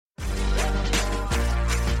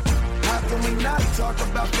can we not talk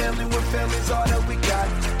about family when family's all that we got?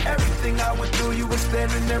 Everything I went through, you were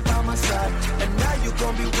standing there by my side. And now you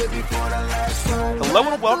gon' be with me for the last time. Hello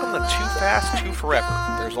and welcome to Too Fast, Too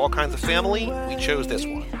Forever. There's all kinds of family. We chose this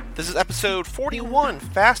one. This is episode 41,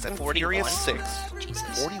 Fast and Furious 6.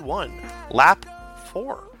 Jesus. 41. Lap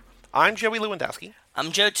 4. I'm Joey Lewandowski.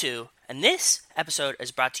 I'm Joe too, and this episode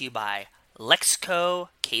is brought to you by Lexco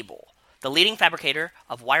Cable, the leading fabricator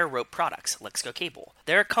of wire rope products. Lexco Cable.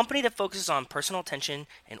 They're a company that focuses on personal attention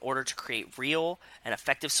in order to create real and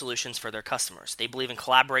effective solutions for their customers. They believe in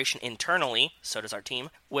collaboration internally, so does our team,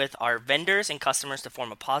 with our vendors and customers to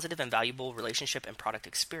form a positive and valuable relationship and product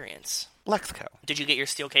experience. Lexco. Did you get your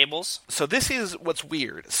steel cables? So this is what's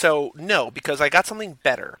weird. So, no, because I got something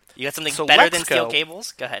better. You got something So better than Lexco- steel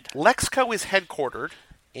cables? Go ahead. Lexco is headquartered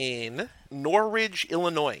in Norridge,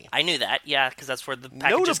 Illinois. I knew that, yeah, because that's where the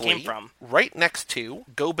packages Notably, came from. right next to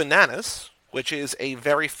Go Bananas, which is a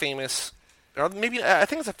very famous, or maybe I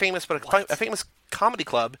think it's a famous, but a famous comedy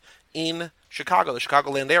club in Chicago, the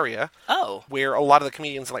Chicagoland area. Oh. Where a lot of the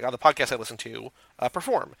comedians, like on the podcast I listen to,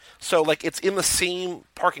 perform. So, like, it's in the same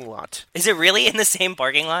parking lot. Is it really in the same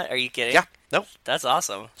parking lot? Are you kidding? Yeah. No. That's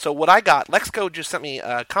awesome. So what I got, Lexco just sent me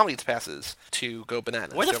comedy passes to Go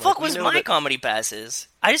Bananas. Where the They're fuck like, was we know my that comedy passes?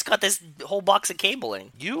 I just got this whole box of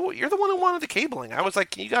cabling. You're the one who wanted the cabling. I was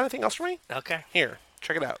like, you got anything else for me? Okay. Here,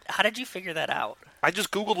 check it out. How did you figure that out? I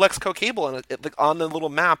just Googled Lexco Cable, and on the little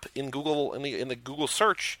map in Google, in the Google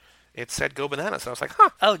search, it said Go Bananas. And I was like, huh.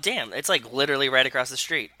 Oh, damn. It's like literally right across the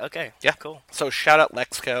street. Okay. Yeah. Cool. So shout out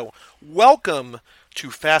Lexco. Welcome to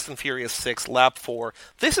Fast and Furious 6 Lap 4.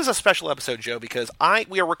 This is a special episode, Joe, because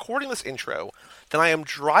we are recording this intro, then I am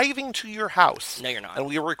driving to your house. No, you're not. And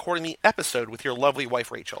we are recording the episode with your lovely wife,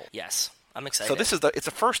 Rachel. Yes. I'm excited. So this is it's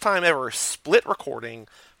the first time ever split recording,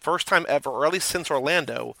 first time ever, or at least since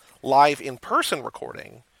Orlando, live in-person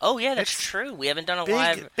recording. Oh, yeah, that's true. We haven't done a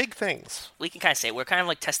live... Big things. We can kind of say we're kind of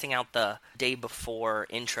like testing out the day before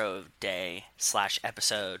intro day /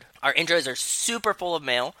 episode. Our intros are super full of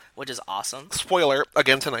mail, which is awesome. Spoiler,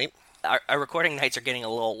 again tonight. Our recording nights are getting a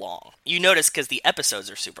little long. You notice because the episodes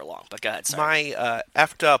are super long, but go ahead, sorry. My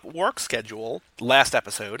effed up work schedule, last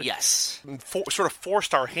episode, Yes. Sort of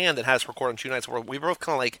forced our hand and had us record on 2 nights where we were both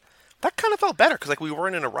kind of like, that kind of felt better because like we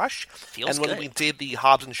weren't in a rush. Feels and when good. we did the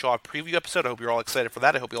Hobbs and Shaw preview episode, I hope you're all excited for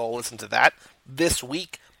that. I hope you all listen to that. This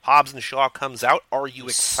week, Hobbs and Shaw comes out. Are you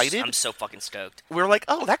excited? I'm so fucking stoked. We're like,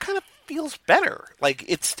 oh, that kind of feels better. Like,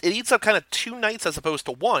 it eats up kind of 2 nights as opposed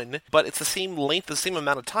to 1, but it's the same length, the same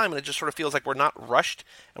amount of time, and it just sort of feels like we're not rushed,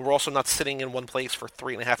 and we're also not sitting in one place for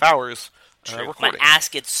 3.5 hours recording. My ass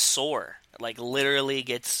gets sore. Like, literally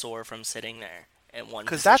gets sore from sitting there in one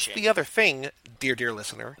Because position. that's the other thing, dear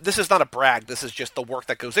listener. This is not a brag. This is just the work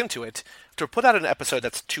that goes into it. To put out an episode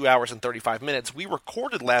that's 2 hours and 35 minutes, we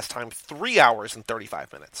recorded last time 3 hours and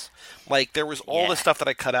 35 minutes. Like, there was all this stuff that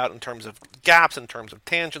I cut out in terms of gaps, in terms of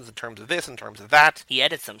tangents, in terms of this, in terms of that. He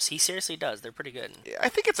edits them. He seriously does. They're pretty good. I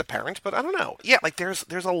think it's apparent, but I don't know. Yeah, like, there's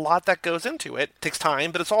a lot that goes into it. It takes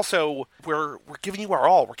time, but it's also, we're giving you our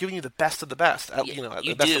all. We're giving you the best of the best.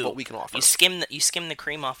 The best of what we can offer. You skim the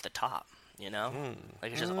cream off the top. You know?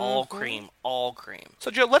 Like, it's just all cream. So,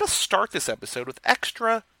 Joe, let us start this episode with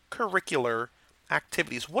extracurricular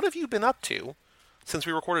activities. What have you been up to since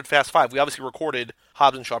we recorded Fast 5? We obviously recorded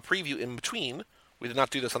Hobbs and Shaw preview in between. We did not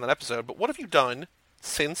do this on that episode, but what have you done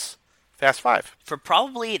since Fast 5? For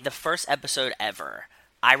probably the first episode ever,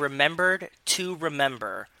 I remembered to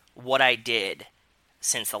remember what I did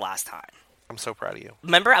since the last time. I'm so proud of you.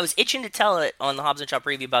 Remember, I was itching to tell it on the Hobbs and Shaw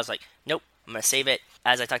preview, but I was like, nope, I'm going to save it.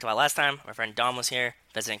 As I talked about last time, my friend Dom was here,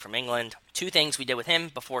 visiting from England. 2 things we did with him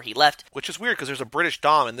before he left. Which is weird, because there's a British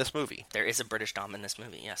Dom in this movie. There is a British Dom in this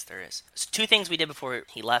movie, yes, there is. So 2 things we did before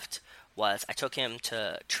he left was I took him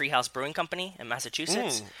to Treehouse Brewing Company in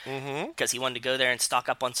Massachusetts because he wanted to go there and stock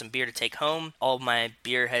up on some beer to take home. All my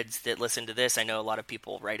beer heads that listen to this, I know a lot of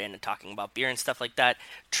people write in and talking about beer and stuff like that.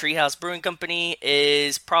 Treehouse Brewing Company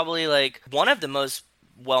is probably like one of the most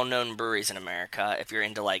well-known breweries in America if you're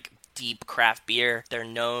into like deep craft beer. They're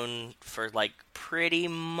known for like pretty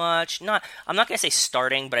much I'm not gonna say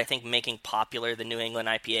starting, but I think making popular the New England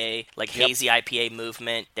IPA, like hazy IPA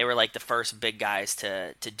movement. They were like the first big guys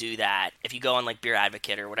to do that. If you go on like Beer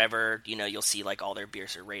Advocate or whatever, you know, you'll see like all their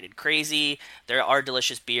beers are rated crazy. There are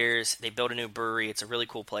delicious beers. They built a new brewery. It's a really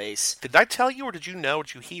cool place. Did I tell you, or did you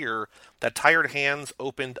hear that Tired Hands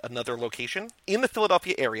opened another location in the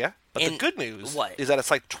Philadelphia area? But the good news is that it's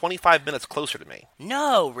like 25 minutes closer to me.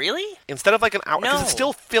 No, really? Instead of like an hour, because it's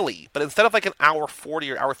still Philly, but instead of like an hour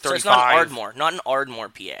 40 or hour 35. So it's not in Ardmore, not in Ardmore,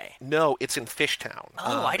 PA. No, it's in Fishtown.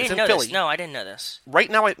 Oh, I didn't it's know in Philly. this. No, I didn't know this. Right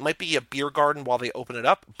now, it might be a beer garden while they open it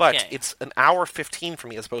up, but Okay. it's an hour 15 for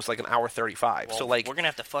me as opposed to like an hour 35. Well, so like, we're gonna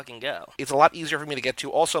have to fucking go. it's a lot easier for me to get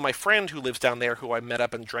to. Also, my friend who lives down there, who I met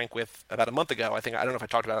up and drank with about a month ago, I don't know if I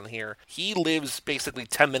talked about it on here. He lives basically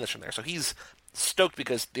 10 minutes from there, so he's stoked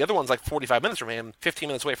because the other one's like 45 minutes from him, 15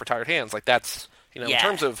 minutes away for Tired Hands. Like that's, in Yeah.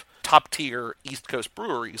 terms of top tier East Coast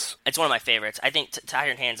breweries. It's one of my favorites. I think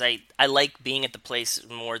Tired Hands, I like being at the place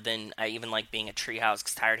more than I even like being at Treehouse,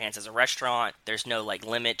 because Tired Hands is a restaurant. There's no, like,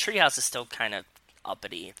 limit. Treehouse is still kind of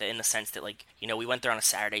uppity in the sense that, like, we went there on a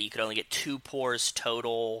Saturday. You could only get 2 pours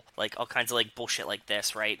total, like all kinds of like bullshit like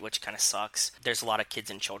this, right? Which kind of sucks. There's a lot of kids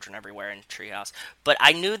and children everywhere in Treehouse. But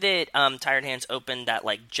I knew that Tired Hands opened that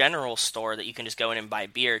like general store that you can just go in and buy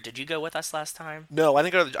beer. Did you go with us last time? No, I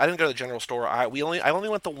didn't go to the general store. I only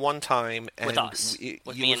went the one time, and With us.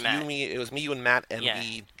 With me and Matt. It was me, you, and Matt, and Yeah.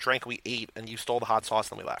 we drank, we ate, and you stole the hot sauce,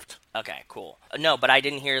 and we left. Okay, cool. No, but I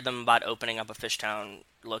didn't hear them about opening up a Fishtown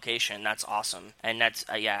location. That's awesome. And that's,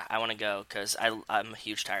 yeah, I want to go because I'm a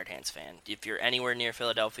huge Tired Hands fan. If you're anywhere near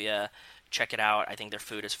Philadelphia, check it out. I think their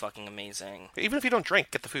food is fucking amazing. Even if you don't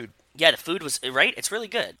drink, get the food. Yeah, the food was, right? It's really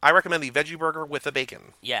good. I recommend the veggie burger with the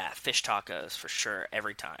bacon. Yeah, fish tacos for sure,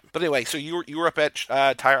 every time. But anyway, so you were up at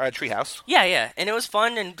Treehouse. Yeah, and it was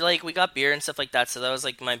fun, and like we got beer and stuff like that, so that was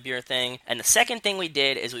like my beer thing. And the second thing we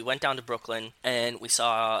did is we went down to Brooklyn, and we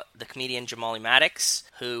saw the comedian Jamali Maddox,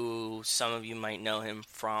 who some of you might know him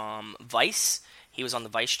from Vice. He was on the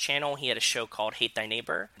Vice channel. He had a show called Hate Thy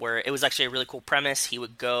Neighbor, where it was actually a really cool premise. He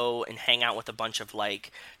would go and hang out with a bunch of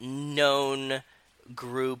like known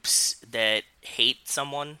groups that hate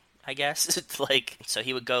someone, I guess. It's like, so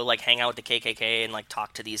he would go like hang out with the KKK and like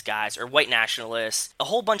talk to these guys, or white nationalists, the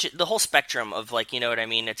whole spectrum of like, you know what I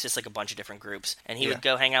mean? It's just like a bunch of different groups. And he would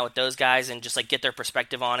go hang out with those guys and just like get their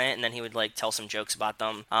perspective on it, and then he would like tell some jokes about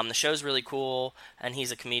them. The show's really cool, and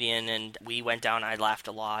he's a comedian, and we went down, I laughed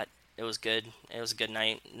a lot. It was good. It was a good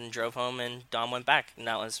night, and drove home, and Dom went back. And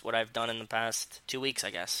that was what I've done in the past 2 weeks, I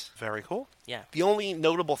guess. Very cool. Yeah. The only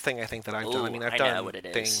notable thing I think that I've done, I mean, I've done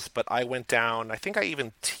things, but I went down, I think I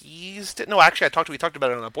even teased it. No, actually, we talked about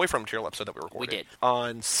it on a Boyfriend Material episode that we recorded. We did.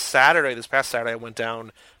 On Saturday, this past Saturday, I went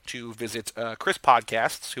down to visit Chris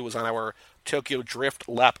Podcasts, who was on our Tokyo Drift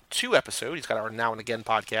Lap 2 episode. He's got our Now and Again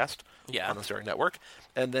podcast on the Stereo Network.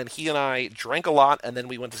 And then he and I drank a lot, and then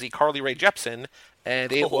we went to see Carly Rae Jepsen,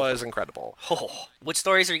 and it was incredible. Oh, which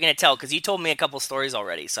stories are you going to tell? Because you told me a couple stories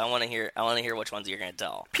already, so I want to hear which ones you're going to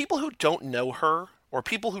tell. People who don't know her, or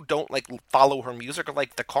people who don't like follow her music, are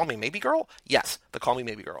like the Call Me Maybe Girl. Yes, the Call Me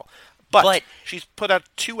Maybe Girl. But she's put out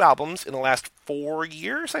 2 albums in the last 4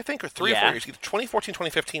 years, I think, or 3 or 4 years, either 2014,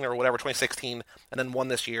 2015, or whatever, 2016, and then one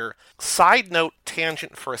this year. Side note,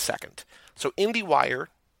 tangent for a second. So IndieWire,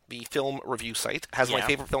 the film review site, has my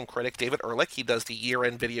favorite film critic, David Ehrlich. He does the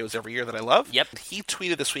year-end videos every year that I love. Yep. He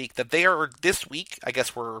tweeted this week that this week, I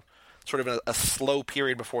guess we're sort of in a slow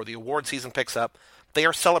period before the award season picks up, they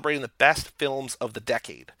are celebrating the best films of the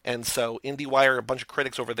decade. And so IndieWire, a bunch of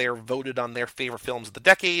critics over there, voted on their favorite films of the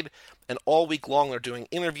decade, and all week long they're doing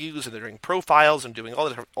interviews, and they're doing profiles, and doing all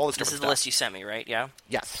this different stuff. This is the list you sent me, right? Yeah?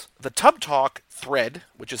 Yes. The Tub Talk thread,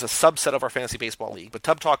 which is a subset of our Fantasy Baseball League, but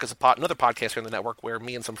Tub Talk is another podcast here on the network where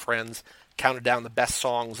me and some friends counted down the best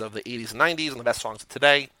songs of the 80s and 90s and the best songs of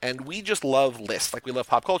today, and we just love lists. Like, we love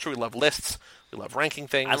pop culture, we love lists, we love ranking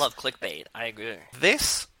things. I love clickbait. I agree.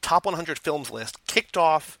 This top 100 films list kicked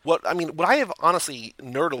off what I have honestly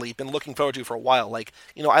nerdily been looking forward to for a while. Like,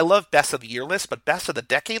 I love best of the year list, but best of the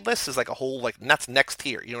decade list is like a whole, like, that's next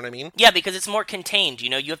tier. You know what I mean? Yeah, because it's more contained.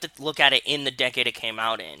 You have to look at it in the decade it came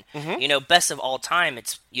out in. Mm-hmm. Best of all time,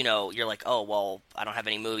 it's, you're like, oh, well, I don't have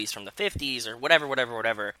any movies from the 50s or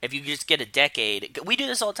whatever. If you just get a decade, we do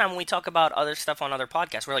this all the time when we talk about other stuff on other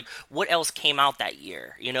podcasts. We're like, what else came out that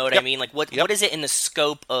year? You know what I mean? Like, what is it in the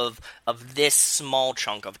scope of this small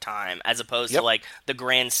chunk of time, as opposed to like the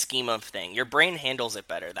grand scheme of thing? Your brain handles it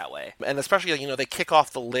better that way. And especially, they kick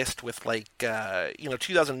off the list with like,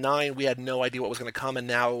 2009, we had no idea what was going to come, and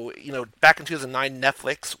now, back in 2009,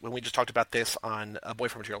 Netflix, when we just talked about this on a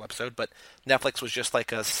Boyfriend Material episode, but Netflix was just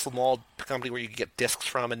like a small company where you could get discs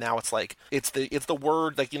from, and now it's like it's the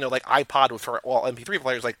word, like, like iPod for all MP3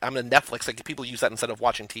 players. Like, I'm a Netflix. Like, people use that instead of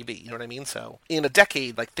watching TV. You know what I mean? So in a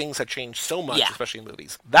decade, like, things have changed so much, especially in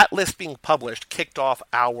movies. That list being published kicked off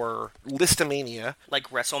our Listomania. Like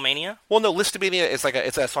WrestleMania? Well, no, Listomania is like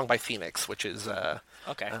it's a song by Phoenix, which is an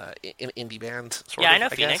indie band. Sort of, I know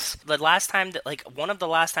Phoenix. The last time one of the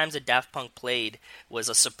last times that Daft Punk played was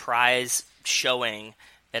a surprise showing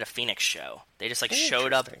at a Phoenix show. They just like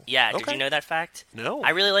showed up. Interesting. Yeah, did Okay. you know that fact? No.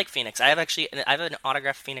 I really like Phoenix. I have an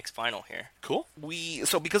autographed Phoenix vinyl here. Cool.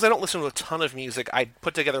 So because I don't listen to a ton of music, I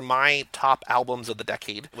put together my top albums of the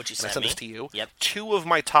decade. Which you and sent I sent me. this to you. Yep. 2 of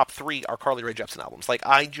my top 3 are Carly Rae Jepsen albums. Like,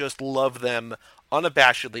 I just love them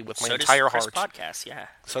unabashedly with my So entire does Chris heart. Podcast, yeah.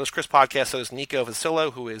 So does Chris Podcast. So does Nico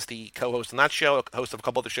Vasillo, who is the co-host on that show, host of a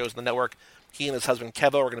couple other shows on the network. He and his husband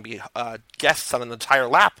Kevo are going to be guests on an entire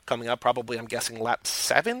lap coming up. Probably, I'm guessing, lap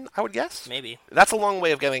 7, I would guess. Maybe. That's a long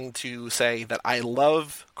way of getting to say that I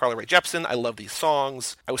love Carly Rae Jepsen. I love these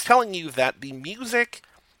songs. I was telling you that the music,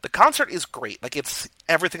 the concert is great. Like, it's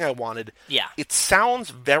everything I wanted. Yeah. It sounds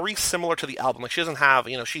very similar to the album. Like, she doesn't have,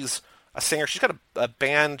 she's a singer. She's got a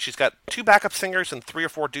band. She's got 2 backup singers and 3 or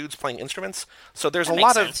 4 dudes playing instruments. So there's That a makes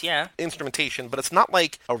lot sense, of yeah. instrumentation, but it's not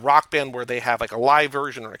like a rock band where they have like a live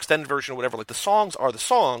version or extended version or whatever. Like, the songs are the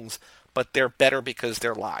songs, but they're better because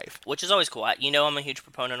they're live. Which is always cool. I'm a huge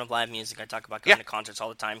proponent of live music. I talk about going Yeah. to concerts all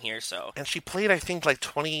the time here, so... And she played, I think, like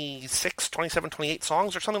 26, 27, 28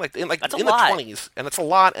 songs or something like That's a in lot. the 20s. And it's a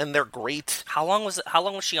lot, and they're great. How long was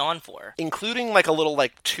she on for? Including like a little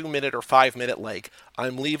like 2-minute or 5-minute like,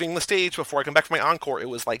 I'm leaving the stage before I come back for my encore. It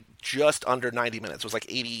was like just under 90 minutes. It was like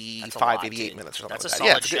 85, lot, 88 dude. minutes or something That's like a that.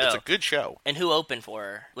 Yeah, solid it's show. a good show. And who opened for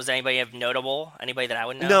her? Was there anybody notable? Anybody that I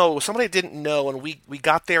would know? No, somebody I didn't know, and we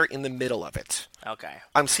got there in the middle of it. Okay.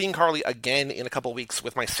 I'm seeing Carly again in a couple of weeks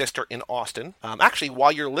with my sister in Austin. Actually,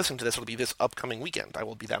 while you're listening to this, it'll be this upcoming weekend. I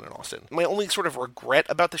will be down in Austin. My only sort of regret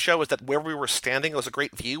about the show is that where we were standing, it was a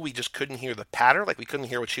great view. We just couldn't hear the patter. Like, we couldn't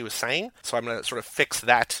hear what she was saying. So I'm going to sort of fix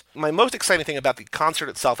that. My most exciting thing about the concert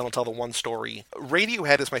itself, and I'll tell the one story.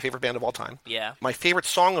 Radiohead is my favorite band of all time. Yeah. My favorite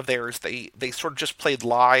song of theirs, they sort of just played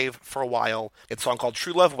live for a while. It's a song called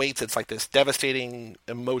True Love Waits. It's like this devastating,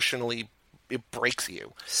 emotionally, it breaks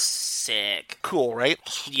you. Sick. Cool, right?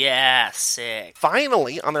 Yeah, sick.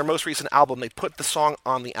 Finally, on their most recent album, they put the song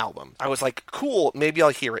on the album. I was like, cool, maybe I'll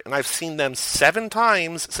hear it. And I've seen them 7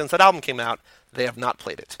 times since that album came out. They have not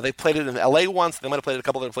played it. They played it in LA once. They might have played it a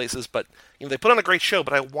couple other places, but they put on a great show.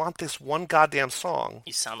 But I want this one goddamn song.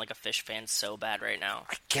 You sound like a Fish fan so bad right now.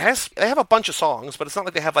 I guess they have a bunch of songs, but it's not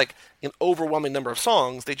like they have like an overwhelming number of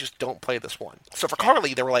songs. They just don't play this one. So for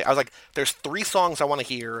Carly, I was like, there's 3 songs I want to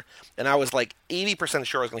hear, and I was like 80%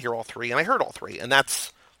 sure I was going to hear all 3, and I heard all 3, and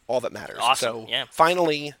that's all that matters. Awesome, So yeah.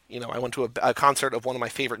 finally, I went to a concert of one of my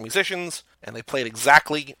favorite musicians, and they played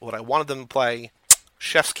exactly what I wanted them to play.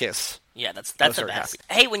 Chef's kiss. Yeah, that's I was the very best. happy.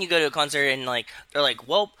 I hate when you go to a concert and they're like,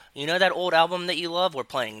 well, you know that old album that you love? We're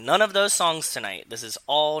playing none of those songs tonight. This is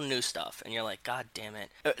all new stuff. And you're like, God damn it.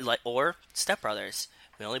 Or Step Brothers.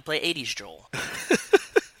 We only play 80s Joel.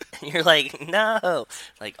 And you're like, no.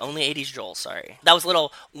 Like, only 80s Joel, sorry. That was a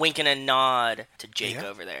little wink and a nod to Jake Yeah.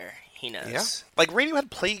 over there. He knows. Yeah. Like, Radiohead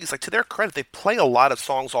plays, like, to their credit, they play a lot of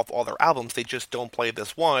songs off all their albums. They just don't play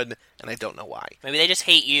this one, and I don't know why. Maybe they just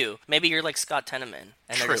hate you. Maybe you're like Scott Tenorman.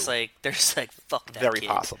 And True. they're just like, fuck that Very kid.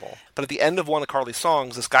 possible. But at the end of one of Carly's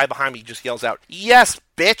songs, this guy behind me just yells out, "Yes,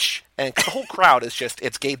 bitch!" And the whole crowd is just,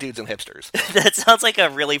 it's gay dudes and hipsters. That sounds like a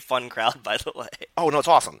really fun crowd, by the way. Oh, no, it's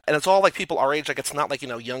awesome. And it's all, like, people our age. Like, it's not like,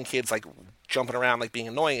 young kids, like, jumping around, like, being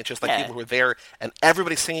annoying. It's just, like, Yeah. people who are there, and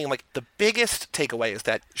everybody's singing. Like, the biggest takeaway is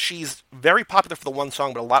that she's very popular for the one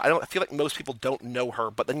song, but I feel like most people don't know her.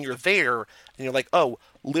 But then you're there, and you're like, oh,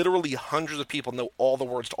 literally hundreds of people know all the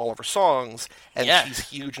words to all of her songs, and Yeah. she's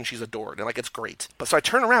huge and she's adored, and like it's great. But so I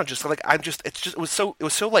turn around, just like it was so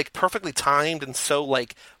like perfectly timed and so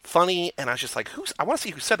like funny, and I was just like, I want to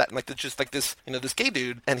see who said that, and like it's just like this this gay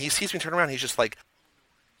dude, and he sees me turn around, he's just like,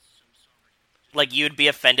 Like, you'd be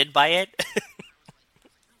offended by it?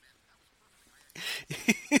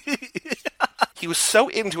 he was so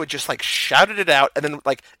into it, just like shouted it out, and then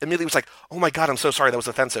like immediately was like, oh my god, I'm so sorry, that was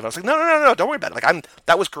offensive. I was like, no, don't worry about it. Like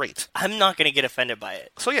that was great. I'm not going to get offended by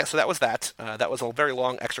it. So yeah, so that was that. That was a very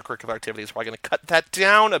long extracurricular activity. So we're going to cut that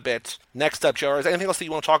down a bit. Next up, Joe, is there anything else that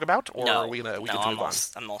you want to talk about, or No, are we can move I'm on?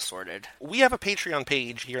 I'm all sorted. We have a Patreon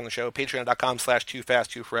page here on the show,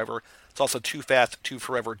 patreon.com/toofast2forever. It's also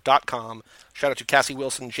toofast2forever.com. Shout out to Cassie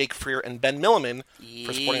Wilson, Jake Freer, and Ben Milliman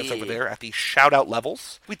for supporting us over there at the shout-out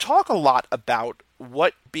levels. We talk a lot about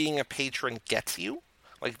what being a patron gets you,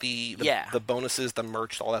 like the bonuses, the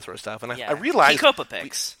merch, all that sort of stuff. And I realized... Kikopa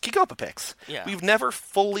picks. Kikopa picks. Yeah. We've never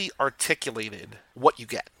fully articulated what you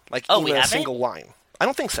get, like Oh, in we a haven't? single line. I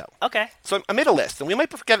don't think so. Okay. So I made a list, and we might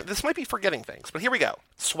be forgetting things, but here we go.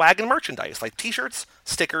 Swag and merchandise, like t-shirts,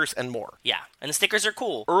 stickers, and more. Yeah, and the stickers are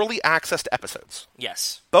cool. Early access to episodes.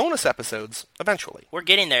 Yes. Bonus episodes, eventually. We're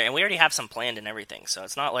getting there, and we already have some planned and everything, so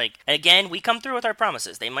it's not like... Again, we come through with our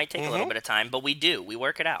promises. They might take a little bit of time, but we do. We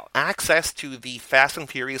work it out. Access to the Fast and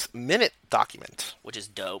Furious Minute document. Which is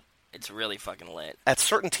dope. It's really fucking lit. At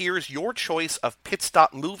certain tiers, your choice of pit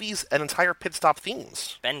stop movies and entire pit stop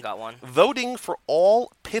themes. Ben got one. Voting for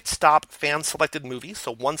all pit stop fan-selected movies,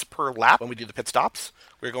 so once per lap when we do the pit stops.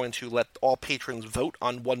 We're going to let all patrons vote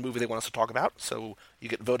on one movie they want us to talk about, so you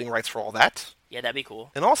get voting rights for all that. Yeah, that'd be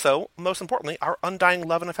cool. And also, most importantly, our undying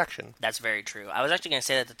love and affection. That's very true. I was actually going to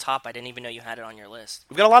say that at the top. I didn't even know you had it on your list.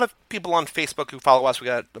 We've got a lot of people on Facebook who follow us. We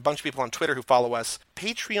got a bunch of people on Twitter who follow us.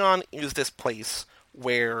 Patreon is this place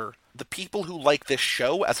where the people who like this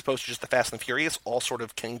show, as opposed to just the Fast and Furious, all sort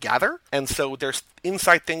of can gather. And so there's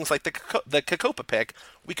inside things like the Cacopa pick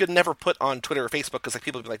we could never put on Twitter or Facebook because like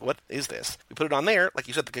people would be like, what is this? We put it on there, like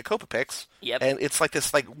you said, the Cacopa picks. Yep. And it's like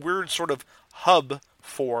this like weird sort of hub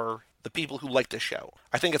for the people who like this show.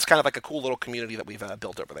 I think it's kind of like a cool little community that we've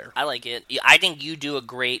built over there. I like it. I think you do a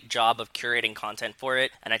great job of curating content for it,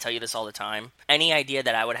 and I tell you this all the time. Any idea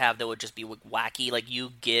that I would have that would just be wacky, like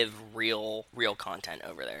you give real content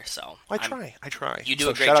over there. So I try. You do so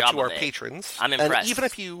a great shout job out to our of it. patrons. I'm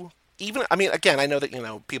impressed. And even I mean, again, I know that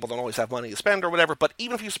people don't always have money to spend or whatever, but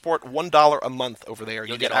even if you support $1 a month over there,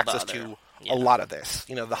 you get access to a lot of this.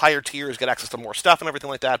 The higher tiers get access to more stuff and everything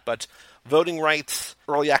like that, but voting rights,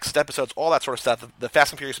 early access episodes, all that sort of stuff, the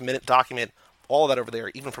Fast and Furious Minute document, all of that over there,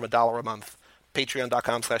 even from $1 a month.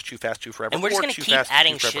 Patreon.com/TooFastTooForever. And we're just going to keep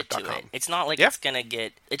adding shit to it. It's not like it's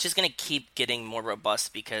just going to keep getting more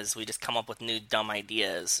robust because we just come up with new dumb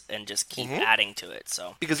ideas and just keep adding to it.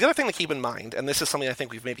 So because the other thing to keep in mind, and this is something I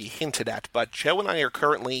think we've maybe hinted at, but Joe and I are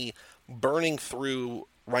currently burning through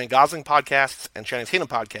Ryan Gosling podcasts and Channing Tatum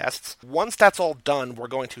podcasts. Once that's all done, we're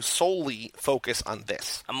going to solely focus on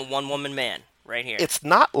this. I'm a one-woman man. Right here. It's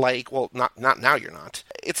not like, well, not now you're not.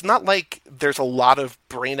 It's not like there's a lot of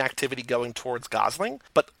brain activity going towards Gosling,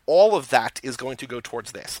 but all of that is going to go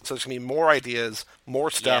towards this. So there's going to be more ideas,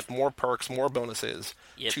 more stuff, more perks, more bonuses.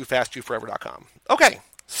 TooFastTooForever.com. Okay,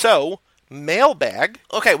 so mailbag.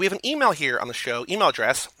 Okay, we have an email here on the show. Email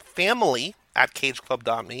address,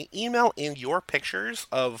 family@cageclub.me. Email in your pictures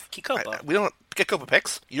of... Cacopa. We don't... Cacopa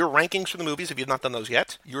picks, your rankings for the movies if you've not done those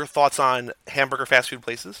yet, your thoughts on hamburger fast food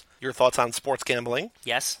places, your thoughts on sports gambling.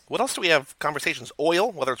 Yes. What else do we have? Conversations.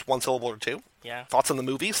 Oil, whether it's one syllable or two. Yeah. Thoughts on the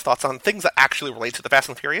movies, thoughts on things that actually relate to the Fast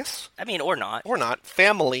and Furious. I mean, or not. Or not.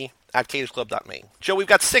 Family@cageclub.me. Joe, we've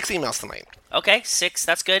got 6 emails tonight. Okay, 6.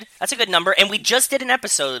 That's good. That's a good number. And we just did an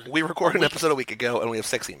episode. We recorded an episode a week ago, and we have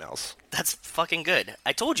 6 emails. That's fucking good.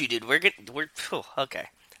 I told you, dude. Okay.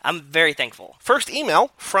 I'm very thankful. First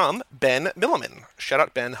email from Ben Milliman. Shout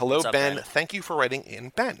out, Ben. Hello, What's up, Ben. Ben. Thank you for writing in,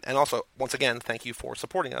 Ben. And also, once again, thank you for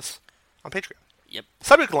supporting us on Patreon. Yep.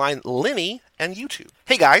 Subject line, Linny and YouTube.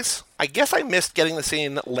 Hey guys, I guess I missed getting this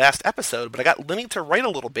in last episode, but I got Linny to write a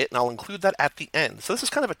little bit, and I'll include that at the end. So this is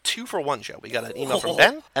kind of a 2-for-1 show. We got an email from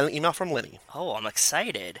Ben and an email from Linny. Oh, I'm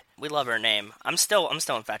excited. We love her name. I'm still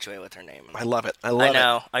infatuated with her name. I love it. I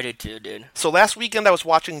know. I do too, dude. So last weekend I was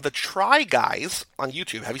watching the Try Guys on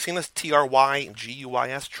YouTube. Have you seen this?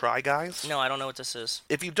 TRYGUYS, Try Guys? No, I don't know what this is.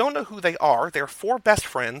 If you don't know who they are, they're 4 best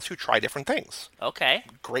friends who try different things. Okay.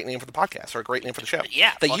 Great name for the podcast, or a great name for the show.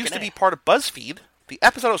 Yeah, They used to be part of BuzzFeed. The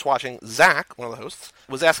episode I was watching, Zach, one of the hosts,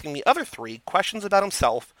 was asking the other 3 questions about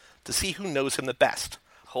himself to see who knows him the best.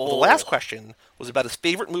 Oh. The last question was about his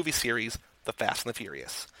favorite movie series, The Fast and the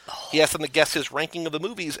Furious. Oh. He asked them to guess his ranking of the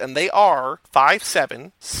movies, and they are 5,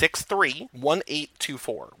 7, 6, 3, 1, 8, 2,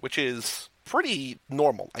 4, which is pretty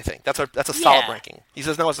normal, I think. That's a solid ranking. He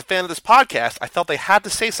says, now as a fan of this podcast, I felt they had to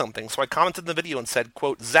say something, so I commented in the video and said,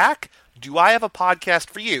 quote, Zach, do I have a podcast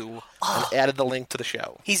for you? And added the link to the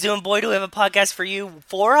show. He's doing Boy, Do We Have a Podcast for You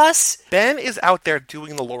for us? Ben is out there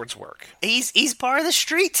doing the Lord's work. He's part of the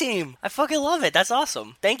street team. I fucking love it. That's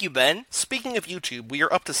awesome. Thank you, Ben. Speaking of YouTube, we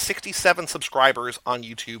are up to 67 subscribers on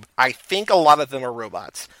YouTube. I think a lot of them are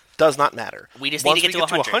robots. Does not matter. We just need to get to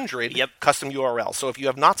 100, yep. Custom URL. So if you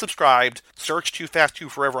have not subscribed, search Too Fast Too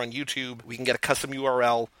Forever on YouTube. We can get a custom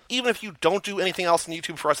URL. Even if you don't do anything else on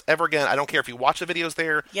YouTube for us ever again, I don't care if you watch the videos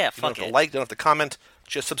there. Yeah, you fuck don't have it. to like, don't have to comment.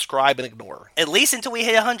 Just subscribe and ignore. At least until we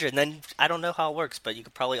hit 100, and then I don't know how it works, but you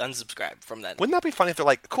could probably unsubscribe from that. Wouldn't that be funny if they're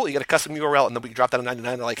like, cool, you get a custom URL, and then we drop that to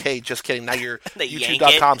 99, they're like, hey, just kidding, now you're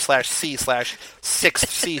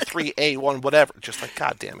youtube.com/C/6C3A1 whatever. Just like,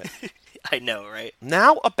 god damn it. I know, right?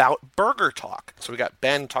 Now about burger talk. So we got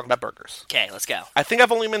Ben talking about burgers. Okay, let's go. I think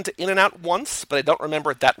I've only been to In-N-Out once, but I don't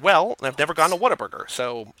remember it that well, and I've never gone to Whataburger,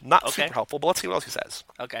 so not Okay. super helpful, but let's see what else he says.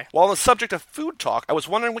 Okay. While on the subject of food talk, I was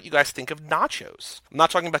wondering what you guys think of nachos. I'm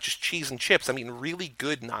not talking about just cheese and chips, I mean really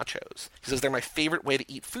good nachos. He says they're my favorite way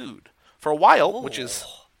to eat food. For a while, which is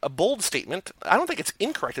a bold statement. I don't think it's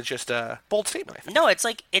incorrect, it's just a bold statement, I think. No, it's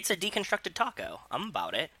a deconstructed taco. I'm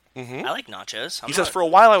about it. I like nachos. He says, for a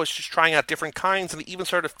while I was just trying out different kinds, and he even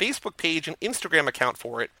started a Facebook page and Instagram account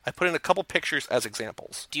for it. I put in a couple pictures as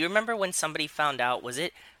examples. Do you remember when somebody found out,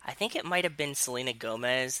 I think it might have been Selena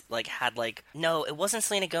Gomez, no, it wasn't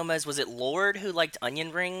Selena Gomez, was it Lorde who liked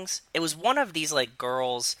onion rings? It was one of these,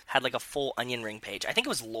 girls had, a full onion ring page. I think it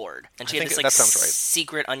was Lorde. And she had this, that sounds right.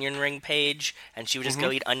 secret onion ring page, and she would just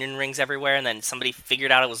go eat onion rings everywhere, and then somebody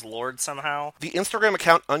figured out it was Lorde somehow. The Instagram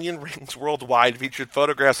account Onion Rings Worldwide featured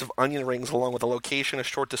photographs of onion rings along with a location, a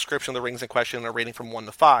short description of the rings in question, and a rating from 1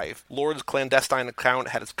 to 5. Lorde's clandestine account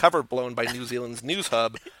had its cover blown by New Zealand's News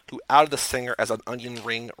Hub, who outed the singer as an onion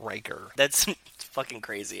ring raker. That's fucking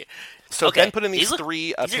crazy. So Okay, Ben put in these these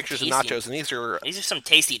three are pictures of tasty. nachos, and these are These are some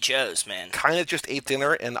tasty Joes, man. kind of just ate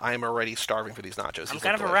dinner, and I'm already starving for these nachos. I'm These kind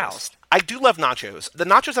look of delicious. aroused. I do love nachos. The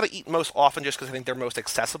nachos that I eat most often, just because I think they're most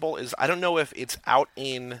accessible, is I don't know if it's out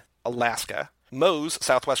in Alaska. Moe's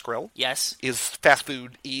Southwest Grill Yes. is fast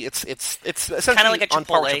food. It's essentially Kinda like a on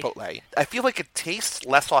par with Chipotle. Chipotle. I feel like it tastes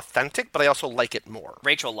less authentic, but I also like it more.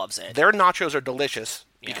 Rachel loves it. Their nachos are delicious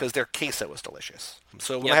Yeah. because their queso is delicious.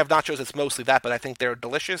 So when Yep. I have nachos, it's mostly that, but I think they're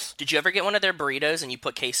delicious. Did you ever get one of their burritos and you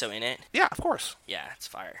put queso in it? Yeah, of course. Yeah, it's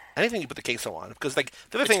fire. Anything you put the queso on, because the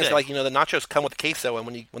other It's thing is good. the nachos come with queso, and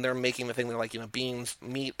when they're making the thing, they're like beans,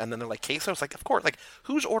 meat, and then they're like queso. It's like, of course,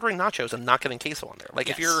 who's ordering nachos and not getting queso on there? If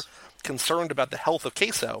Yes. you're concerned about the health of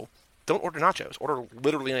queso, don't order nachos. Order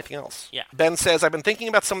literally anything else. Yeah. Ben says, I've been thinking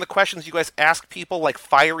about some of the questions you guys ask people, like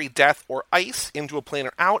fiery death or ice, into a plane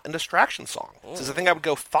or out, and distraction song. Says, I think I would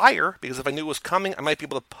go fire, because if I knew it was coming, I might be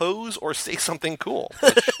able to pose or say something cool.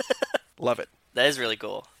 Which, love it. That is really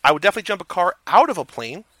cool. I would definitely jump a car out of a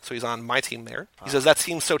plane, so he's on my team there. He says, that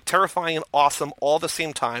seems so terrifying and awesome all at the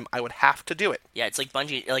same time, I would have to do it. Yeah, it's like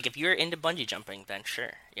bungee. Like if you're into bungee jumping, then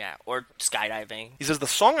sure. Yeah, or skydiving. He says, the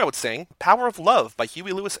song I would sing, Power of Love by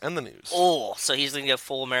Huey Lewis and the News. Oh, so he's gonna go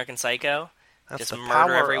full American Psycho? That's Just the murder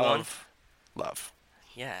power everyone? of love.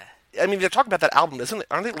 Yeah. I mean, they're talking about that album,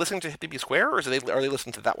 aren't they listening to Hippie Square, or are they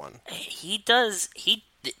listening to that one? He does. He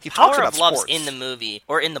talks Power about of Love's sports. in the movie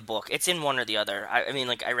or in the book. It's in one or the other. I mean,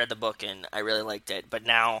 I read the book and I really liked it, but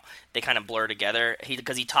now they kind of blur together.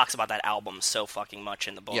 Because he talks about that album so fucking much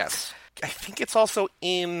in the book. Yes. I think it's also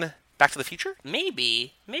in Back to the Future.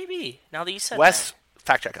 Maybe. Now that you said Wes,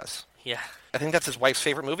 fact check us. that. Yeah. I think that's his wife's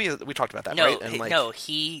favorite movie. We talked about that, No, right? And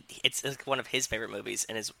it's one of his favorite movies,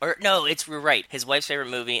 and you're right, his wife's favorite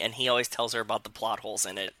movie, and he always tells her about the plot holes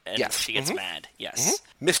in it, and Yes. she gets mad. Yes,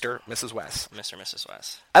 Mr. Mrs. Wes. Mr. and Mrs.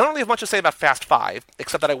 West. I don't really have much to say about Fast Five,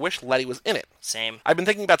 except that I wish Letty was in it. Same. I've been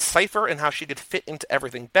thinking about Cypher and how she could fit into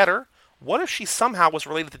everything better. What if she somehow was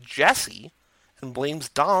related to Jesse and blames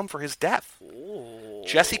Dom for his death? Ooh.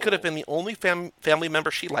 Jesse could have been the only family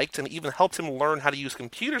member she liked and even helped him learn how to use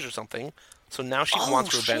computers or something, so now she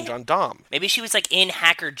wants revenge shit. on Dom. Maybe she was in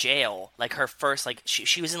hacker jail, her first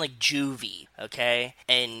she was in juvie, okay,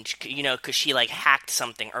 and because she hacked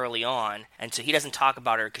something early on, and so he doesn't talk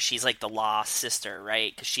about her because she's the lost sister,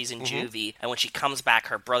 right? Because she's in juvie, and when she comes back,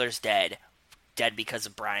 her brother's dead because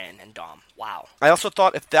of Brian and Dom. Wow. I also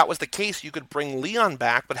thought if that was the case, you could bring Leon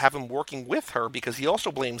back, but have him working with her because he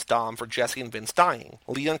also blames Dom for Jesse and Vince dying.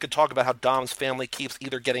 Leon could talk about how Dom's family keeps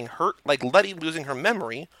either getting hurt like Letty losing her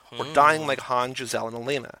memory or dying like Han, Giselle, and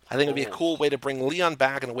Elena. I think it would be a cool way to bring Leon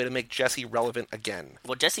back and a way to make Jesse relevant again.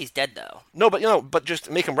 Well, Jesse's dead though. No, but just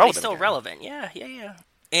make him But relevant. he's still again. relevant. Yeah.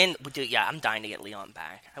 And dude, I'm dying to get Leon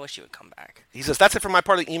back. I wish he would come back. He says, that's it for my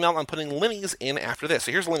part of the email. I'm putting Lenny's in after this.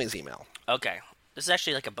 So here's Lenny's email. Okay. This is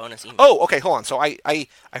actually a bonus email. Oh, okay, hold on. So I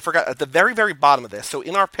forgot at the very, very bottom of this. So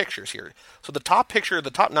in our pictures here, so the top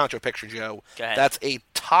nacho picture, Joe, Go ahead. that's a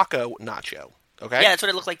taco nacho. Okay? Yeah, that's what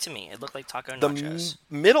it looked like to me. It looked like taco The nachos.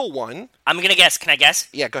 middle one, I'm gonna guess. Can I guess?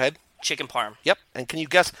 yeah, go ahead. Chicken parm. Yep. And can you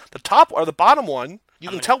guess the top or the bottom one? You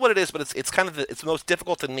can tell what it is, but it's kind of it's the most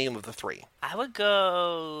difficult to name of the three. I would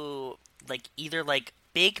go either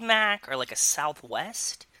Big Mac or a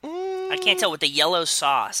Southwest. I can't tell with the yellow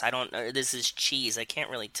sauce. I don't know. This is cheese. I can't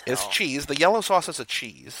really tell. It's cheese. The yellow sauce is a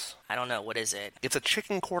cheese. I don't know. What is it? It's a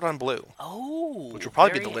chicken cordon bleu. Oh. Which will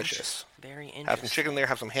probably be delicious. Very interesting. Have some chicken there,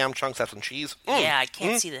 have some ham chunks, have some cheese. Yeah, I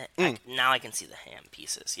can't see the... now I can see the ham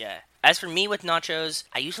pieces, yeah. As for me with nachos,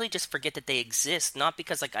 I usually just forget that they exist. Not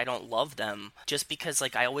because, like, I don't love them. Just because,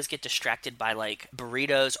 like, I always get distracted by, like,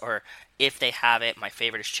 burritos or... If they have it, my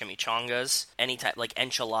favorite is chimichangas. Any type, like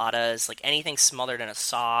enchiladas, like anything smothered in a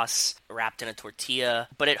sauce, wrapped in a tortilla.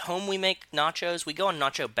 But at home we make nachos. We go on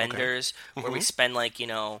nacho benders where we spend like, you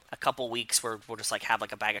know, a couple weeks where we'll just like have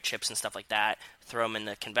like a bag of chips and stuff like that. Throw them in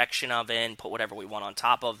the convection oven, put whatever we want on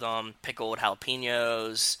top of them, pickled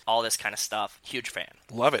jalapenos, all this kind of stuff. Huge fan.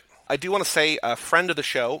 Love it. I do want to say a friend of the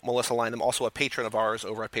show, Melissa Lynham, also a patron of ours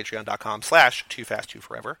over at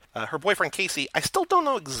patreon.com/TooFastTooForever. Her boyfriend Casey, I still don't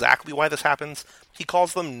know exactly why this happens. He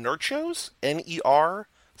calls them Nerchos,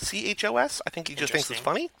 Nerchos. I think he just thinks it's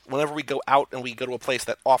funny. Whenever we go out and we go to a place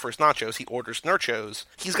that offers nachos, he orders Nerchos.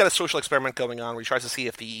 He's got a social experiment going on where he tries to see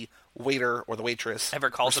if the waiter or the waitress ever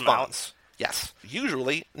calls him out. Yes.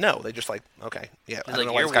 Usually, no. They just like, okay, yeah. I don't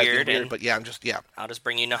know why this guy's being weird, but yeah, I'll just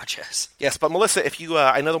bring you nachos. Yes, but Melissa, if you,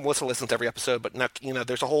 I know that Melissa listens to every episode, but now, you know,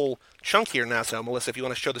 there's a whole chunk here now, so Melissa, if you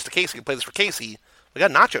want to show this to Casey, you can play this for Casey, we got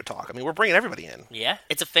nacho talk. I mean, we're bringing everybody in. Yeah,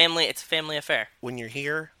 it's a family affair. When you're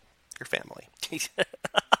here, you're family.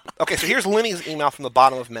 Okay, so here's Lenny's email from the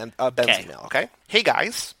bottom of Ben's email, okay? Hey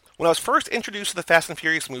guys, when I was first introduced to the Fast and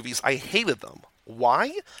Furious movies, I hated them.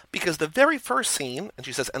 Why? Because the very first scene, and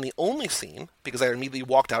she says, and the only scene, because I immediately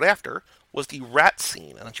walked out after, was the rat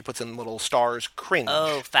scene. And then she puts in little stars, cringe.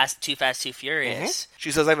 Oh, Too Fast, Too Furious. She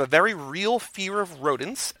says, I have a very real fear of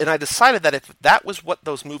rodents, and I decided that if that was what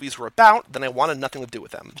those movies were about, then I wanted nothing to do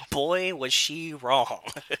with them. Boy, was she wrong.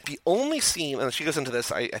 The only scene, and she goes into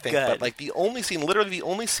this, I think, but like the only scene, literally the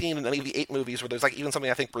only scene in any of the 8 movies where there's like even something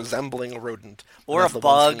I think resembling a rodent. Or a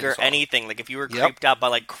bug or anything. Like if you were creeped out by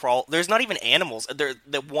like there's not even animals. There's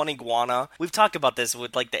the one iguana. We've talked about this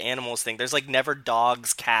with like the animals thing. There's like never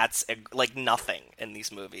dogs, cats, like nothing in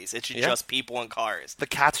these movies. It's just people and cars. The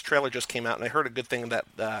Cats trailer just came out, and I heard a good thing that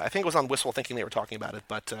I think it was on Whistle Thinking they were talking about it,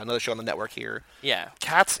 but another show on the network here. Yeah.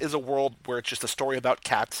 Cats is a world where it's just a story about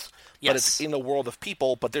cats, but it's in a world of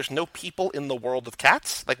people, but there's no people in the world of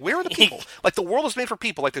cats. Like, where are the people? Like, the world is made for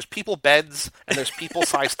people. Like, there's people beds, and there's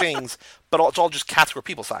people-sized things, but it's all just cats who are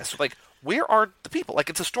people-sized. So, like, where are the people?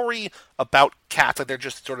 Like, it's a story about cats. Like, they're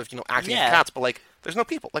just sort of, you know, acting as cats, but, like, there's no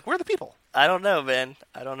people. Like, where are the people? I don't know, man.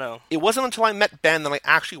 I don't know. It wasn't until I met Ben that I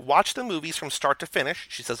actually watched the movies from start to finish.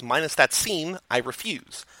 She says, minus that scene, I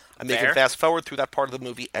refuse. I make it fast forward through that part of the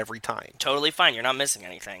movie every time. Totally fine. You're not missing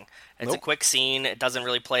anything. It's a quick scene. It doesn't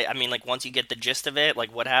really play. I mean, like, once you get the gist of it,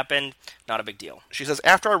 like, what happened, not a big deal. She says,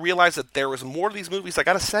 after I realized that there was more to these movies, I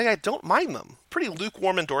gotta say, I don't mind them. Pretty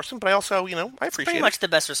lukewarm endorsement, but I also, you know, I appreciate it. Pretty much the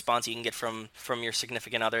best response you can get from your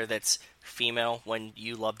significant other that's female when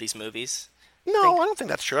you love these movies. No, I don't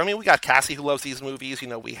think that's true. I mean, we got Cassie who loves these movies. You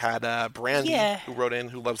know, we had Brandy who wrote in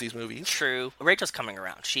who loves these movies. True. Rachel's coming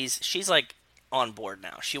around. She's like on board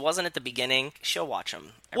now. She wasn't at the beginning. She'll watch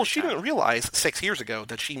them. Well, she didn't realize 6 years ago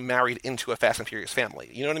that she married into a Fast and Furious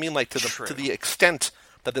family. You know what I mean? Like to the extent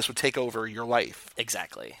that this would take over your life.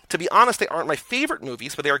 Exactly. To be honest, they aren't my favorite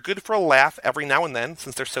movies, but they are good for a laugh every now and then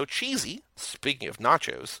since they're so cheesy. Speaking of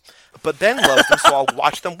nachos. But Ben loves them, so I'll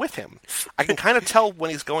watch them with him. I can kind of tell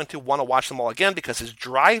when he's going to want to watch them all again because his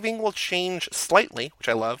driving will change slightly, which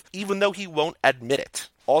I love, even though he won't admit it.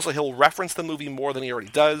 Also, he'll reference the movie more than he already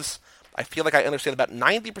does. I feel like I understand about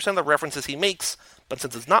 90% of the references he makes, but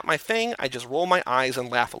since it's not my thing, I just roll my eyes and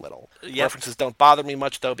laugh a little. Yep. References don't bother me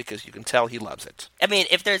much, though, because you can tell he loves it. I mean,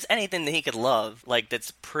 if there's anything that he could love, like,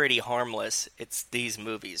 that's pretty harmless, it's these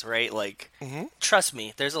movies, right? Like, trust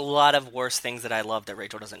me, there's a lot of worse things that I love that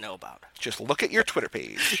Rachel doesn't know about. Just look at your Twitter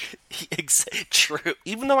page. True.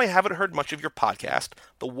 Even though I haven't heard much of your podcast,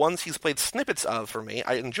 the ones he's played snippets of for me,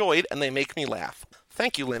 I enjoyed, and they make me laugh.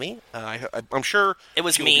 Thank you, Lenny. I'm sure it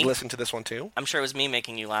was me. Listen to this one too. I'm sure it was me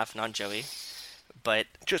making you laugh, not Joey. But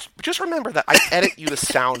just remember that I edit you to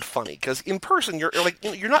sound funny, because in person you're like,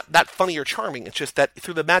 you're not that funny or charming. It's just that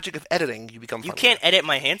through the magic of editing you become. You can't edit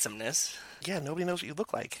my handsomeness. Yeah, nobody knows what you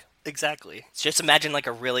look like. Exactly. Just imagine like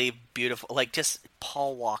a really beautiful, like just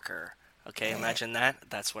Paul Walker. Okay, imagine that.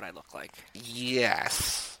 That's what I look like.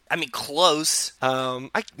 Yes. I mean, close. No.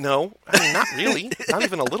 I mean, not really. Not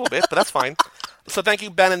even a little bit, but that's fine. So thank you,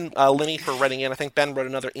 Ben and Lenny, for writing in. I think Ben wrote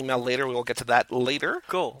another email later. We will get to that later.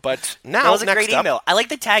 Cool. But now, that was a great email. I like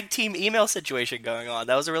the tag team email situation going on.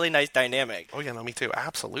 That was a really nice dynamic. Oh, yeah, no, me too.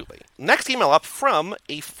 Absolutely. Next email up from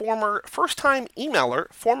a former first-time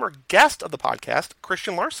emailer, former guest of the podcast,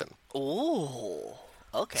 Christian Larson. Ooh.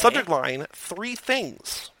 Okay. Subject line, 3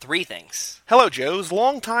 things. 3 things. Hello, Joe's.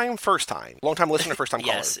 Long time, first time. Long time listener, first time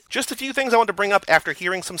Yes. caller. Just a few things I wanted to bring up after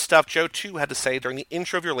hearing some stuff Joe, too, had to say during the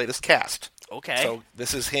intro of your latest cast. Okay. So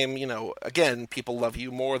this is him, again, people love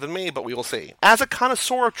you more than me, but we will see. As a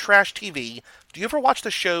connoisseur of trash TV, do you ever watch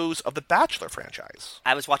the shows of the Bachelor franchise?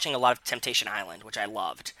 I was watching a lot of Temptation Island, which I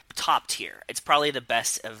loved. Top tier. It's probably the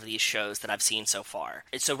best of these shows that I've seen so far.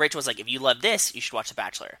 So Rachel was like, if you love this, you should watch The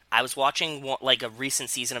Bachelor. I was watching a recent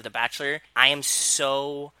season of The Bachelor. I am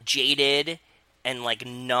so jaded and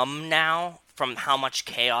numb now from how much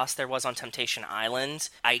chaos there was on Temptation Island.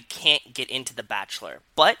 I can't get into The Bachelor.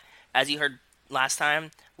 But as you heard last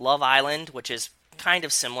time, Love Island, which is kind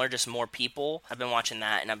of similar, just more people. I've been watching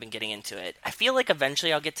that and I've been getting into it. I feel like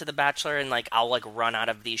eventually I'll get to The Bachelor and I'll run out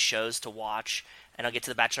of these shows to watch and I'll get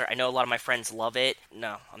to The Bachelor. I know a lot of my friends love it.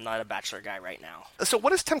 No, I'm not a Bachelor guy right now. So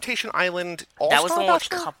what is Temptation Island? All-Star That was the one with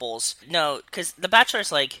Bachelor? couples. No, because The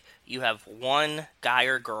Bachelor's you have one guy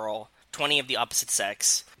or girl, 20 of the opposite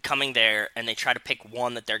sex, coming there, and they try to pick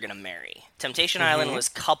one that they're going to marry. Temptation Island was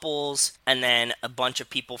couples, and then a bunch of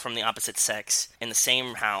people from the opposite sex in the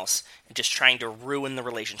same house, and just trying to ruin the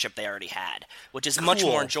relationship they already had, which is much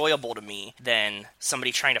more enjoyable to me than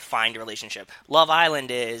somebody trying to find a relationship. Love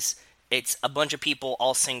Island it's a bunch of people,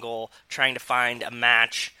 all single, trying to find a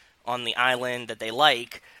match on the island that they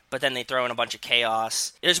like, but then they throw in a bunch of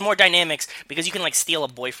chaos. There's more dynamics, because you can, steal a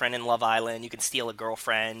boyfriend in Love Island, you can steal a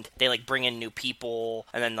girlfriend, they, bring in new people,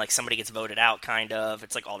 and then, somebody gets voted out, kind of.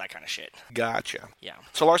 It's, all that kind of shit. Gotcha. Yeah.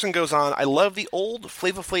 So Larson goes on, I love the old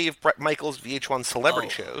Flava Flav, Bret Michaels VH1 celebrity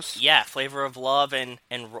shows. Yeah, Flavor of Love and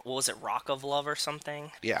what was it, Rock of Love or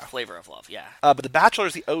something? Yeah. Flavor of Love, yeah. But The Bachelor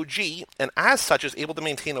is the OG, and as such is able to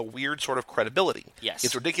maintain a weird sort of credibility. Yes.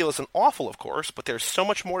 It's ridiculous and awful, of course, but there's so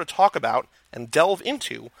much more to talk about and delve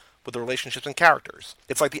into with the relationships and characters.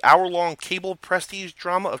 It's like the hour-long cable prestige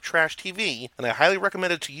drama of trash TV, and I highly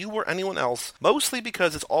recommend it to you or anyone else, mostly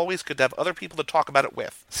because it's always good to have other people to talk about it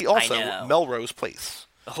with. See also Melrose Place,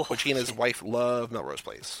 which he and his wife love Melrose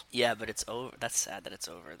Place. Yeah, but it's over. That's sad that it's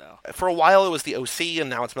over, though. For a while it was the OC, and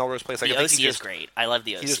now it's Melrose Place. The OC is great. I love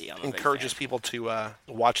the OC. He just encourages people to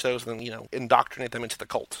watch those and then, indoctrinate them into the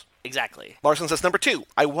cult. Exactly. Larson says, number 2,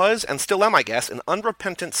 I was, and still am, I guess, an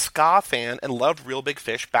unrepentant ska fan and loved Real Big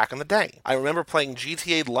Fish back in the day. I remember playing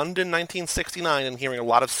GTA London 1969 and hearing a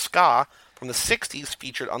lot of ska from the 60s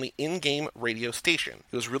featured on the in-game radio station.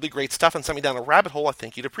 It was really great stuff and sent me down a rabbit hole I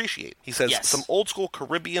think you'd appreciate. He says, some old-school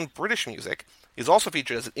Caribbean British music is also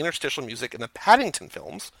featured as an interstitial music in the Paddington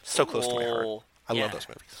films. So close to my heart. I love those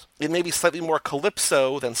movies. It may be slightly more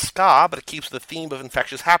calypso than ska, but it keeps the theme of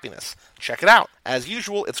infectious happiness. Check it out. As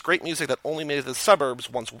usual, it's great music that only made it to the suburbs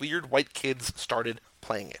once weird white kids started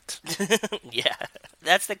playing it. Yeah.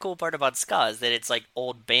 That's the cool part about ska, is that it's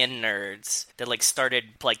old band nerds that started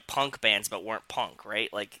punk bands but weren't punk, right?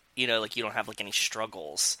 You don't have any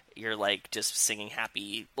struggles. You're just singing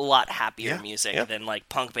a lot happier music than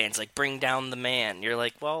punk bands Bring Down the Man. You're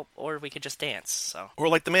well, or we could just dance. So.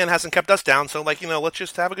 Or the man hasn't kept us down, so let's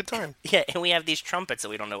just have a good time. Yeah, and we have these trumpets that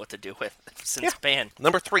we don't know what to do with since band.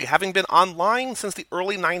 Number 3, having been online since the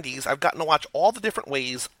early 90s, I've gotten to watch all the different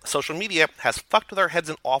ways social media has fucked with our heads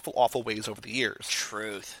in awful, awful ways over the years.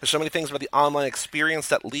 Truth. There's so many things about the online experience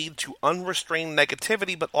that lead to unrestrained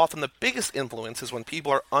negativity, but often the biggest influence is when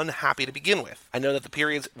people are unhappy to begin with. I know that the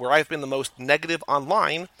periods where I've been the most negative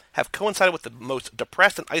online have coincided with the most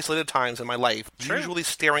depressed and isolated times in my life, usually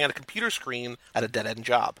staring at a computer screen at a dead-end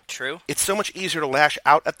job. True. It's so much easier to lash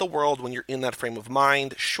out at the world when you're in that frame of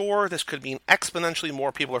mind. Sure, this could mean exponentially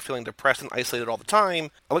more people are feeling depressed and isolated all the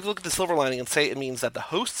time. I like to look at the silver lining and say it means that the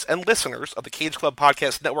hosts and listeners of the Cage Club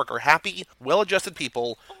Podcast Network are happy, well-adjusted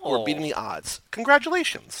people who are beating the odds.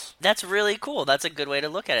 Congratulations. That's really cool. That's a good way to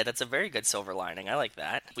look at it. That's a very good silver lining. I like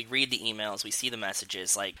that. We read the emails, we see the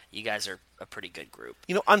messages, you guys are a pretty good group.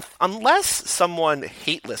 Unless someone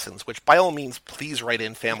hate listens, which by all means, please write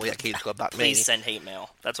in family@cageclub.me. Please send hate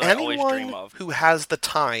mail. That's what I always dream of. Who has the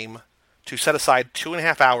time to set aside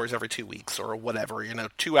 2.5 hours every 2 weeks or whatever,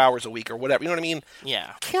 2 hours a week or whatever, you know what I mean?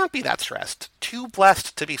 Yeah. Can't be that stressed. Too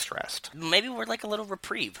blessed to be stressed. Maybe we're a little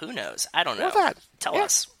reprieve. Who knows? I don't know. Or that. Tell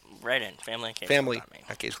us. Right in. Family@cageclub.me.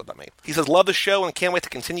 Family@cageclub.me. He says, love the show and can't wait to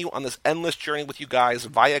continue on this endless journey with you guys.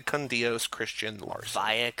 Via con Dios, Christian Larson.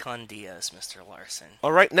 Via con Dios, Mr. Larson.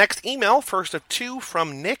 All right, next email, first of 2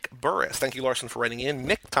 from Nick Burris. Thank you, Larson, for writing in.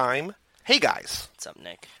 Nick time. Hey, guys. What's up,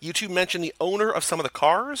 Nick? You two mentioned the owner of some of the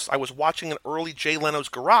cars. I was watching an early Jay Leno's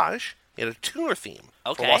Garage. He had a tuner theme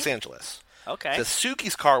for Los Angeles. Okay. The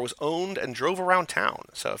Suki's car was owned and drove around town.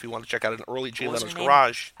 So if you want to check out an early Jay What was Leno's her name?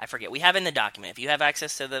 garage, I forget. We have it in the document. If you have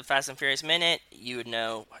access to the Fast and Furious Minute, you would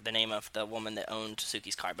know the name of the woman that owned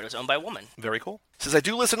Suki's car, but it was owned by a woman. very cool. Says, I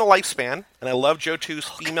do listen to Lifespan, and I love Joe 2's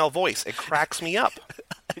female voice. It cracks me up.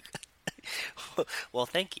 Well,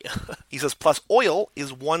 thank you. He says, plus oil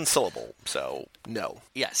is one syllable, so no.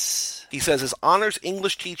 Yes. He says his honors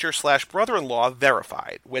English teacher / brother-in-law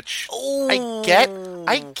verified, which Oh.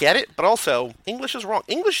 I get it, but also English is wrong.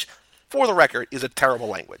 English, for the record, is a terrible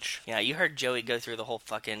language. Yeah, you heard Joey go through the whole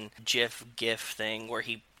fucking GIF thing where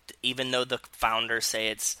he, even though the founders say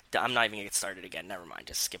it's, I'm not even gonna get started again. Never mind,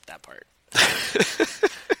 just skip that part.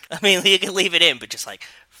 I mean, you can leave it in, but just like,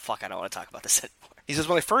 fuck, I don't want to talk about this anymore. He says,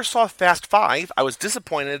 when I first saw Fast 5, I was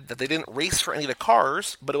disappointed that they didn't race for any of the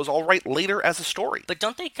cars, but it was all right later as a story. But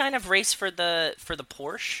don't they kind of race for the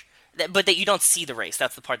Porsche? But that you don't see the race.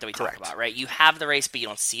 That's the part that we Correct. talk about, right? You have the race, but you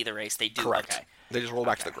don't see the race. They do. Correct. Okay. They just roll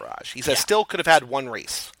back to the garage. He says, Yeah. still could have had one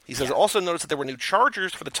race. He says, Yeah. also noticed that there were new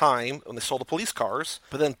Chargers for the time when they sold the police cars,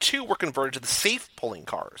 but then 2 were converted to the safe-pulling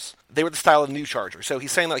cars. They were the style of new Chargers. So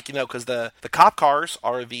he's saying, like, because the cop cars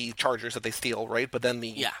are the Chargers that they steal, right? But then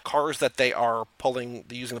the cars that they are pulling,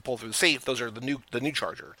 they're using to pull through the safe, those are the new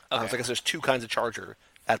Charger. Okay. So I guess there's 2 kinds of Charger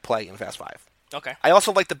at play in Fast 5. Okay. I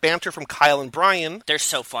also like the banter from Kyle and Brian. They're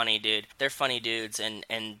so funny, dude. They're funny dudes, and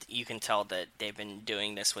you can tell that they've been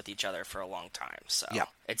doing this with each other for a long time. So Yeah.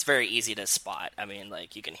 it's very easy to spot. I mean,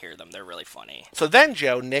 like, you can hear them. They're really funny. So then,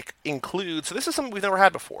 Joe, Nick includes, so this is something we've never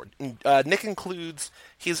had before. Nick includes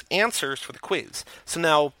his answers for the quiz. So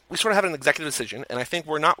now, we sort of had an executive decision, and I think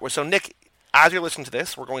so Nick, as you're listening to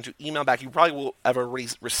this, we're going to email back. You probably will have already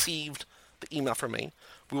received the email from me.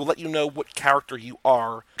 We will let you know what character you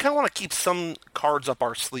are. We kind of want to keep some cards up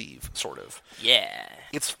our sleeve, sort of. Yeah.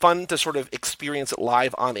 It's fun to sort of experience it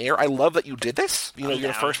live on air. I love that you did this. You're the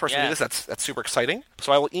down. first person to Yeah. do this. That's super exciting.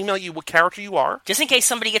 So I will email you what character you are. Just in case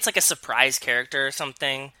somebody gets, like, a surprise character or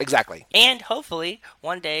something. Exactly. And hopefully,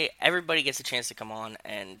 one day, everybody gets a chance to come on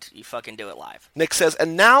and you fucking do it live. Nick says,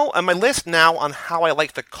 and now on my list now on how I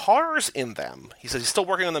like the cars in them. He says he's still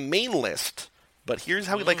working on the main list, but here's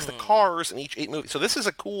how he likes the cars in each 8 movies. So this is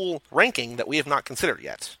a cool ranking that we have not considered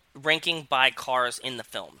yet. Ranking by cars in the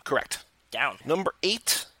film. Correct. Down. Number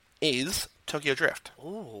 8 is Tokyo Drift.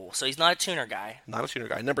 Ooh, so he's not a tuner guy. Not a tuner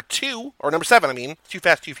guy. Number 7, I mean, Too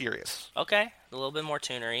Fast, Too Furious. Okay, a little bit more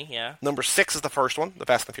tunery, yeah. Number 6 is the first one, The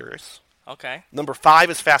Fast and the Furious. Okay. Number 5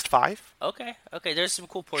 is Fast 5. Okay, there's some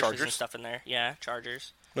cool Porsches and Chargers. stuff in there. Yeah,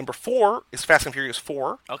 Chargers. Number 4 is Fast and Furious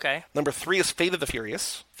 4. Okay. Number 3 is Fate of the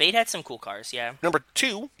Furious. Fate had some cool cars, yeah. Number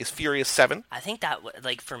 2 is Furious 7. I think that,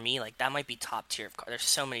 like, for me, like, that might be top tier of cars. There's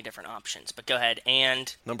so many different options, but go ahead.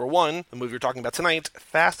 And Number 1, the movie we're talking about tonight,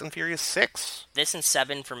 Fast and Furious 6. this and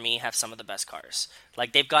 7, for me, have some of the best cars.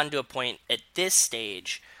 Like, they've gotten to a point at this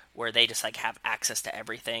stage where they just, like, have access to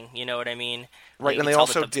everything. You know what I mean? Right, Like, and you they can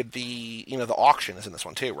also tell that did the auction is in this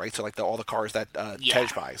one too, right? So like all the cars that Tej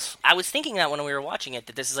buys. I was thinking that when we were watching it,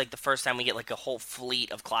 that this is like the first time we get like a whole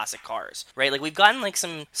fleet of classic cars, right? Like we've gotten like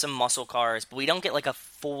some muscle cars, but we don't get like a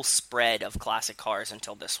full spread of classic cars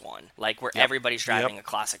until this one, like where everybody's driving a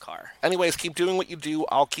classic car. Anyways, keep doing what you do.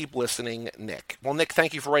 I'll keep listening, Nick. Well, Nick,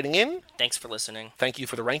 thank you for writing in. Thanks for listening. Thank you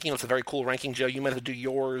for the ranking. It's a very cool ranking, Joe. You might have to do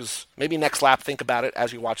yours. Maybe next lap, think about it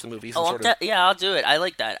as you watch the movies. And Yeah, I'll do it. I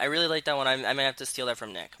like that. I really like that one. I might have to steal that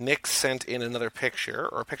from Nick. Nick sent in another picture,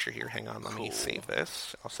 or a picture here. Hang on, let me save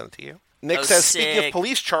this. I'll send it to you. Nick Oh, says, speaking sick. of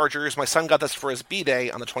police chargers, my son got this for his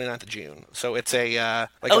B-Day on the 29th of June. So it's a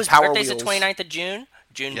His Power birthday's Wheels. the 29th of June.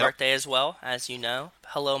 June Yep. birthday as well, as you know.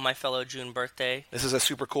 Hello, my fellow June birthday. This is a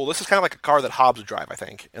super cool. This is kind of like a car that Hobbs would drive, I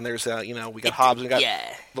think. And there's, we got Hobbs and we got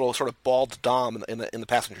little sort of bald Dom in the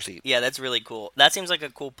passenger seat. Yeah, that's really cool. That seems like a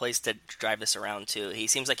cool place to drive this around too. He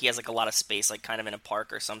seems like he has like a lot of space, like kind of in a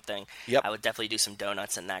park or something. Yep. I would definitely do some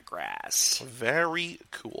donuts in that grass. Very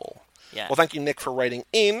cool. Yeah. Well, thank you, Nick, for writing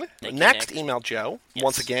in. Thank you, Next Nick. email, Joe, Yes.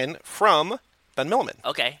 once again from Ben Milliman.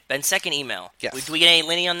 Okay, Ben's second email. Yes. Do we get any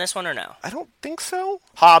Linny on this one or no? I don't think so.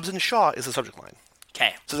 Hobbs and Shaw is the subject line.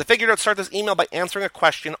 Okay. So I figured I'd start this email by answering a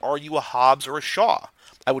question, are you a Hobbs or a Shaw?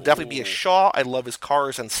 I would definitely be a Shaw. I love his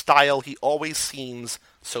cars and style. He always seems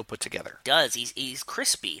so put together. He's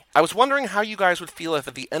crispy. I was wondering how you guys would feel if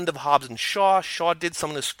at the end of Hobbs and Shaw did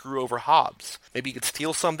something to screw over Hobbs. Maybe he could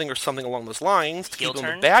steal something or something along those lines to Heel keep him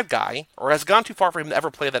turn? the bad guy, or has it gone too far for him to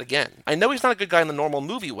ever play that again? I know he's not a good guy in the normal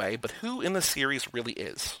movie way, but who in the series really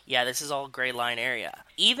is? Yeah, this is all gray line area.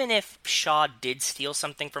 Even if Shaw did steal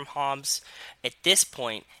something from Hobbs, at this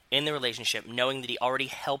point in the relationship, knowing that he already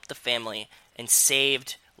helped the family and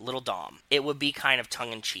saved little Dom, it would be kind of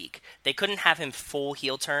tongue-in-cheek. They couldn't have him full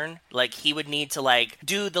heel turn. Like, he would need to, like,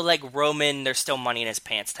 do the, like, Roman, there's still money in his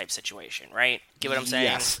pants type situation, right? Get what I'm saying?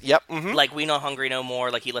 Yes. Yep. Mm-hmm. Like, we know Hungry No More,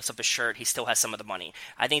 like, he lifts up his shirt, he still has some of the money.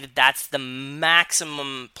 I think that that's the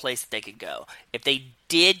maximum place that they could go. If they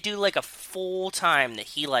did do, like, a full time that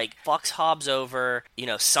he, like, fucks Hobbs over, you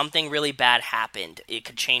know, something really bad happened, it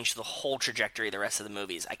could change the whole trajectory of the rest of the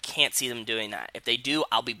movies. I can't see them doing that. If they do,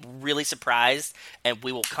 I'll be really surprised, and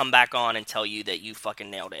we will come back on and tell you that you fucking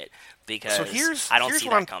nailed it. Because I don't see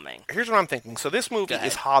that coming. Here's what I'm thinking. So this movie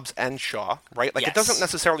is Hobbs and Shaw, right? Like, It doesn't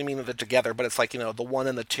necessarily mean that they're together, but it's like, you know, the one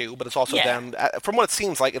and the two, but it's also them. From what it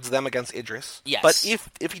seems like, it's them against Idris. Yes. But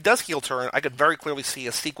if he does heel turn, I could very clearly see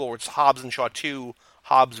a sequel where it's Hobbs and Shaw 2,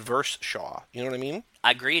 Hobbs versus Shaw. You know what I mean?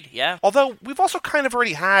 Agreed, yeah. Although, we've also kind of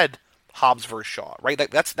already had Hobbs versus Shaw, right?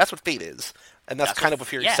 Like, that's what Fate is. And that's kind of what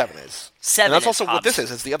Fury 7 is. 7 and that's is also Hobbs. what this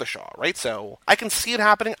is the other Shaw, right? So I can see it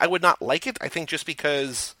happening. I would not like it. I think just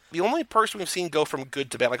because the only person we've seen go from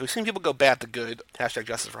good to bad, like we've seen people go bad to good, hashtag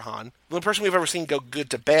justice for Han. The only person we've ever seen go good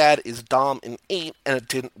to bad is Dom in 8, and it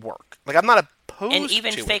didn't work. Like, I'm not opposed to it. And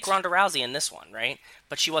even fake Ronda Rousey in this one, right?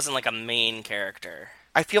 But she wasn't like a main character.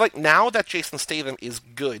 I feel like now that Jason Statham is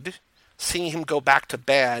good, seeing him go back to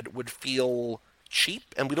bad would feel cheap,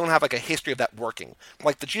 and we don't have like a history of that working.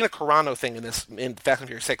 Like the Gina Carano thing in Fast and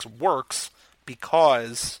Furious 6 works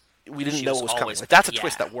because we didn't know it was coming. Like, that's a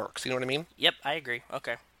twist that works. You know what I mean? Yep, I agree.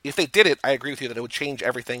 Okay. If they did it, I agree with you that it would change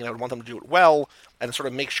everything, and I would want them to do it well and sort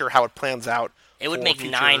of make sure how it plans out. It would make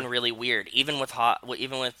 9 really weird, even with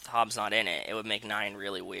Hobbs not in it. It would make 9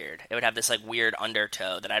 really weird. It would have this like weird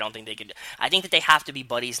undertow that I don't think they could. I think that they have to be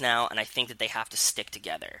buddies now, and I think that they have to stick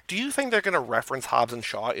together. Do you think they're going to reference Hobbs and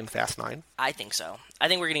Shaw in Fast 9? I think so. I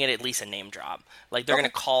think we're going to get at least a name drop. Like they're going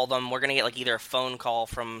to call them. We're going to get like either a phone call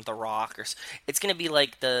from The Rock, or it's going to be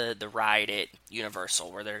like the ride at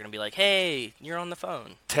Universal where they're going to be like, "Hey, you're on the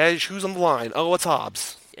phone." Tej, who's on the line? Oh, it's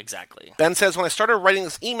Hobbs. Exactly. Ben says, when I started writing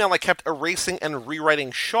this email, I kept erasing and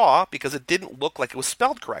rewriting Shaw because it didn't look like it was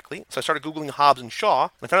spelled correctly. So I started Googling Hobbs and Shaw,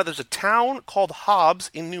 and I found out there's a town called Hobbs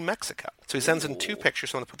in New Mexico. So he sends in 2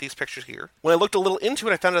 pictures, so I'm going to put these pictures here. When I looked a little into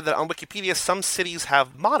it, I found out that on Wikipedia, some cities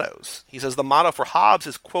have mottos. He says the motto for Hobbs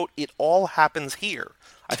is, quote, "It all happens here."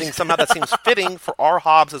 I think somehow that seems fitting for our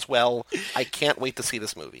Hobbs as well. I can't wait to see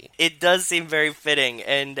this movie. It does seem very fitting,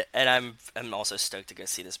 and I'm also stoked to go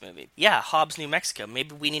see this movie. Yeah, Hobbs, New Mexico.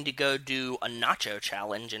 Maybe we need to go do a nacho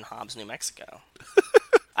challenge in Hobbs, New Mexico.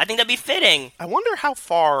 I think that'd be fitting. I wonder how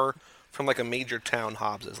far from like a major town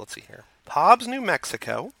Hobbs is. Let's see here. Hobbs, New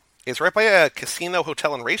Mexico is right by a casino,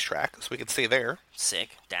 hotel, and racetrack, so we could stay there.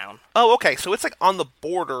 Sick. Down. Oh, okay. So it's like on the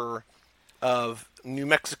border of New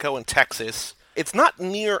Mexico and Texas. It's not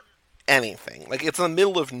near anything. Like, it's in the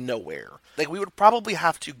middle of nowhere. Like, we would probably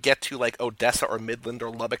have to get to, like, Odessa or Midland or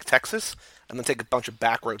Lubbock, Texas, and then take a bunch of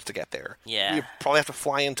back roads to get there. Yeah. We'd probably have to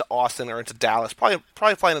fly into Austin or into Dallas. Probably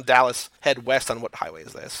fly into Dallas, head west on what highway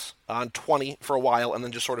is this? On 20 for a while, and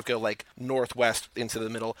then just sort of go, like, northwest into the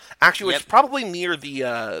middle. Actually, it's probably near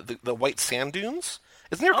the White Sand Dunes.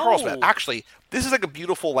 It's near Carlsbad. Actually, this is, like, a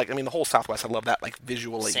beautiful, like, I mean, the whole Southwest, I love that, like,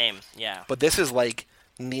 visually. Same, yeah. But this is, like,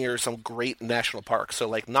 near some great national parks. So,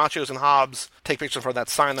 like, Nachos and Hobbs, take pictures from that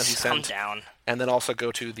sign that he sent. Come down. And then also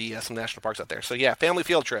go to the some national parks out there. So, yeah, family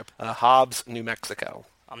field trip. Hobbs, New Mexico.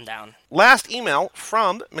 I'm down. Last email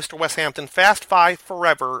from Mr. Wes Hampton. Fast 5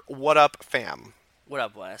 forever. What up, fam? What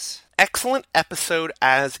up, Wes? Excellent episode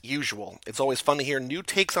as usual. It's always fun to hear new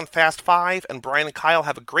takes on Fast 5, and Brian and Kyle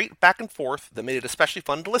have a great back and forth that made it especially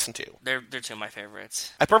fun to listen to. They're 2 of my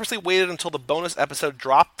favorites. I purposely waited until the bonus episode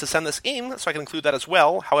dropped to send this in so I can include that as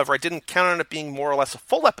well. However, I didn't count on it being more or less a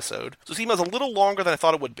full episode, so this email is a little longer than I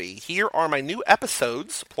thought it would be. Here are my new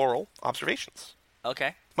episodes, plural, observations.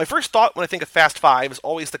 Okay. My first thought when I think of Fast 5 is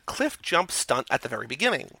always the cliff jump stunt at the very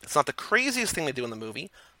beginning. It's not the craziest thing they do in the movie,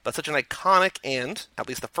 but such an iconic and, at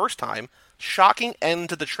least the first time, shocking end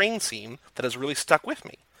to the train scene that has really stuck with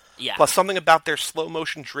me. Yeah. Plus, something about their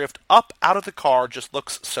slow-motion drift up out of the car just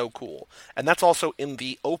looks so cool. And that's also in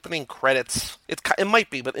the opening credits. It might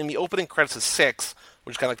be, but in the opening credits of 6,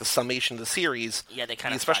 which is kind of like the summation of the series, yeah, they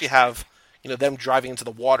kind of especially have, them driving into the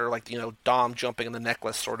water, like, Dom jumping in the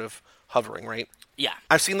necklace sort of hovering, right? Yeah.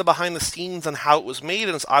 I've seen the behind the scenes on how it was made,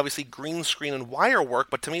 and it's obviously green screen and wire work,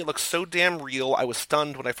 but to me it looks so damn real, I was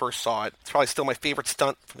stunned when I first saw it. It's probably still my favorite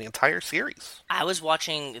stunt from the entire series. I was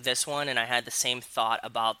watching this one, and I had the same thought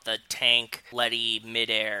about the tank, Letty,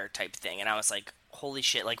 midair type thing, and I was like, holy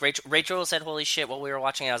shit. Like, Rachel said holy shit while we were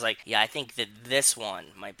watching it. I was like, yeah, I think that this one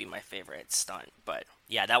might be my favorite stunt, but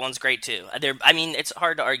Yeah, that one's great too. I mean, it's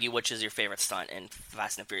hard to argue which is your favorite stunt in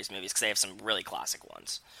Fast and Furious movies because they have some really classic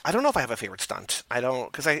ones. I don't know if I have a favorite stunt. I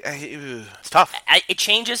don't, because it's tough. It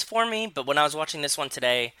changes for me, but when I was watching this one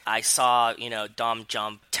today, I saw, Dom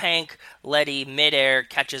jump tank, Letty midair,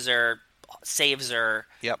 catches her, saves her,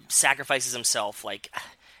 sacrifices himself. Like,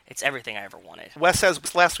 it's everything I ever wanted. Wes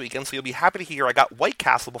says last weekend, so you'll be happy to hear I got White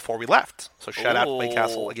Castle before we left. So shout out White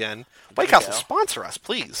Castle again. White Castle, sponsor us,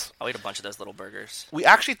 please. I'll eat a bunch of those little burgers. We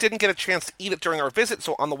actually didn't get a chance to eat it during our visit,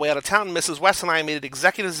 so on the way out of town, Mrs. West and I made an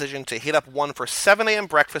executive decision to hit up one for 7 a.m.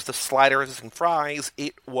 breakfast of sliders and fries.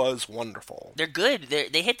 It was wonderful. They're good.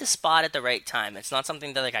 They hit the spot at the right time. It's not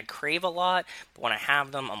something that I crave a lot, but when I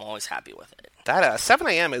have them, I'm always happy with it. That 7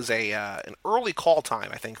 a.m. is an early call time,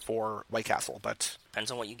 I think, for White Castle, but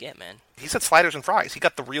depends on what you get, man. He said sliders and fries. He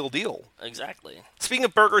got the real deal. Exactly. Speaking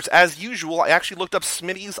of burgers, as usual, I actually looked up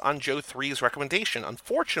Smitty's on Joe 3's recommendation.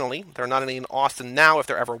 Unfortunately, there are not any in Austin now, if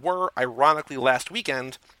there ever were. Ironically, last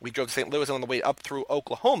weekend, we drove to St. Louis and on the way up through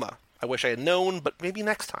Oklahoma. I wish I had known, but maybe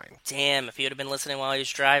next time. Damn, if you would have been listening while he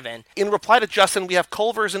was driving. In reply to Justin, we have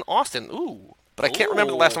Culver's in Austin. Ooh. But I can't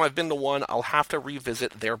remember the last time I've been to one. I'll have to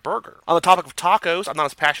revisit their burger. On the topic of tacos, I'm not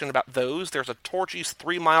as passionate about those. There's a Torchy's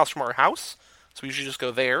 3 miles from our house, so we usually just go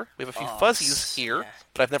there. We have a few Fuzzies here,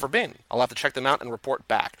 but I've never been. I'll have to check them out and report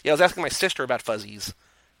back. Yeah, I was asking my sister about Fuzzies,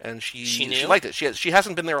 and she liked it. She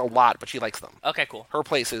hasn't been there a lot, but she likes them. Okay, cool. Her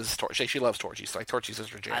place is Torchy's. She loves Torchy's. So like Torchy's is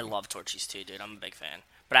her jam. I love Torchy's too, dude. I'm a big fan.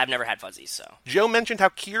 But I've never had Fuzzies, so. Joe mentioned how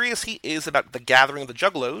curious he is about the Gathering of the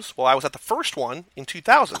Juggalos. Well, I was at the first one in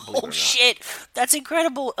 2000, believe it or not. Shit! That's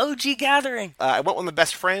incredible! OG Gathering! I went with my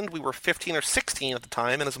best friend. We were 15 or 16 at the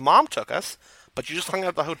time, and his mom took us. But you just hung out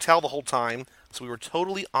at the hotel the whole time, so we were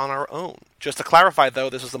totally on our own. Just to clarify, though,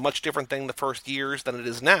 this is a much different thing the first years than it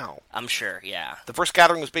is now. I'm sure, yeah. The first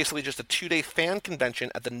gathering was basically just a 2-day fan convention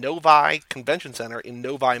at the Novi Convention Center in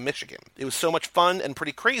Novi, Michigan. It was so much fun and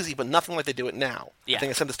pretty crazy, but nothing like they do it now. Yeah. I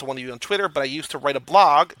think I sent this to one of you on Twitter, but I used to write a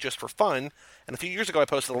blog just for fun, and a few years ago I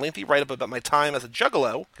posted a lengthy write-up about my time as a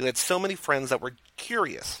juggalo, because I had so many friends that were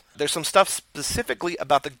curious. There's some stuff specifically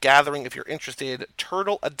about the gathering if you're interested.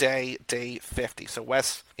 Turtle a Day, Day 50. So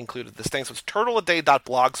Wes included this thing. So it's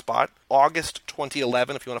turtleaday.blogspot, August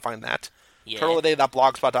 2011, if you want to find that. Yeah.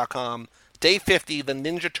 Turtleaday.blogspot.com. Day 50, the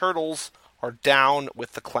Ninja Turtles are down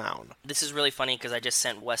with the clown. This is really funny because I just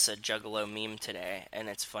sent Wes a Juggalo meme today, and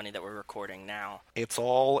it's funny that we're recording now. It's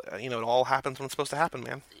all, it all happens when it's supposed to happen,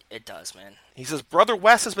 man. It does, man. He says, Brother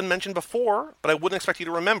Wes has been mentioned before, but I wouldn't expect you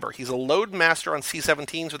to remember. He's a load master on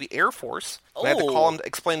C-17s with the Air Force. I had to call him to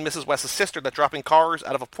explain Mrs. Wes's sister that dropping cars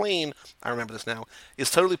out of a plane, I remember this now,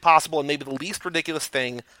 is totally possible and maybe the least ridiculous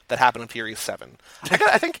thing that happened in Furious 7.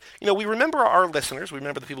 I think, we remember our listeners. We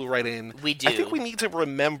remember the people who write in. We do. I think we need to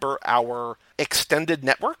remember our extended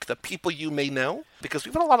network, the people you may know, because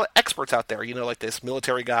we've got a lot of experts out there, like this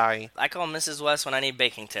military guy. I call Mrs. West when I need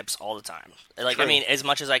baking tips all the time. True. As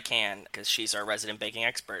much as I can, because she's our resident baking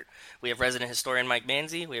expert. We have resident historian Mike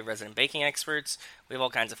Manzi. We have resident baking experts. We have all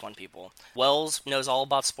kinds of fun people. Wells knows all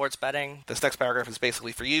about sports betting. This next paragraph is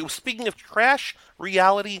basically for you. Speaking of trash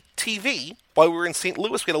reality TV, while we were in St.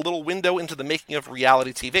 Louis, we had a little window into the making of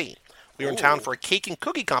reality TV. We were in town for a cake and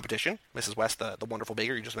cookie competition. Mrs. West, the wonderful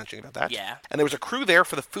baker, you just mentioned about that. Yeah. And there was a crew there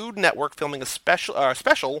for the Food Network filming a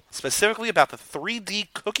special specifically about the 3D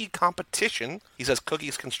cookie competition. He says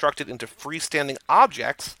cookies constructed into freestanding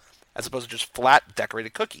objects as opposed to just flat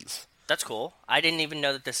decorated cookies. That's cool. I didn't even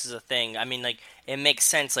know that this is a thing. I mean, it makes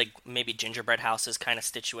sense, maybe gingerbread houses kind of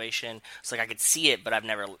situation. It's I could see it, but I've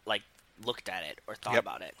never, looked at it or thought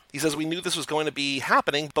about it. He says, we knew this was going to be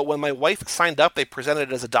happening, but when my wife signed up, they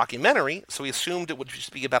presented it as a documentary, so we assumed it would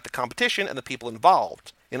just be about the competition and the people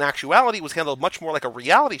involved. In actuality, it was handled much more like a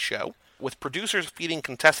reality show, with producers feeding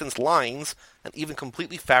contestants lines and even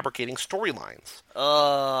completely fabricating storylines.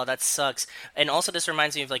 Oh, that sucks. And also this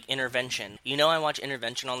reminds me of Intervention. I watch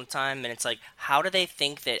Intervention all the time, and it's how do they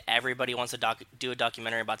think that everybody wants to do a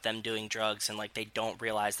documentary about them doing drugs and they don't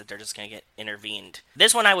realize that they're just going to get intervened?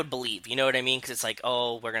 This one I would believe, you know what I mean? Because it's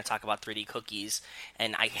we're going to talk about 3D cookies,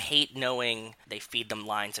 and I hate knowing they feed them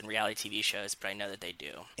lines in reality TV shows, but I know that they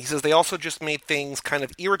do. He says they also just made things kind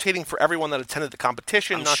of irritating for everyone that attended the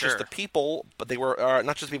competition, just the people, but they were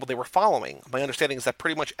not just the people they were following. My understanding is that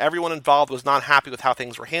pretty much everyone involved was not happy with how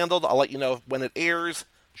things were handled. I'll let you know when it airs.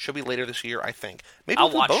 Should be later this year, I think. Maybe we'll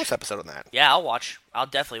do a bonus episode on that. Yeah, I'll watch. I'll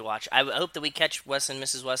definitely watch. I hope that we catch Wes and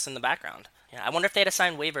Mrs. West in the background. Yeah, I wonder if they had to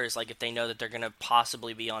sign waivers, like if they know that they're going to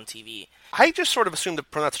possibly be on TV. I just sort of assumed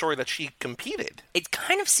from that story that she competed. It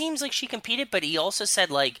kind of seems like she competed, but he also said,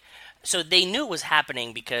 like, so they knew it was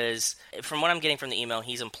happening because, from what I'm getting from the email,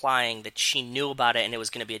 he's implying that she knew about it and it was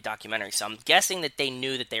going to be a documentary. So I'm guessing that they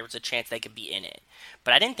knew that there was a chance they could be in it.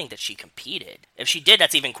 But I didn't think that she competed. If she did,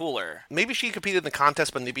 that's even cooler. Maybe she competed in the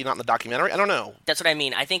contest, but maybe not in the documentary. I don't know. That's what I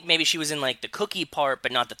mean. I think maybe she was in, like, the cookie part,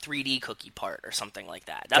 but not the 3D cookie part or something like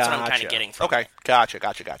that. That's what I'm kind of getting from Okay, it.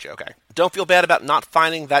 gotcha. Okay. Don't feel bad about not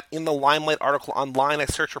finding that In the Limelight article online. I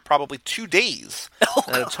searched for probably 2 days.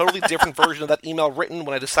 And had a totally different version of that email written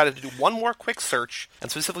when I decided to do one more quick search and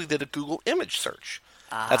specifically did a Google image search.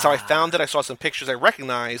 That's how I found it. I saw some pictures I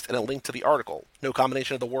recognized and a link to the article. No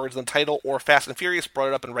combination of the words in the title or Fast and Furious brought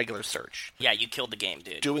it up in regular search. Yeah, you killed the game,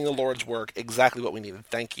 dude. Doing the Lord's work, exactly what we needed.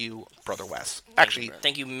 Thank you, Brother Wes.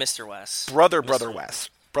 Thank you, Mr. Wes. Brother Wes.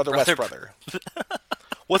 Brother Wes, brother.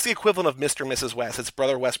 What's the equivalent of Mr. and Mrs. Wes? It's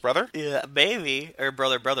Brother Wes, brother? Yeah, maybe. Or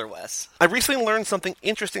Brother Wes. I recently learned something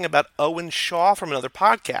interesting about Owen Shaw from another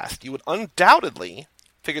podcast. You would undoubtedly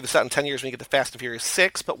figure this out in 10 years when you get to Fast and Furious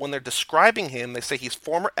 6, but when they're describing him, they say he's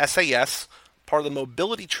former SAS, part of the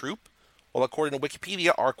mobility troupe, while according to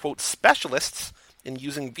Wikipedia are, quote, specialists in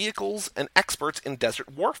using vehicles and experts in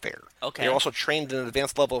desert warfare. Okay. They're also trained in an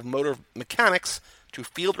advanced level of motor mechanics to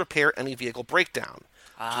field repair any vehicle breakdown.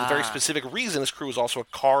 Which is a very specific reason his crew is also a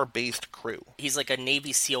car-based crew. He's like a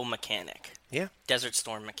Navy SEAL mechanic. Yeah. Desert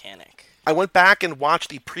Storm mechanic. I went back and watched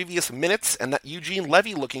the previous minutes, and that Eugene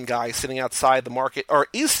Levy-looking guy sitting outside the market, or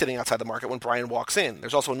is sitting outside the market when Brian walks in.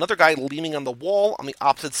 There's also another guy leaning on the wall on the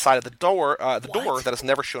opposite side of the door, door that is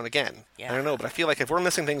never shown again. Yeah. I don't know, but I feel like if we're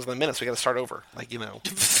missing things in the minutes, we got to start over. Like, you know,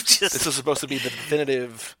 this is supposed to be the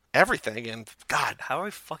definitive everything, and God, how are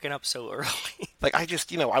we fucking up so early? Like, I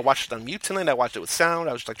just, I watched it on mute tonight. I watched it with sound.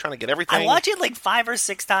 I was just like trying to get everything. I watch it like 5 or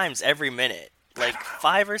 6 times every minute. Like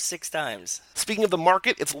 5 or 6 times. Speaking of the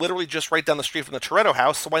market, it's literally just right down the street from the Toretto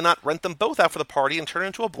house, so why not rent them both out for the party and turn it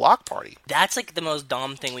into a block party? That's like the most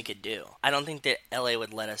dumb thing we could do. I don't think that LA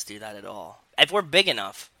would let us do that at all. If we're big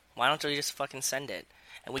enough, why don't we just fucking send it?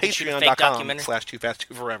 And we can shoot a fake documentary.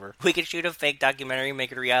 Patreon.com/2fast2forever. We could shoot a fake documentary,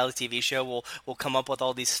 make it a reality TV show. We'll come up with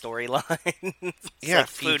all these storylines. Yeah, like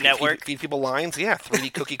Food Network. Feed people lines. Yeah,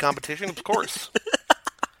 3D cookie competition, of course.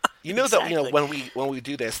 You know Exactly. that when we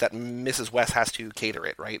do this, that Mrs. West has to cater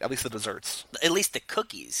it, right? At least the desserts. At least the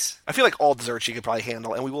cookies. I feel like all desserts you could probably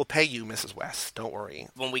handle, and we will pay you, Mrs. West. Don't worry.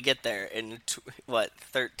 When we get there in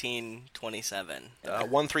 1327.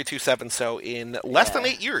 1327. So in less than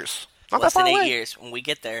 8 years. Not Less that far than 8 away. years. When we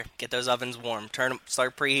get there, get those ovens warm. Turn them,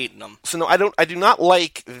 start preheating them. So no, I do not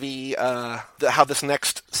like the how this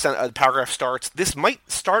next paragraph starts. This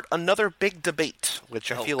might start another big debate,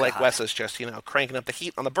 which I feel like God. Wes is just cranking up the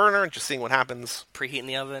heat on the burner and just seeing what happens. Preheating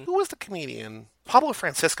the oven. Who was the comedian? Pablo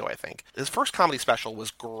Francisco, I think. His first comedy special was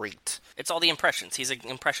great. It's all the impressions. He's an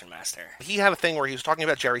impression master. He had a thing where he was talking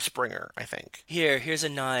about Jerry Springer, I think. Here's a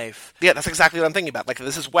knife. Yeah, that's exactly what I'm thinking about. Like,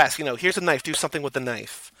 this is Wes, here's a knife, do something with the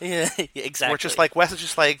knife. Yeah, exactly. Or just like, Wes is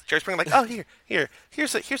just like, Jerry Springer, like, oh,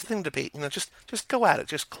 here's the thing to debate. Just go at it.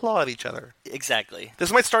 Just claw at each other. Exactly.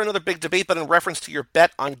 This might start another big debate, but in reference to your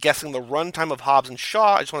bet on guessing the runtime of Hobbs and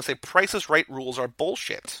Shaw, I just want to say Price is Right rules are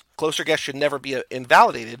bullshit. Closer guess should never be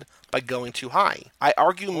invalidated by going too high. I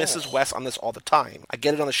argue Mrs. West on this all the time. I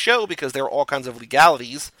get it on the show because there are all kinds of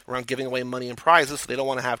legalities around giving away money and prizes, so they don't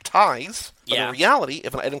want to have ties. But in reality,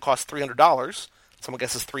 if an item costs $300, someone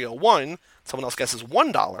guesses $301, someone else guesses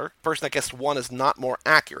 $1, the person that guessed 1 is not more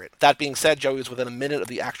accurate. That being said, Joey was within a minute of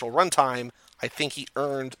the actual runtime. I think he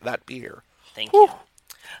earned that beer. Thank you.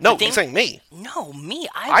 No, you're saying me. No, me.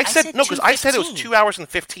 I said no, because I said it was 2:15. 2 hours and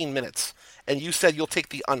 15 minutes. And you said you'll take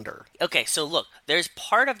the under. Okay, so look, there's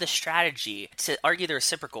part of the strategy to argue the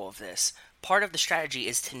reciprocal of this. Part of the strategy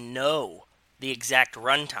is to know the exact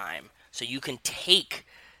runtime so you can take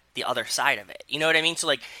the other side of it. You know what I mean? So,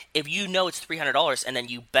 like, if you know it's $300 and then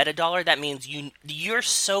you bet $1, that means you're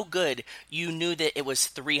so good you knew that it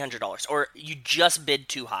was $300, or you just bid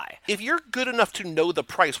too high. If you're good enough to know the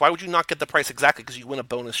price, why would you not get the price exactly? Because you win a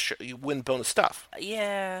bonus. You win bonus stuff.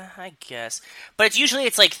 Yeah, I guess. But it's usually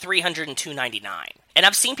like $300 and $299. And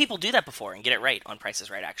I've seen people do that before and get it right on Price is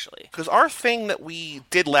Right, actually. Because our thing that we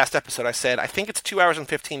did last episode, I said, I think it's 2 hours and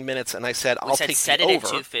 15 minutes, and I said, I'll take the over. We said set it at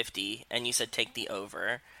 250, and you said take the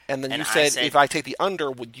over. And then you said, if I take the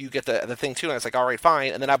under, would you get the thing too? And I was like, all right,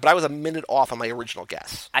 fine. And then but I was a minute off on my original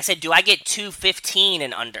guess. I said, do I get 215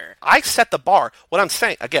 and under? I set the bar. What I'm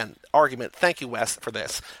saying, again, argument, thank you, Wes, for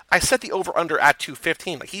this. I set the over-under at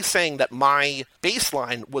 215. Like, he's saying that my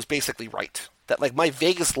baseline was basically right. that, like, my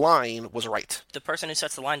Vegas line was right. The person who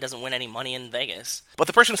sets the line doesn't win any money in Vegas. But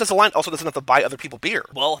the person who sets the line also doesn't have to buy other people beer.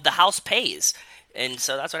 Well, the house pays, and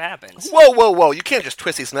so that's what happens. Whoa. You can't just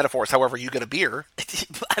twist these metaphors however you get a beer.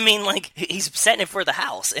 I mean, like, he's setting it for the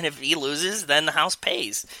house, and if he loses, then the house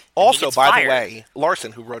pays. Also, by the way,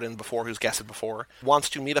 Larson, who wrote in before, who's guested before, wants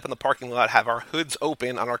to meet up in the parking lot, have our hoods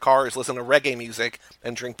open on our cars, listen to reggae music,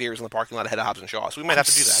 and drink beers in the parking lot ahead of Hobbs and Shaw. So we might have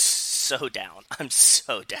to do that. So down. I'm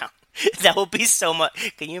so down. That would be so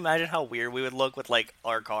much. Can you imagine how weird we would look with, like,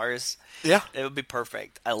 our cars? Yeah. It would be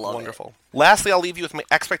perfect. I love it. Wonderful. Lastly, I'll leave you with my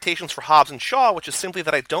expectations for Hobbs and Shaw, which is simply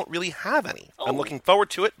that I don't really have any. Oh. I'm looking forward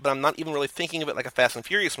to it, but I'm not even really thinking of it like a Fast and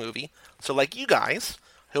Furious movie. So like you guys,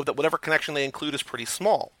 I hope that whatever connection they include is pretty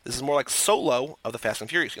small. This is more like Solo of the Fast and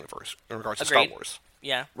Furious universe in regards to Star Wars.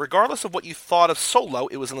 Yeah. Regardless of what you thought of Solo,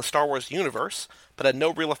 it was in the Star Wars universe, but had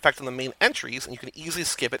no real effect on the main entries, and you can easily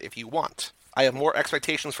skip it if you want. I have more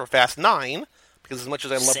expectations for Fast 9, because as much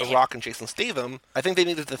as I love The Rock and Jason Statham, I think they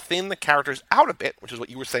needed to thin the characters out a bit, which is what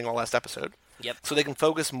you were saying all last episode. Yep. So they can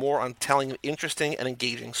focus more on telling an interesting and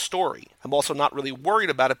engaging story. I'm also not really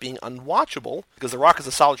worried about it being unwatchable, because The Rock has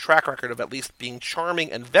a solid track record of at least being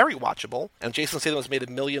charming and very watchable, and Jason Statham has made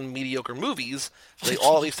a million mediocre movies, so they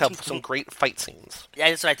all at least have some great fight scenes.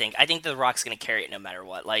 Yeah, that's what I think. I think The Rock's going to carry it no matter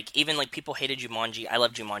what. Like, even, like, people hated Jumanji. I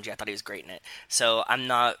love Jumanji. I thought he was great in it. So I'm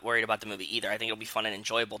not worried about the movie either. I think it'll be fun and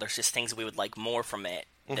enjoyable. There's just things we would like more from it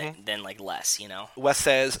than like, less, you know? Wes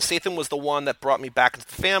says, Statham was the one that brought me back into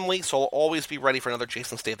the family, so I'll always be ready for another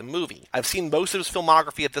Jason Statham movie. I've seen most of his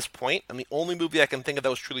filmography at this point, and the only movie I can think of that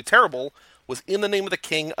was truly terrible was In the Name of the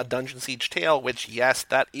King, A Dungeon Siege Tale, which, yes,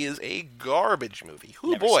 that is a garbage movie.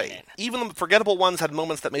 Hoo boy. Even the forgettable ones had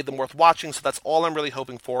moments that made them worth watching, so that's all I'm really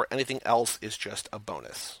hoping for. Anything else is just a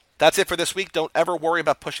bonus. That's it for this week. Don't ever worry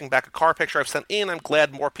about pushing back a car picture I've sent in. I'm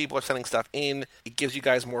glad more people are sending stuff in. It gives you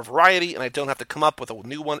guys more variety, and I don't have to come up with a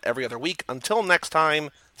new one every other week. Until next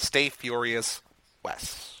time, stay furious,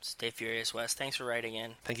 Wes. Stay furious, Wes. Thanks for writing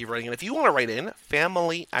in. Thank you for writing in. If you want to write in,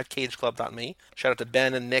 family@cageclub.me. Shout out to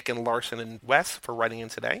Ben and Nick and Larson and Wes for writing in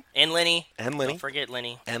today. And Lenny. And Lenny. Don't forget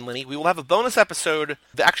Lenny. And Lenny. We will have a bonus episode,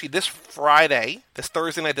 actually this Friday, this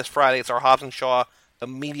Thursday night, this Friday. It's our Hobbs and Shaw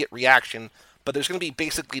immediate reaction. But there's going to be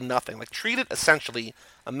basically nothing. Like, treat it essentially,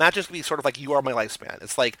 imagine it's going to be sort of like You Are My Lifespan.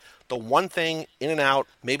 It's like the one thing, in and out,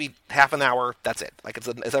 maybe half an hour, that's it. Like,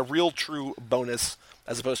 it's a real true bonus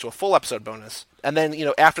as opposed to a full episode bonus. And then, you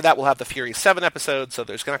know, after that we'll have the Furious 7 episode, so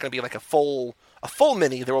there's not going to be like a full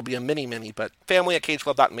mini. There will be a mini, but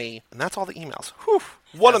family@cageclub.me, and that's all the emails. Whew,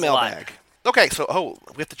 what a mailbag. Okay, so,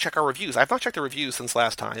 we have to check our reviews. I've not checked the reviews since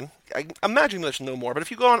last time. I imagine there's no more, but if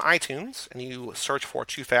you go on iTunes and you search for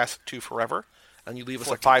Too Fast, Too Forever, and you leave us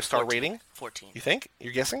a 5-star rating. 14. You think?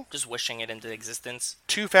 You're guessing? Just wishing it into existence.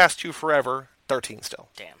 Too Fast, Too Forever, 13 still.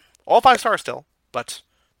 Damn. All 5 stars still, but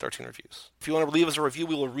 13 reviews. If you want to leave us a review,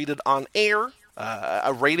 we will read it on air.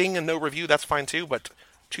 A rating and no review, that's fine too, but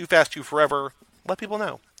Too Fast, Too Forever, let people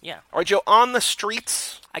know. Yeah. All right, Joe, on the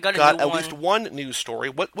streets, I got at least one news story.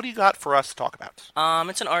 What do you got for us to talk about?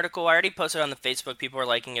 It's an article. I already posted it on the Facebook. People are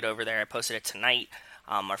liking it over there. I posted it tonight.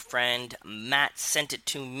 Our friend Matt sent it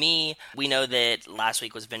to me. We know that last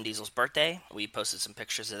week was Vin Diesel's birthday. We posted some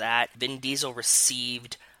pictures of that. Vin Diesel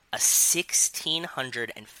received a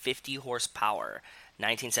 1,650 horsepower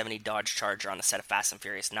 1970 Dodge Charger on the set of Fast and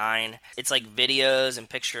Furious 9. It's like videos and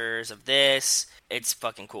pictures of this. It's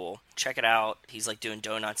fucking cool. Check it out. He's like doing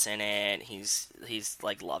donuts in it. He's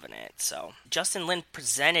like loving it. So Justin Lin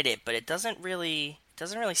presented it, but it doesn't really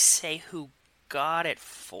say who got it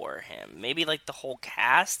for him. Maybe like the whole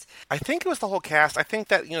cast. I think it was the whole cast. I think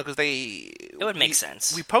that, because it would make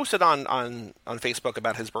sense. We posted on Facebook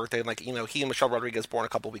about his birthday, and like, he and Michelle Rodriguez born a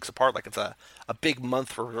couple weeks apart. Like, it's a big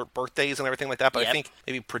month for birthdays and everything like that. But I think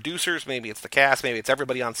maybe producers, maybe it's the cast, maybe it's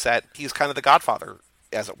everybody on set. He's kind of the godfather,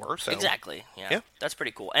 as it were. So exactly. Yeah. That's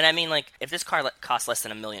pretty cool. And I mean, like, if this car costs less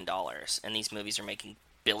than $1 million and these movies are making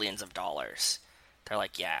billions of dollars, they're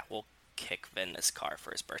like, yeah, we'll kick Vin this car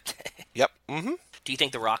for his birthday. Yep. Mm-hmm. Do you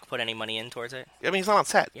think The Rock put any money in towards it? I mean, he's not on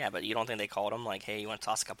set. Yeah, but you don't think they called him like, hey, you want to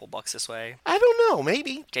toss a couple bucks this way? I don't know.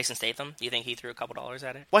 Maybe. Jason Statham? Do you think he threw a couple dollars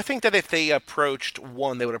at it? Well, I think that if they approached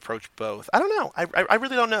one, they would approach both. I don't know. I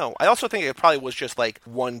really don't know. I also think it probably was just like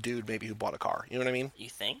one dude maybe who bought a car. You know what I mean? You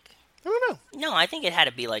think? I don't know. No, I think it had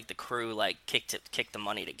to be like the crew like kicked the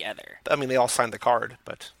money together. I mean, they all signed the card,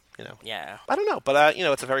 but... Yeah. I don't know, but,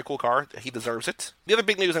 it's a very cool car. He deserves it. The other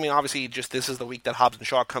big news, I mean, obviously, just this is the week that Hobbs and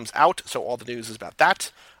Shaw comes out, so all the news is about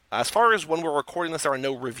that. As far as when we're recording this, there are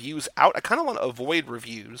no reviews out. I kind of want to avoid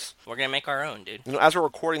reviews. We're going to make our own, dude. As we're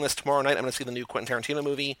recording this tomorrow night, I'm going to see the new Quentin Tarantino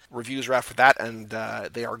movie. Reviews are out for that, and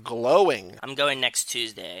they are glowing. I'm going next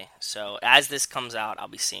Tuesday, so as this comes out, I'll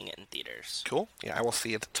be seeing it in theaters. Cool. Yeah, I will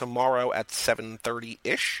see it tomorrow at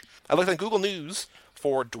 7:30-ish. I looked on Google News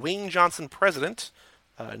for Dwayne Johnson president.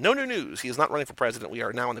 No new news. He is not running for president. We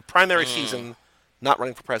are now in the primary season, not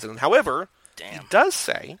running for president. However, he does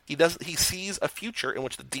say he sees a future in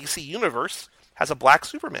which the DC universe has a black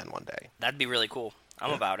Superman one day. That'd be really cool.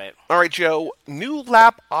 I'm about it. All right, Joe. New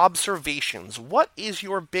lap observations. What is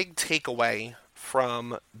your big takeaway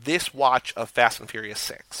from this watch of Fast and Furious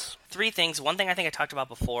 6? 3 things. One thing I think I talked about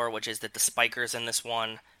before, which is that the spikers in this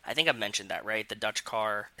one, I think I've mentioned that, right? The Dutch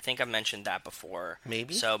car. I think I've mentioned that before.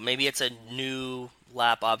 Maybe. So maybe it's a new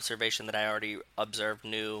lap observation that I already observed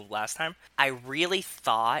new last time. I really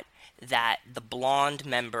thought that the blonde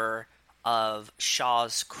member of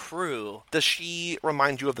Shaw's crew... Does she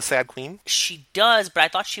remind you of the Sad Queen? She does, but I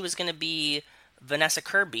thought she was going to be Vanessa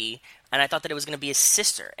Kirby, and I thought that it was going to be his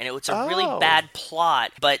sister, and it was a really bad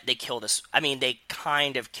plot, but they kill this. I mean, they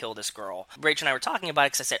kind of kill this girl. Rachel and I were talking about it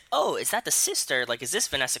because I said, "Oh, is that the sister? Like, is this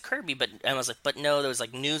Vanessa Kirby?" And I was like, "But no, there was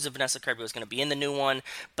like news of Vanessa Kirby was going to be in the new one."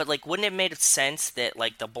 But like, wouldn't it made sense that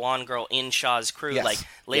like the blonde girl in Shaw's crew, like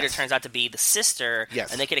later turns out to be the sister,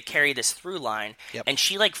 and they could have carried this through line, and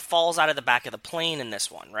she like falls out of the back of the plane in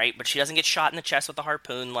this one, right? But she doesn't get shot in the chest with a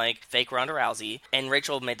harpoon like fake Ronda Rousey. And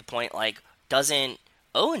Rachel made the point like, doesn't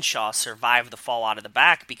Owen Shaw survive the fall out of the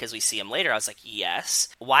back because we see him later? I was like, yes.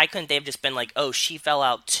 Why couldn't they have just been like, oh, she fell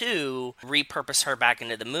out too, repurpose her back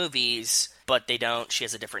into the movies, but they don't. She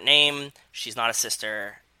has a different name, she's not a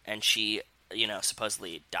sister, and she,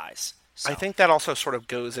 supposedly dies. So. I think that also sort of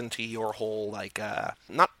goes into your whole, like,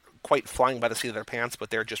 not quite flying by the seat of their pants,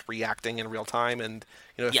 but they're just reacting in real time. And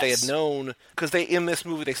if they had known, because they in this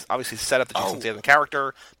movie they obviously set up the Jason Statham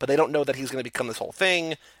character, but they don't know that he's going to become this whole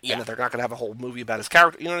thing, and that they're not going to have a whole movie about his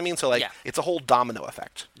character. You know what I mean? So it's a whole domino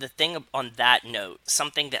effect. The thing on that note,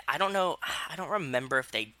 something that I don't know, I don't remember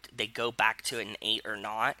if they go back to it in 8 or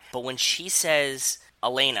not, but when she says,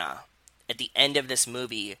 Elena, at the end of this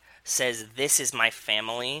movie, says, "This is my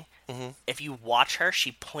family." If you watch her,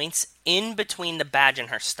 she points in between the badge and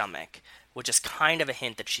her stomach, which is kind of a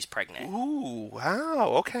hint that she's pregnant. Ooh,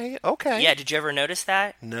 wow, okay. Yeah, did you ever notice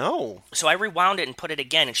that? No. So I rewound it and put it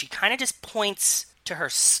again, and she kind of just points to her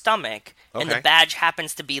stomach, and the badge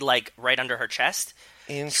happens to be, like, right under her chest.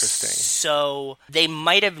 Interesting. So they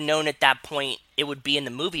might have known at that point it would be in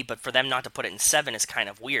the movie, but for them not to put it in 7 is kind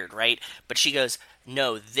of weird, right? But she goes,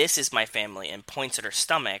 "No, this is my family," and points at her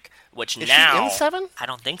stomach, which is now... she in 7? I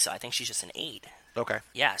don't think so. I think she's just an 8. Okay.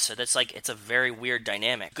 Yeah, so that's like, it's a very weird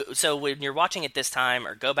dynamic. So when you're watching it this time,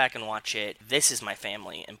 or go back and watch it, "This is my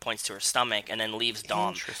family," and points to her stomach, and then leaves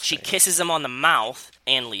Dom. She kisses him on the mouth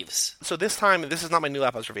and leaves. So this time, this is not my new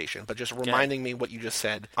lap observation, but just reminding me what you just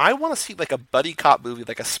said. I want to see like a buddy cop movie,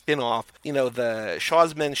 like a spin-off. The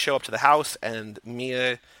Shaw's men show up to the house, and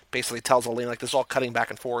Mia basically tells Elena, like, this is all cutting back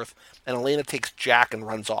and forth, and Elena takes Jack and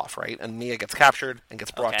runs off, right? And Mia gets captured and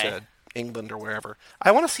gets brought to England or wherever.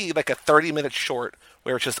 I want to see like a 30-minute short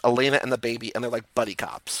where it's just Elena and the baby, and they're like buddy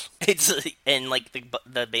cops. And like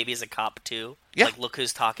the baby's a cop too. Yeah. Like, Look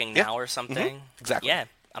Who's Talking Now or something. Mm-hmm. Exactly. Yeah,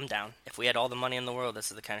 I'm down. If we had all the money in the world,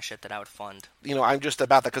 this is the kind of shit that I would fund. I'm just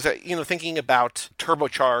about that because thinking about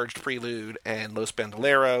Turbocharged, Prelude, and Los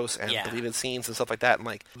Bandoleros, and deleted scenes and stuff like that, and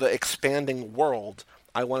like the expanding world.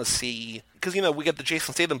 I want to see, because, we get the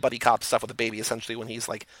Jason Statham buddy cop stuff with the baby, essentially, when he's,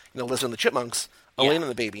 like, listening to the Chipmunks, Elena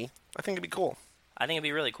and the baby. I think it'd be cool. I think it'd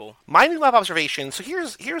be really cool. My new lab observation, so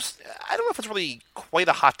here's I don't know if it's really quite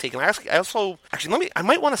a hot take, and I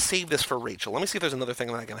might want to save this for Rachel. Let me see if there's another thing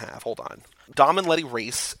that I can have. Hold on. Dom and Letty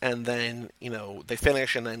race, and then, they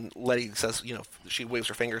finish, and then Letty says, she waves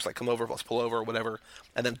her fingers, like, come over, let's pull over, or whatever,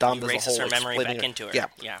 and then Dom does the whole her memory back into her.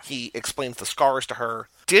 Yeah. He explains the scars to her.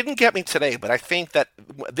 Didn't get me today, but I think that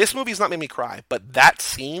this movie's not made me cry, but that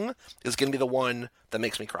scene is going to be the one that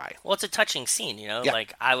makes me cry. Well, it's a touching scene,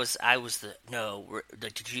 like,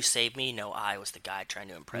 did you save me? No, I was the guy trying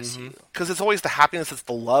to impress you. Because it's always the happiness, it's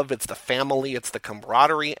the love, it's the family, it's the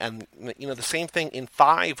camaraderie, and, the same thing in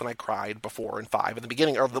 5 when I cried before in 5, in the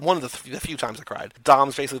beginning, or one of the few times I cried.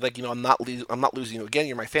 Dom's basically like, I'm not losing you again,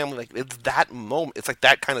 you're my family. Like, it's that moment, it's like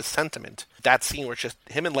that kind of sentiment. That scene where it's just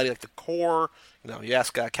him and Letty, like the core, you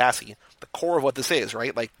ask Cassie, the core of what this is,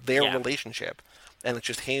 right? Like, their relationship. And it's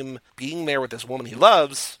just him being there with this woman he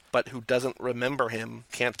loves, but who doesn't remember him,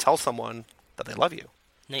 can't tell someone that they love you.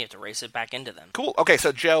 Then you have to race it back into them. Cool. Okay,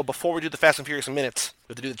 so Joe, before we do the Fast and Furious minutes,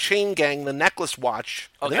 we have to do the chain gang, the necklace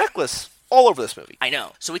watch. Okay. The necklace all over this movie. I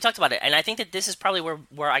know. So we talked about it, and I think that this is probably where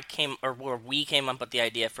we came up with the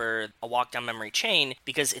idea for a walk down memory chain,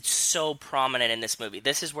 because it's so prominent in this movie.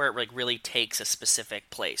 This is where it like really takes a specific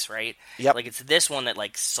place, right? Yep. Like it's this one that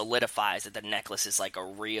like solidifies that the necklace is like a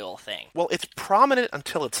real thing. Well, it's prominent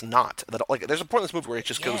until it's not. Like, there's a point in this movie where it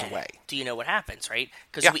just goes away. Do you know what happens, right?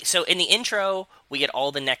 Because so in the intro, we get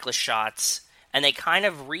all the necklace shots, and they kind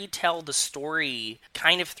of retell the story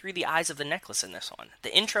kind of through the eyes of the necklace in this one.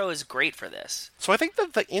 The intro is great for this. So I think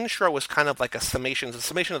that the intro is kind of like a summation of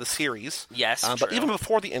the series. Yes, But true. even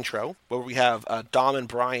before the intro, where we have Dom and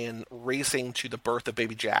Brian racing to the birth of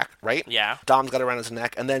baby Jack, right? Yeah. Dom's got it around his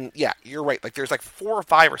neck, and then, yeah, you're right. Like, there's like 4 or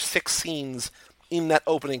 5 or 6 scenes in that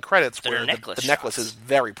opening credits where the necklace is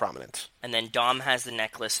very prominent. And then Dom has the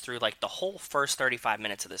necklace through like the whole first 35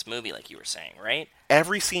 minutes of this movie, like you were saying, right?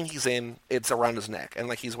 Every scene he's in, it's around his neck, and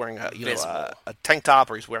like he's wearing a tank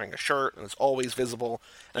top, or he's wearing a shirt, and it's always visible.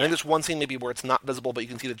 And then there's one scene maybe where it's not visible, but you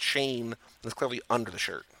can see the chain that's clearly under the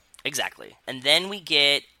shirt. Exactly. And then we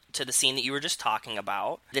get to the scene that you were just talking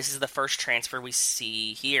about. This is the first transfer we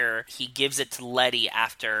see here. He gives it to Letty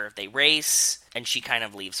after they race, and she kind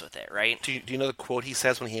of leaves with it, right? Do you know the quote he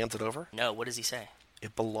says when he hands it over? No, what does he say?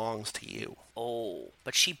 It belongs to you. Oh,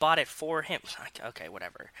 but she bought it for him. Okay,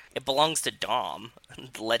 whatever. It belongs to Dom.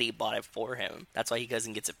 Letty bought it for him. That's why he goes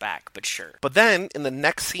and gets it back, but sure. But then, in the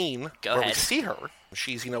next scene, Go ahead. we see her,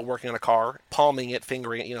 she's, working on a car, palming it,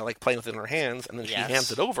 fingering it, like playing with it in her hands, and then she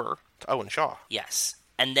hands it over to Owen Shaw. Yes.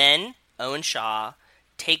 And then Owen Shaw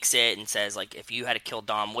takes it and says, like, if you had to kill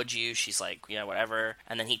Dom, would you? She's like, yeah, whatever.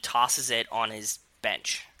 And then he tosses it on his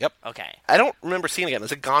bench. Yep. Okay. I don't remember seeing it again.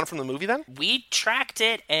 Is it gone from the movie then? We tracked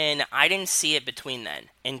it, and I didn't see it between then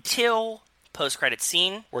until post-credit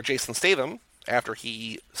scene. Where Jason Statham, after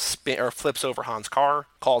he flips over Han's car,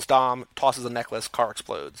 calls Dom, tosses a necklace, car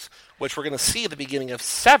explodes. Which we're going to see at the beginning of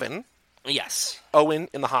 7. Yes. Owen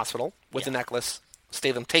in the hospital with the necklace.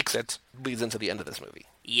 Statham takes it, leads into the end of this movie.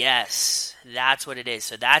 Yes, that's what it is.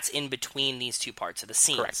 So that's in between these two parts of the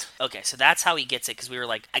scenes. Correct. Okay, so that's how he gets it, because we were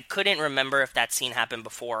like, I couldn't remember if that scene happened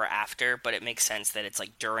before or after, but it makes sense that it's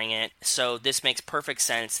like during it. So this makes perfect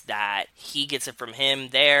sense that he gets it from him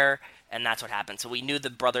there, and that's what happened. So we knew the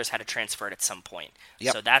brothers had to transfer it at some point.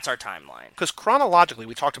 Yep. So that's our timeline. Because chronologically,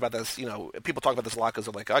 we talked about this, people talk about this a lot because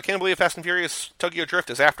they're like, I can't believe Fast and Furious Tokyo Drift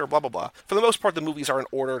is after blah, blah, blah. For the most part, the movies are in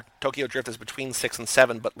order. Tokyo Drift is between 6 and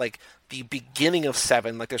 7, but like the beginning of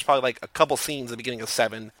 7, like there's probably like a couple scenes at the beginning of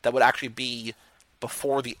 7 that would actually be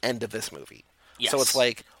before the end of this movie. Yes. So it's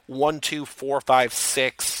like 1, 2, 4, 5,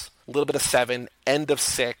 6, a little bit of 7, end of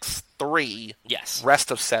 6, 3, Yes. rest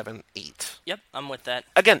of 7, 8. Yep, I'm with that.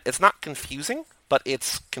 Again, it's not confusing, but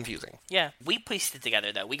it's confusing. Yeah, we pieced it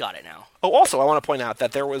together, though. We got it now. Oh, also, I want to point out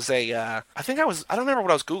that there was I don't remember what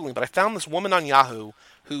I was Googling, but I found this woman on Yahoo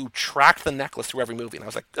who tracked the necklace through every movie. And I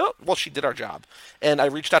was like, oh, well, she did our job. And I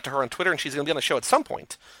reached out to her on Twitter, and she's going to be on the show at some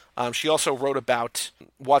point. She also wrote about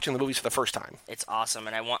watching the movies for the first time. It's awesome,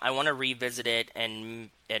 and I want to revisit it and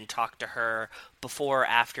talk to her before or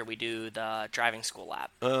after we do the driving school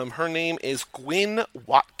lab. Her name is Gwynne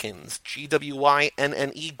Watkins, Gwynne,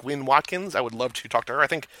 Gwynne Watkins. I would love to talk to her. I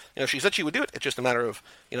think she said she would do it. It's just a matter of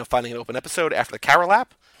finding an open episode after the Carol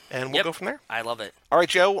lap, and we'll go from there. I love it. All right,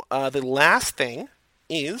 Joe. The last thing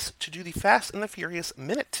is to do the Fast and the Furious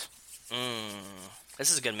minute.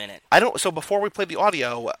 This is a good minute. So before we play the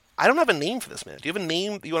audio, I don't have a name for this minute. Do you have a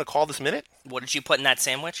name that you want to call this minute? What did you put in that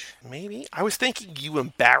sandwich? Maybe. I was thinking You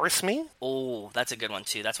Embarrass Me. Oh, that's a good one,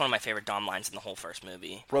 too. That's one of my favorite Dom lines in the whole first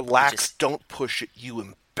movie. Relax, don't push it, you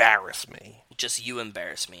embarrass me. Just you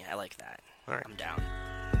embarrass me. I like that. All right. I'm down.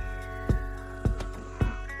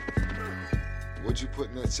 What'd you put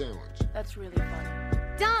in that sandwich? That's really funny.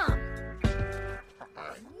 Dom!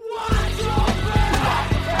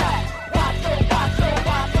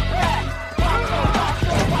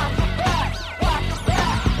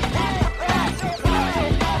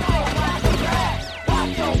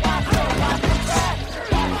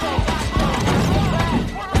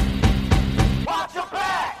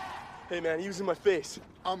 Hey man, he was in my face.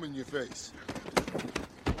 I'm in your face.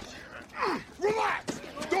 Relax!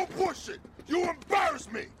 Don't push it! You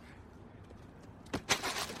embarrass me!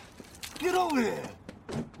 Get over here!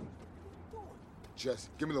 Jesse,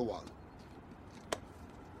 give me the wallet.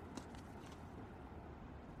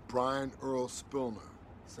 Brian Earl Spillner.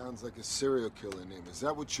 Sounds like a serial killer name. Is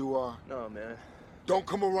that what you are? No, man. Don't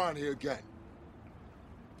come around here again.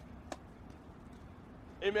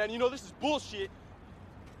 Hey man, this is bullshit.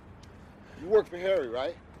 You work for Harry,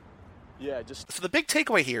 right? Yeah, just... So the big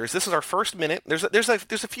takeaway here is this is our first minute. There's a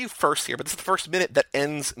few firsts here, but this is the first minute that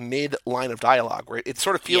ends mid line of dialogue, where it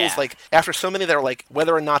sort of feels like after so many that are like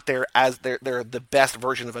whether or not they're the best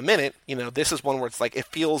version of a minute, this is one where it's like it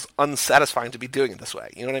feels unsatisfying to be doing it this way.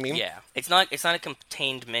 You know what I mean? Yeah. It's not a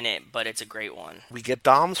contained minute, but it's a great one. We get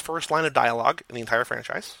Dom's first line of dialogue in the entire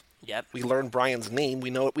franchise. Yep. We learn Brian's name.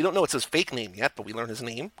 We don't know it's his fake name yet, but we learn his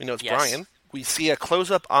name. We know it's Yes. Brian. We see a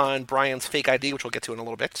close-up on Brian's fake ID, which we'll get to in a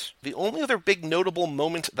little bit. The only other big notable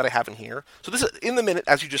moment that I have in here, so this is in the minute,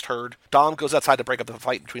 as you just heard, Dom goes outside to break up the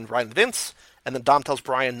fight between Brian and Vince, and then Dom tells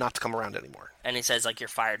Brian not to come around anymore. And he says, like, you're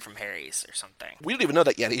fired from Harry's or something. We don't even know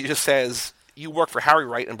that yet. He just says, you work for Harry,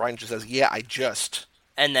 right? And Brian just says, yeah, I just.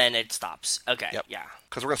 And then it stops. Okay, Yep. yeah.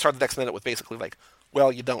 Because we're going to start the next minute with basically like,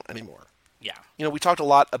 well, you don't anymore. Yeah. We talked a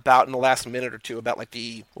lot about in the last minute or two about like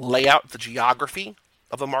the layout, the geography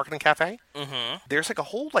of the marketing cafe. Mm-hmm. There's like a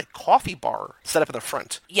whole like coffee bar set up in the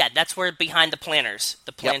front. Yeah, that's where behind the planters.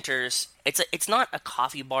 The planters. Yep. It's not a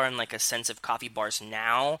coffee bar in like a sense of coffee bars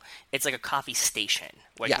now. It's like a coffee station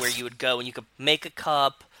where you would go and you could make a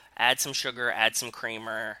cup, add some sugar, add some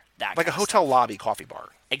creamer. That like a hotel lobby coffee bar.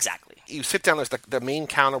 Exactly. You sit down. There's the main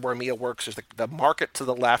counter where Mia works. There's the market to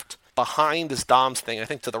the left. Behind is Dom's thing. I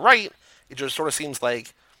think to the right, it just sort of seems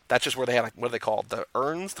like. That's just where they had, like, what are they called? The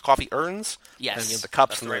urns? The coffee urns? Yes. And the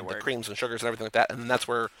cups and the the creams and sugars and everything like that. And then that's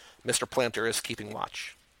where Mr. Planter is keeping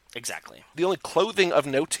watch. Exactly. The only clothing of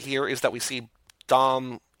note here is that we see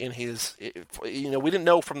Dom in his... we didn't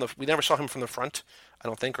know we never saw him from the front, I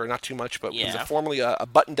don't think, or not too much. But it was formerly a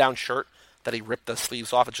button-down shirt that he ripped the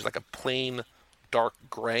sleeves off. It's just like a plain dark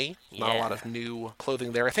gray. Not a lot of new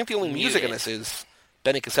clothing there. I think the only music in this is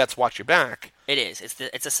Benny Cassette's Watch Your Back. It is. It's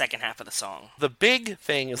the second half of the song. The big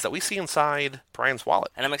thing is that we see inside Brian's wallet.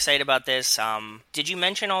 And I'm excited about this. Did you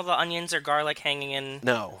mention all the onions or garlic hanging in?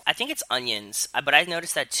 No. I think it's onions, but I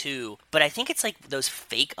noticed that too. But I think it's like those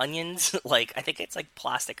fake onions. Like, I think it's like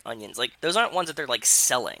plastic onions. Like, those aren't ones that they're like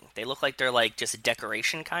selling. They look like they're like just a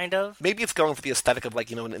decoration kind of. Maybe it's going for the aesthetic of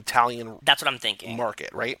like, an Italian That's what I'm thinking.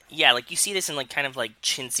 market, right? Yeah, like you see this in like kind of like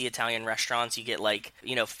chintzy Italian restaurants. You get like,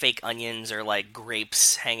 fake onions or like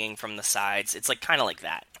grapes hanging from the sides. It's like kind of like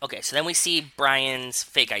that. Okay, so then we see Brian's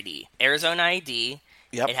fake ID. Arizona ID.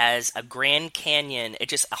 Yep. It has a Grand Canyon.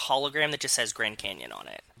 It's just a hologram that just says Grand Canyon on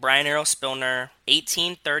it. Brian Errol Spillner,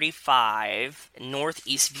 1835 North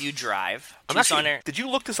Eastview Drive. Did you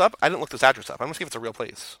look this up? I didn't look this address up. I'm going to see if it's a real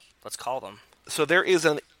place. Let's call them. So there is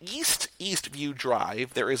an Eastview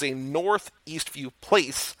Drive. There is a North Eastview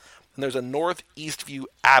Place. And there's a North Eastview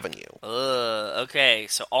Avenue. Okay,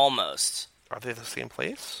 so almost. Are they the same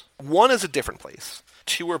place? One is a different place.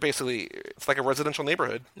 Two are basically, it's like a residential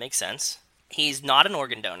neighborhood. Makes sense. He's not an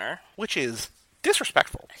organ donor. Which is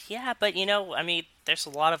disrespectful. Yeah, but there's a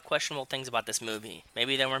lot of questionable things about this movie.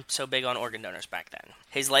 Maybe they weren't so big on organ donors back then.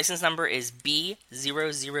 His license number is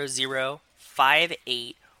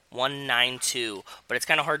B000589192, but it's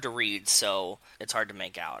kind of hard to read, so it's hard to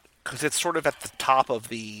make out. Because it's sort of at the top of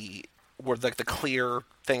where the clear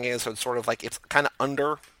thing is, so it's sort of like it's kind of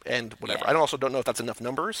under and whatever. Yeah. I also don't know if that's enough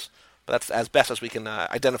numbers, but that's as best as we can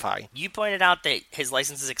identify. You pointed out that his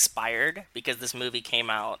license is expired because this movie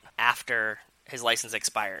came out after his license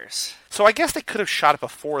expires. So I guess they could have shot it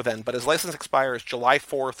before then, but his license expires July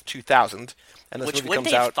 4th, 2000, and this Which movie wouldn't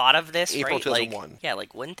comes they out have thought of this, April right? 2001.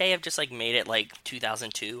 Wouldn't they have just made it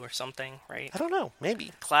 2002 or something, right? I don't know,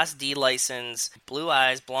 maybe. Class D license, blue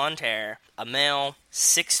eyes, blonde hair, a male,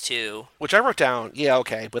 6'2". Which I wrote down, yeah,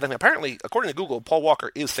 okay, but then apparently, according to Google, Paul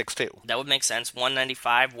Walker is 6'2". That would make sense.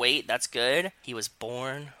 195 weight, that's good. He was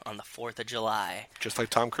born on the 4th of July. Just like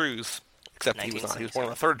Tom Cruise, except he was not. He was born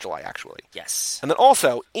on the 3rd of July, actually. Yes. And then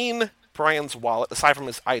also, in Brian's wallet, aside from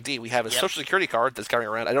his ID, we have his Social Security card that's carrying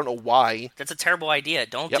around. I don't know why. That's a terrible idea.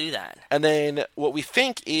 Don't do that. And then what we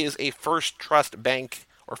think is a First Trust Bank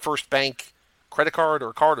or First Bank credit card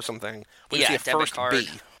or card or something. We see a debit First card. B.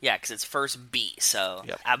 Yeah, because it's First B, so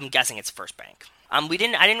Yep. I'm guessing it's First Bank. I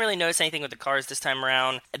didn't really notice anything with the cars this time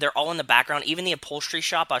around. They're all in the background. Even the upholstery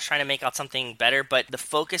shop, I was trying to make out something better, but the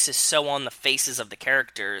focus is so on the faces of the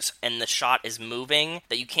characters, and the shot is moving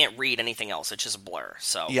that you can't read anything else. It's just a blur.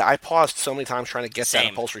 So Yeah, I paused so many times trying to get that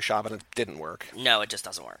Same. upholstery shop, and it didn't work. no, it just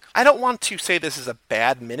doesn't work. I don't want to say this is a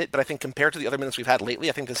bad minute, but I think compared to the other minutes we've had lately,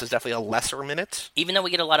 I think this is definitely a lesser minute. Even though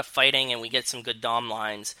we get a lot of fighting and we get some good Dom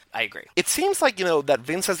lines, I agree. It seems like, that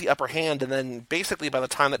Vince has the upper hand, and then basically by the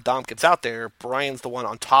time that Dom gets out there, Brian's the one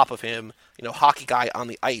on top of him, hockey guy on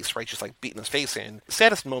the ice, right, just beating his face in. The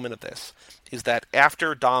saddest moment of this is that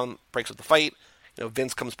after Dom breaks up the fight,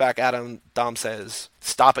 Vince comes back at him, Dom says,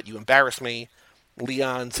 "Stop it, you embarrass me."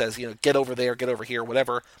 Leon says, get over there, get over here,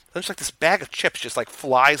 whatever. Then just like this bag of chips just like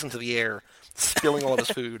flies into the air, spilling all of his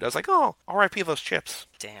food. I was like, oh, R.I.P. those chips.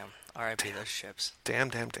 Damn. R.I.P. those chips.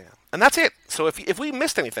 Damn. And that's it. So if we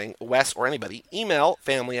missed anything, Wes or anybody, email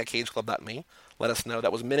family@cageclub.me. Let us know.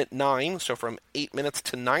 That was minute 9, so from 8 minutes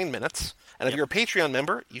to 9 minutes. And if you're a Patreon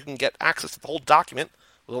member, you can get access to the whole document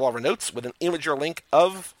with all of our notes with an image or link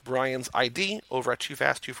of Brian's ID over at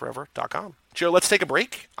toofast2forever.com. Joe, let's take a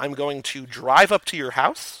break. I'm going to drive up to your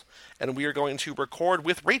house, and we are going to record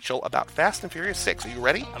with Rachel about Fast and Furious 6. Are you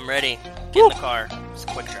ready? I'm ready. Get in the car. It's a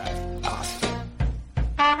quick drive. Awesome.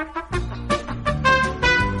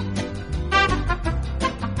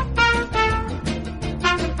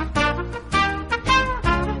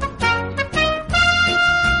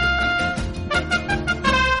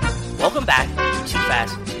 Welcome back to Too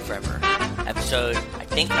Fast, Too Forever. Episode, I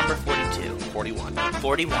think, number 42. 41.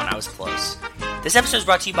 41, I was close. This episode is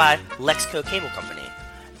brought to you by Lexco Cable Company.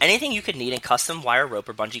 Anything you could need in custom wire rope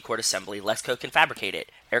or bungee cord assembly, Lexco can fabricate it.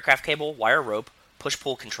 Aircraft cable, wire rope,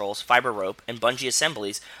 push-pull controls, fiber rope, and bungee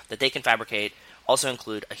assemblies that they can fabricate also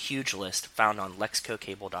include a huge list found on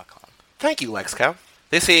lexcocable.com. Thank you, Lexco.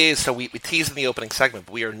 This is, so we teased in the opening segment,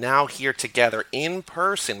 but we are now here together in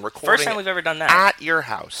person, recording First time we've ever done that. at your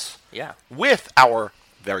house. Yeah. With our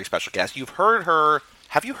very special guest. You've heard her,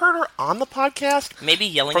 have you heard her on the podcast? Maybe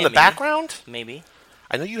yelling From at the me. background? Maybe.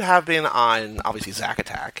 I know you have been on, obviously, Zack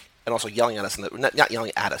Attack, and also yelling at us, not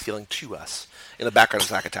yelling at us, yelling to us in the background of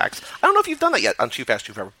Zack Attacks. I don't know if you've done that yet on Too Fast,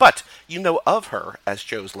 Too Forever, but you know of her as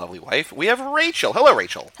Joe's lovely wife. We have Rachel. Hello,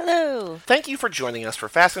 Rachel. Hello. Thank you for joining us for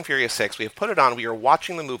Fast and Furious 6. We have put it on. We are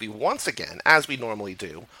watching the movie once again, as we normally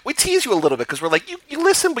do. We tease you a little bit because we're like, you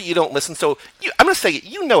listen, but you don't listen. So I'm going to say,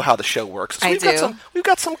 you know how the show works. So I do. We've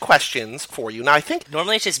got some questions for you. Now, I think...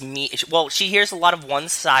 Normally it's just me. Well, she hears a lot of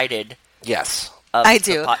one-sided Yes. of I the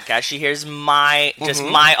do. podcast. She hears my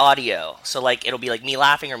audio. So, like, it'll be, like, me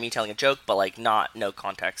laughing or me telling a joke, but, like, no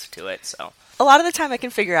context to it, so... A lot of the time I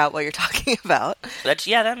can figure out what you're talking about.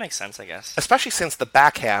 That makes sense, I guess. Especially since the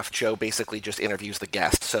back half, Joe basically just interviews the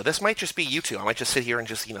guest. So this might just be you two. I might just sit here and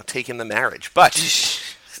just, take in the marriage. But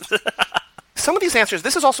some of these answers,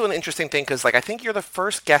 this is also an interesting thing because, like, I think you're the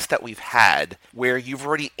first guest that we've had where you've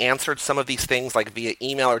already answered some of these things, like, via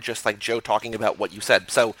email or just, like, Joe talking about what you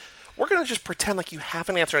said. So we're going to just pretend like you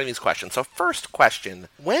haven't answered any of these questions. So first question,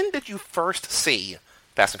 when did you first see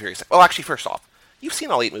Fast and Furious? Well, actually, first off, you've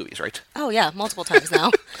seen all 8 movies, right? Oh, yeah, multiple times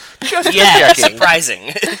now. Just Yeah, checking.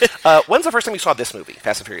 surprising. When's the first time you saw this movie,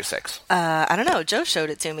 Fast and Furious 6? I don't know. Joe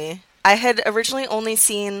showed it to me. I had originally only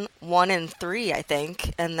seen 1 and 3, I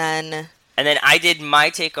think, and then... And then I did my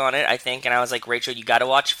take on it, I think, and I was like, Rachel, you gotta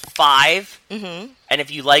watch 5. Mm-hmm. And if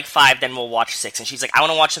you like 5, then we'll watch 6. And she's like, I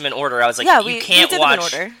want to watch them in order. I was like, Yeah, you we can't did watch...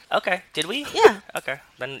 them in order. Okay, did we? Yeah. Okay,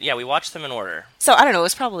 then, yeah, we watched them in order. So, I don't know, it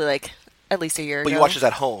was probably, like, at least a year ago. But you watched this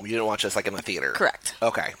at home. You didn't watch this, like, in the theater. Correct.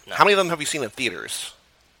 Okay. How many of them have you seen in theaters?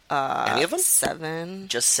 Any of them? 7.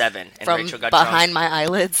 Just 7. And From Rachel got behind drunk. my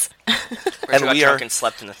eyelids. Rachel got we drunk are- and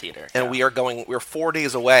slept in the theater. And Yeah. we're 4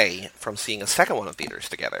 days away from seeing a second one in theaters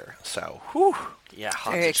together. So, whew. Yeah,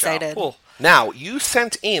 Very excited. Cool. Now, you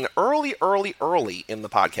sent in early in the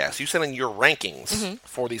podcast, you sent in your rankings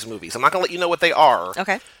for these movies. I'm not going to let you know what they are.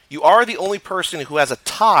 Okay. You are the only person who has a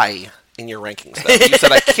tie in your rankings, though. You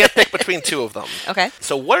said I can't pick between 2 of them. Okay.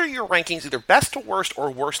 So what are your rankings, either best to worst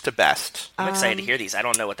or worst to best? I'm excited to hear these. I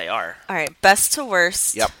don't know what they are. All right, best to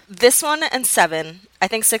worst. Yep. This one and 7. I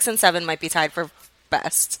think 6 and 7 might be tied for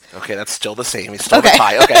best. Okay, that's still the same. It's still Okay. the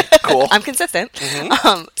tie. Okay, cool. I'm consistent.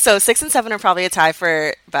 So 6 and 7 are probably a tie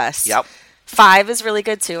for best. Yep. 5 is really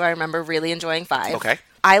good too. I remember really enjoying 5. Okay.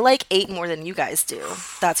 I like 8 more than you guys do.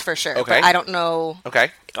 That's for sure. Okay. But I don't know.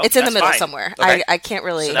 Okay. Oh, It's in the that's middle fine. somewhere. Okay. I can't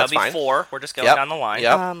really. So that'll That's be fine. 4. We're just going Yep. down the line.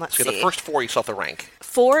 Yep. Let's so the see. first 4 you still have to rank.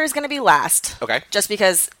 4 is going to be last. Okay. Just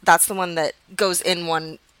because that's the one that goes in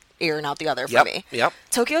one ear and out the other for Yep. me. Yep.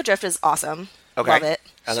 Tokyo Drift is awesome. Okay. Love it.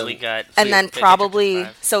 And So then, we got... And then 50, probably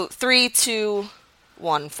 55. so 3, 2,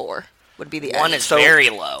 1, 4 would be the 1 end. is So- very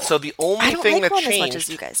low. So the only I don't thing like that 1 changed... as much as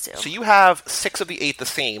you guys do. So you have 6 of the 8 the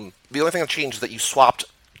same. The only thing that changed is that you swapped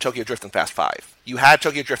Tokyo Drift and Fast 5. You had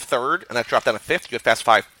Tokyo Drift 3rd, and that dropped down to 5th. You had Fast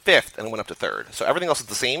 5 5th, and it went up to 3rd. So everything else is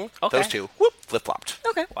the same. Okay. Those 2, whoop, flip-flopped.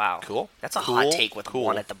 Okay. Wow. Cool. That's a Cool. hot take with Cool.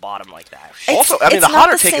 1 at the bottom like that. It's- Also, I mean, it's the not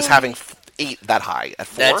hotter the take is same- having 8 that high at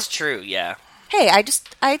 4. That's true, yeah. Hey,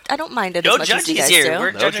 I don't mind it No as much as you judges guys here. do.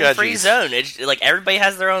 We're No judging free judges. zone. It's like everybody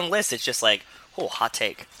has their own list. It's just like, oh, hot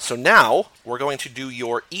take. So now we're going to do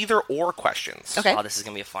your either-or questions. Okay. Oh, this is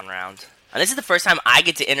gonna be a fun round. And this is the first time I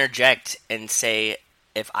get to interject and say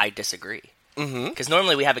if I disagree. Because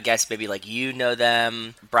normally we have a guest, maybe like you know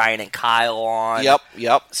them, Brian and Kyle on.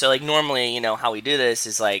 Yep. So like normally, how we do this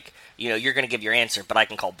is like, you're going to give your answer, but I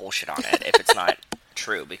can call bullshit on it if it's not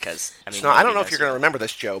true because, So I don't know if you're going to remember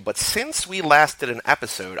this, Joe, but since we last did an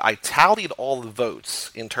episode, I tallied all the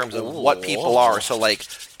votes in terms of what people are. So like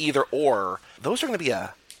either or, those are going to be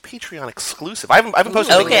a Patreon exclusive. I haven't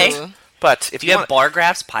posted anything. But if you have bar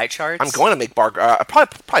graphs, pie charts, I'm going to make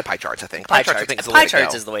probably pie charts. I think pie charts. I think pie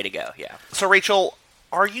charts is the way to go. Yeah. So Rachel,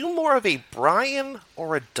 are you more of a Brian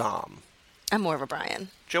or a Dom? I'm more of a Brian.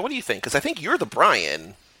 Joe, what do you think? Because I think you're the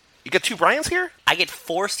Brian. You get two Brians here? I get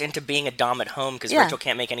forced into being a Dom at home because Rachel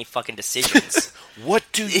can't make any fucking decisions. What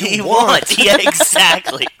do you want? Yeah,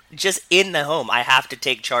 exactly. Just in the home, I have to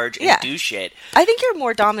take charge and do shit. I think you're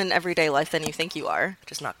more Dom in everyday life than you think you are.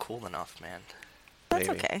 Just not cool enough, man. That's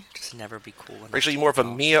okay. Just never be cool enough. Rachel, you more of a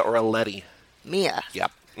Mia or a Letty? Mia.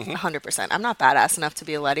 Yep. 100%. I'm not badass enough to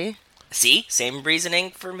be a Letty. See? Same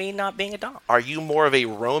reasoning for me not being a Dom. Are you more of a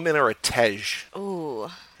Roman or a Tej? Ooh.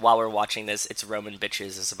 While we're watching this, It's Roman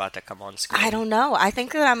Bitches is about to come on screen. I don't know. I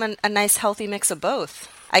think that I'm a nice, healthy mix of both.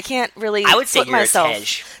 I can't really I would say put you're myself. a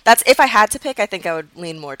Tej. That's if I had to pick. I think I would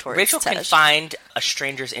lean more towards Rachel Tej. can find a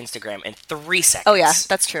stranger's Instagram in 3 seconds. Oh yeah,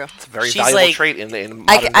 that's true. It's a very She's valuable like- trait in modern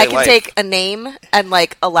I day can life. take a name and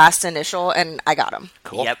like a last initial, and I got him.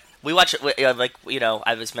 Cool. Yep. We watch it.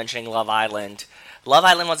 I was mentioning Love Island. Love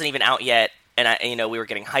Island wasn't even out yet, and we were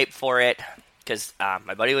getting hyped for it because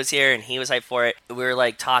my buddy was here and he was hyped for it. We were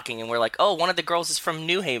like talking and we're like, oh, one of the girls is from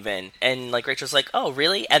New Haven, and like Rachel's like, oh,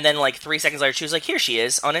 really? And then like 3 seconds later, she was like, here she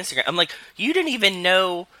is on Instagram. I'm like, you didn't even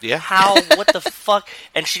know how? What the fuck?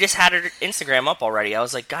 And she just had her Instagram up already. I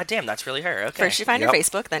was like, god damn, that's really her. Okay. First you find your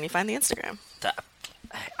Facebook, then you find the Instagram.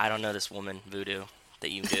 I don't know this woman Voodoo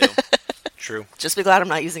that you do. True. Just be glad I'm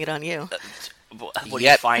not using it on you. What are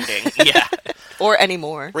you finding? Yeah. Or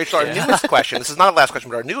anymore. Rachel, our newest question, this is not the last question,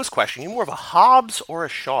 but our newest question, you more of a Hobbs or a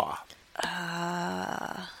Shaw?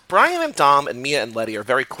 Brian and Dom and Mia and Letty are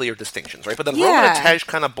very clear distinctions, right? But then Roman and Tej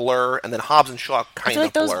kind of blur, and then Hobbs and Shaw kind I feel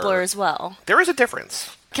like of those blur as well. There is a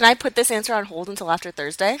difference. Can I put this answer on hold until after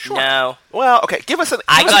Thursday? Sure. No. Well, okay, give us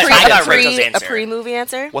I got Rachel's a answer. pre-movie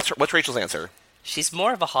answer? What's Rachel's answer? She's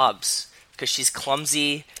more of a Hobbs because she's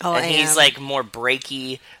clumsy Oh, and I he's am. like more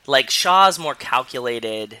breaky. Like Shaw's more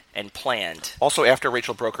calculated and planned. Also, after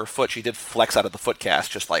Rachel broke her foot, she did flex out of the footcast,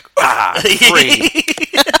 just like, free.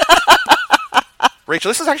 Rachel,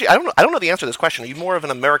 this is actually, I don't know the answer to this question. Are you more of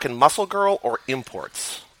an American muscle girl or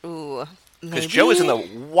imports? Ooh, Because maybe. Joe is in the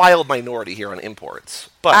wild minority here on imports.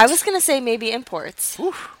 But I was going to say maybe imports.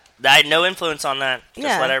 I had no influence on that. Just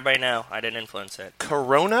Yeah. let everybody know I didn't influence it.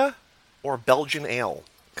 Corona or Belgian ale?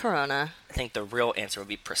 Corona. I think the real answer would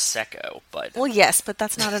be Prosecco, but Well, yes, but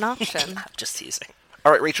that's not an option. I'm just teasing.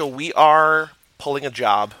 All right, Rachel, we are pulling a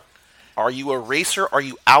job. Are you a racer? Are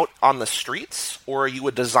you out on the streets? Or are you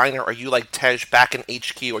a designer? Are you like Tej back in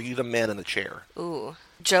HQ? Are you the man in the chair? Ooh.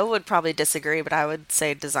 Joe would probably disagree, but I would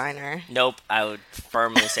say designer. Nope, I would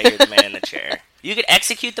firmly say you're the man in the chair. You could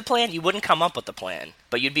execute the plan, you wouldn't come up with the plan,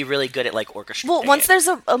 but you'd be really good at like orchestrating. Well, once it. there's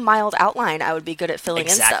a mild outline, I would be good at filling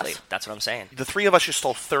Exactly. in stuff. That's what I'm saying. The three of us just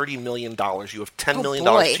stole $30 million. You have $10 Oh, million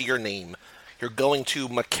boy. to your name. You're going to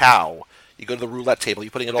Macau. You go to the roulette table.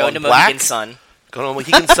 You're putting it all Going in to black. Mohegan Sun. Going to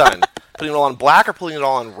Mohegan Sun. Putting it all on black or putting it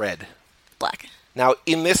all on red? Black. Now,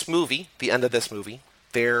 in this movie, the end of this movie,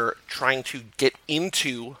 they're trying to get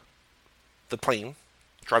into the plane,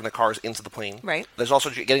 driving the cars into the plane. Right. There's also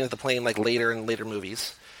getting into the plane like later in later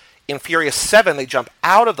movies. In Furious 7, they jump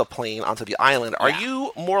out of the plane onto the island. Are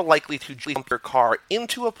you more likely to jump your car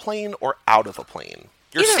into a plane or out of a plane?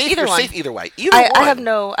 You're safe. Either You're one. safe either way. Either I one. have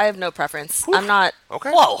no preference. Oof. I'm not.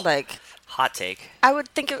 Okay. Whoa. Like, Hot take. I would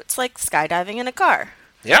think it's like skydiving in a car.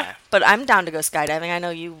 Yeah. But I'm down to go skydiving. I know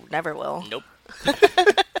you never will. Nope.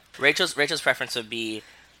 Rachel's preference would be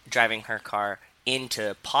driving her car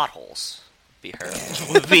into potholes.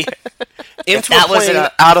 Would be Into that a plane, was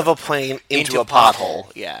out of a plane, into a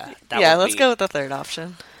pothole. Yeah. Yeah, let's go with the third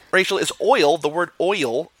option. Rachel, is oil, the word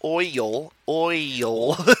oil, one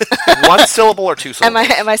syllable or two syllables?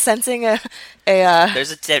 Am I sensing a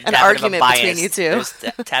There's a tad an bit argument of a bias. between you two? There's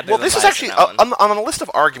a tad bit Well, of a this is bias actually in that one. on the list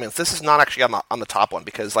of arguments. This is not actually on the top one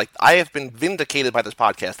because, like, I have been vindicated by this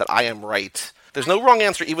podcast that I am right. There's no wrong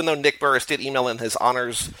answer, even though Nick Burris did email in his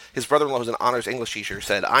brother-in-law who's an honors English teacher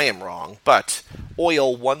said I am wrong. But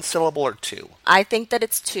oil, one syllable or two? I think that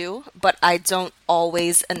it's two, but I don't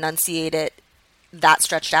always enunciate it that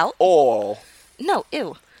stretched out. Oil. No,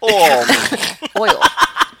 ew. Oil. Oil.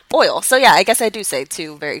 Oil. So yeah, I guess I do say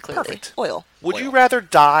two very clearly. Perfect. Oil. Would you rather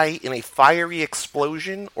die in a fiery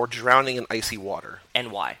explosion or drowning in icy water?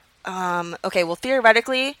 And why? Okay, well,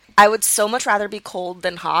 theoretically, I would so much rather be cold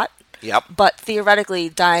than hot. Yep. But theoretically,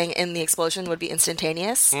 dying in the explosion would be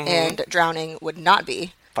instantaneous, and drowning would not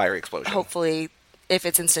be. Fire explosion. Hopefully, if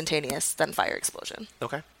it's instantaneous, then fire explosion.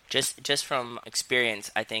 Okay. Just from experience,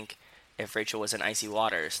 I think if Rachel was in icy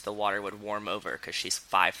waters, the water would warm over because she's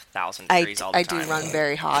 5,000 degrees all the I time. do run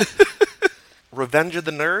very hot. Revenge of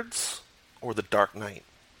the Nerds or The Dark Knight?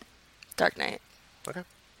 Dark Knight. Okay.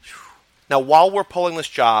 Now, while we're pulling this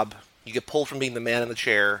job, you get pulled from being the man in the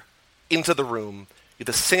chair into the room. You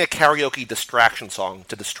have to sing a karaoke distraction song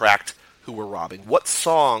to distract who we're robbing. What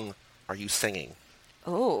song are you singing?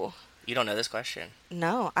 Oh. You don't know this question.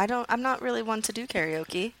 No, I don't. I'm not really one to do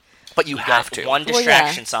karaoke. But you have got to. one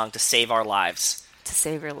distraction song to save our lives. To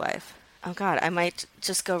save your life. Oh, God. I might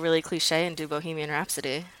just go really cliche and do Bohemian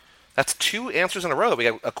Rhapsody. That's 2 answers in a row that we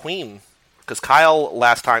got a Queen. Because Kyle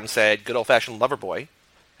last time said good old-fashioned Loverboy.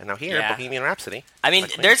 And now here, Yeah. Bohemian Rhapsody. I mean, By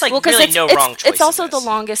Queen. there's like Well, 'cause really it's, no it's, wrong choice. It's also in the this.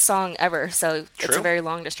 longest song ever, so it's True. a very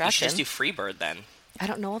long You should distraction. just do Freebird then. I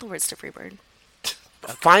don't know all the words to Freebird.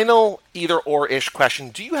 Final either-or-ish question.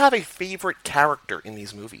 Do you have a favorite character in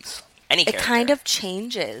these movies? Any It character. kind of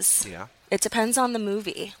changes. Yeah. It depends on the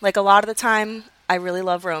movie. Like, a lot of the time, I really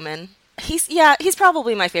love Roman. He's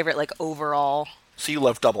probably my favorite, like, overall. So you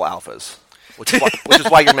love double alphas. Which is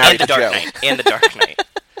why you're married and the to Dark Joe. Knight. And the Dark Knight.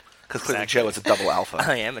 Because clearly Exactly. Joe is a double alpha.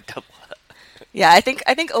 I am a double. Yeah, I think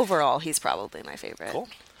overall, he's probably my favorite. Cool.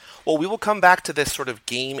 Well, we will come back to this sort of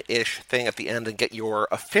game-ish thing at the end and get your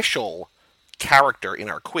official character in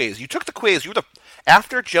our quiz. You took the quiz.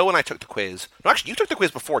 After Joe and I took the quiz. No, actually, you took the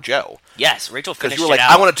quiz before Joe. Yes, Rachel Because finished you were like, it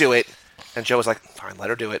out. I want to do it. And Joe was like, fine, let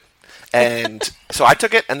her do it. And so I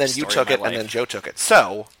took it, and then you Story took of it, my and then life. Joe took it.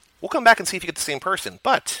 So we'll come back and see if you get the same person.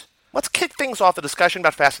 But let's kick things off the discussion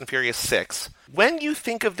about Fast and Furious 6. When you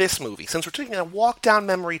think of this movie, since we're taking a walk down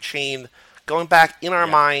memory chain, going back in our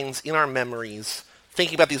minds, in our memories,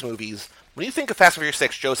 thinking about these movies, when you think of Fast and Furious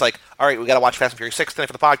 6, Joe's like, all right, we got to watch Fast and Furious 6 tonight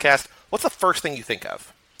for the podcast. What's the first thing you think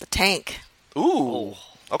of? The tank. Ooh.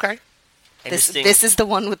 Okay. And This thing- is the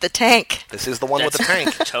one with the tank. This is the one with the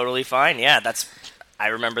tank. Totally fine. Yeah, I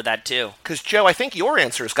remember that too. Because, Joe, I think your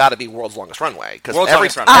answer has got to be World's Longest Runway. Because World's every,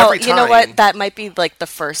 Longest Runway. Oh, every time, you know what? That might be like the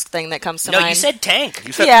first thing that comes to No, mind. you said tank.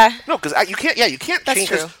 You said, Yeah. No, because you can't. Yeah, you can't That's change.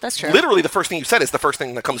 true. 'cause That's true. Literally, the first thing you said is the first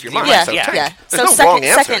thing that comes to your mind. Yeah, so yeah. tank. So There's no wrong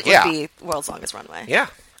answer. second yeah. would be World's Longest Runway. Yeah.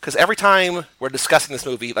 Because every time we're discussing this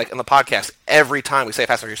movie, like in the podcast, every time we say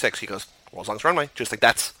Fast and Furious 6, he goes, World's Longest Runway. Just like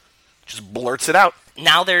just blurts it out.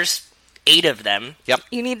 Now there's 8 of them. Yep.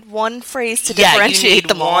 You need one phrase to Yeah, you differentiate need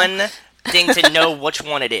them all. one thing to know which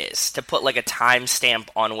one it is, to put like a timestamp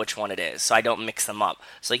on which one it is, so I don't mix them up.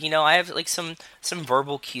 So like, I have like some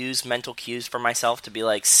verbal cues, mental cues for myself to be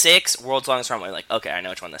like 6, World's Longest Runway. Like, okay, I know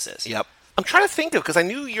which one this is. Yep. I'm trying to think of, because I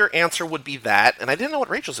knew your answer would be that, and I didn't know what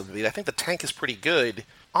Rachel's would be. I think the tank is pretty good.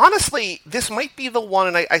 Honestly, this might be the one,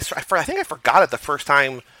 and I think I forgot it the first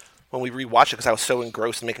time when we rewatched it because I was so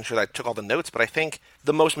engrossed in making sure that I took all the notes, but I think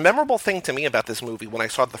the most memorable thing to me about this movie when I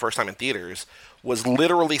saw it the first time in theaters was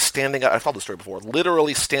literally standing up. I've told this story before.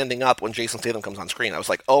 Literally standing up when Jason Statham comes on screen. I was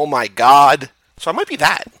like, oh my god. So it might be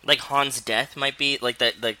that. Like Han's death might be like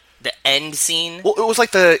the end scene. Well, it was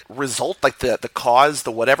like the result, like the cause,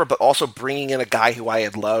 the whatever, but also bringing in a guy who I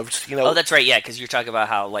had loved, Oh, that's right, yeah, because you're talking about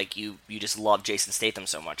how, like, you just love Jason Statham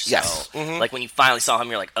so much. So, Yes. Mhm. like, when you finally saw him,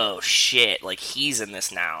 you're like, oh, shit, like, he's in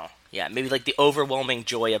this now. Yeah, maybe, like, the overwhelming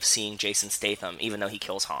joy of seeing Jason Statham, even though he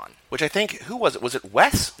kills Han. Which I think, who was it? Was it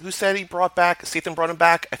Wes who said Statham brought him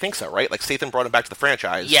back? I think so, right? Like, Statham brought him back to the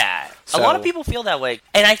franchise. Yeah, So- a lot of people feel that way.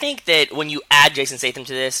 And I think that when you add Jason Statham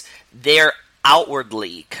to this, they're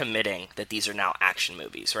outwardly committing that these are now action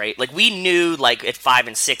movies, right? Like, we knew, like, at 5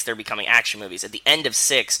 and 6, they're becoming action movies. At the end of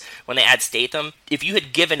 6, when they add Statham, if you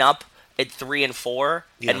had given up at 3 and 4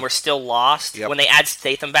 Yeah. and we're still lost, Yep. when they add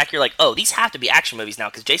Statham back, you're like, oh, these have to be action movies now,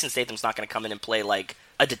 because Jason Statham's not going to come in and play, like,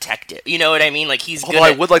 a detective. You know what I mean? Like, he's Although good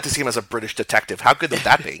I would like to see him as a British detective. How good would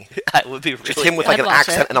that be? That would be Just really him with good. like I'd an watch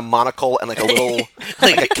accent it. and a monocle and like a little,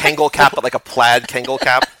 like a Kangol cap, but like a plaid Kangol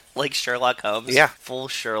cap. like Sherlock Holmes. Yeah. Full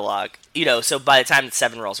Sherlock. So by the time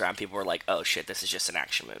 7 rolls around, people were like, oh shit, this is just an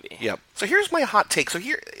action movie. Yep. So here's my hot take. So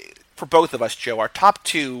here, for both of us, Joe, our top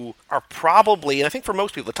 2 are probably, and I think for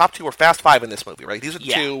most people, the top 2 are Fast 5 in this movie, right? These are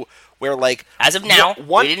Yeah. 2 where, like... As of now,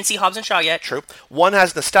 one, we didn't see Hobbs and Shaw yet. True. 1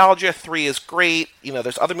 has nostalgia, 3 is great.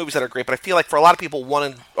 There's other movies that are great, but I feel like for a lot of people,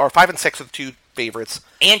 5 and 6 are the 2 favorites.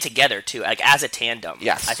 And together, too, like as a tandem.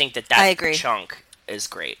 Yes. I think that I agree. chunk is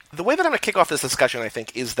great. The way that I'm going to kick off this discussion, I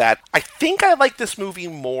think, is that I think I like this movie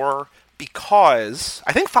more because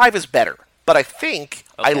I think 5 is better, but I think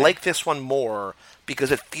I Okay. like this one more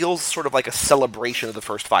because it feels sort of like a celebration of the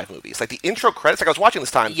first 5 movies. Like the intro credits, like I was watching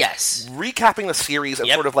this time, Yes. recapping the series and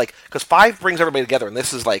Yep. sort of like, because 5 brings everybody together, and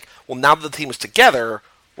this is like, well, now that the team is together,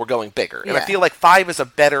 we're going bigger. And I Yeah. feel like 5 is a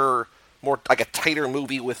better, more like a tighter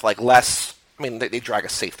movie with like less. I mean, they drag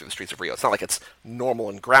us safe through the streets of Rio. It's not like it's normal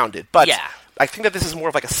and grounded, but Yeah. I think that this is more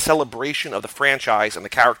of like a celebration of the franchise and the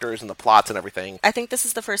characters and the plots and everything. I think this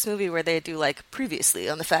is the first movie where they do like previously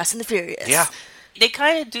on the Fast and the Furious. Yeah. They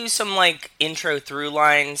kind of do some like intro through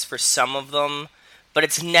lines for some of them, but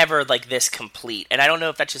it's never like this complete. And I don't know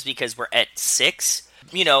if that's just because we're at 6.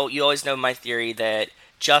 You know, you always know my theory that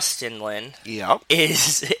Justin Lin Yep.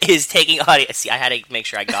 is taking audience. See, I had to make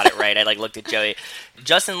sure I got it right. I like looked at Joey.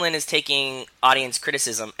 Justin Lin is taking audience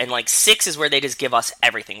criticism, and like 6 is where they just give us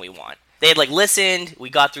everything we want. They had like listened.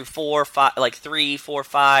 We got through 4, 5, like 3, 4,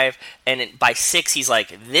 5, and by 6, he's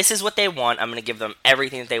like, "This is what they want. I'm going to give them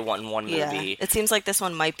everything that they want in one Yeah. movie. It seems like this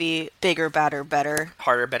one might be bigger, badder, better.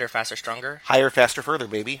 Harder, better, faster, stronger." Higher, faster, further,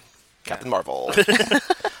 baby. Captain Marvel.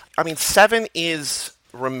 I mean, 7 is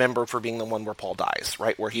remembered for being the one where Paul dies,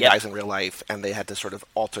 right? Where he Yep. dies in real life, and they had to sort of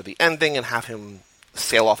alter the ending and have him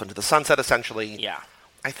sail off into the sunset, essentially. Yeah.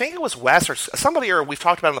 I think it was Wes or somebody, or we've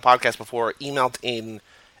talked about it on the podcast before, emailed in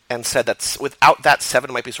and said that without that,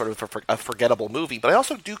 7 might be sort of a forgettable movie. But I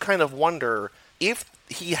also do kind of wonder if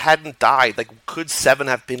he hadn't died, like, could 7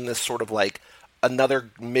 have been this sort of like another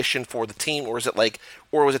mission for the team, or is it like,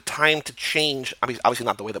 or was it time to change? I mean, obviously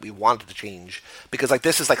not the way that we wanted to change, because like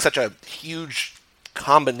this is like such a huge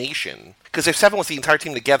combination. Because if 7 was the entire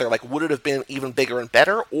team together, like, would it have been even bigger and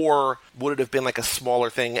better, or would it have been like a smaller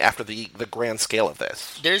thing after the grand scale of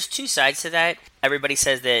this? There's 2 sides to that. Everybody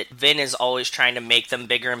says that Vin is always trying to make them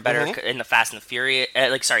bigger and better in the Fast and the Furious,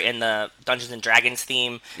 in the Dungeons and Dragons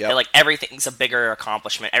theme. Yep. That, like, everything's a bigger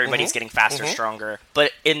accomplishment. Everybody's getting faster, stronger.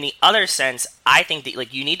 But in the other sense, I think that,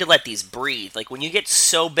 like, you need to let these breathe. Like, when you get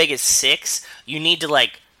so big as 6, you need to,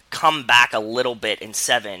 like, come back a little bit in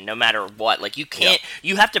 7, no matter what. Like, you can't,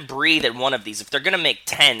 you have to breathe in one of these. If they're going to make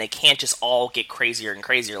 10, they can't just all get crazier and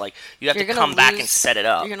crazier. Like, you have You're to gonna come back lose- and set it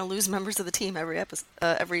up. You're going to lose members of the team every episode,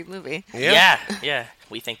 every movie. Yeah.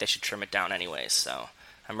 We think they should trim it down anyways, so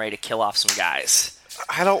I'm ready to kill off some guys.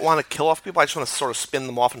 I don't want to kill off people. I just want to sort of spin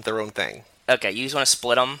them off into their own thing. Okay, you just want to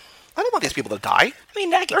split them? I don't want these people to die. I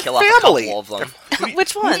mean, I can They're kill off family. a couple of them.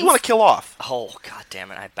 Which Who do ones? you want to kill off? Oh, god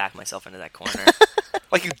damn it, I backed myself into that corner.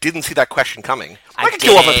 Like you didn't see that question coming. I I can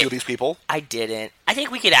kill off a didn't. few of these people. I didn't. I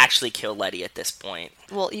think we could actually kill Letty at this point.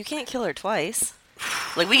 Well, you can't kill her twice.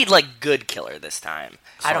 Like, we could, like, good kill her this time.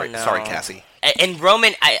 I don't know. Sorry, Cassie. And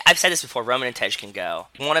Roman, I've said this before, Roman and Tej can go.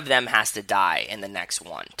 One of them has to die in the next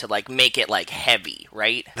one to, like, make it, like, heavy,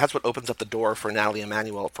 right? That's what opens up the door for Natalie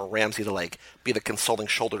Emmanuel, for Ramsey to, like, be the consoling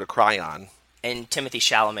shoulder to cry on. And Timothy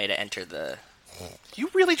Chalamet to enter the... You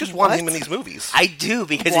really just want What? him in these movies. I do,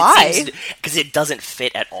 because Why? it seems... Because it doesn't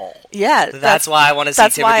fit at all. Yeah, That's why I want to see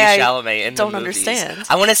that's Timothy why I Chalamet in don't the movies. understand.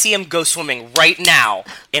 I want to see him go swimming right now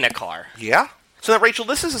in a car. Yeah? So now, Rachel,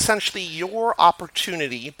 this is essentially your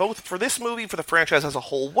opportunity, both for this movie, for the franchise as a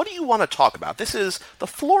whole. What do you want to talk about? The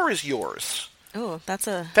floor is yours. Oh, that's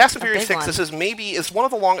a Fast and a Furious big 6, one. this is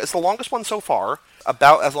it's the longest one so far,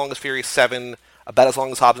 about as long as Furious 7, about as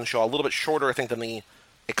long as Hobbs and Shaw, a little bit shorter, I think, than the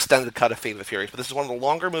extended cut of Fate of the Furious, but this is one of the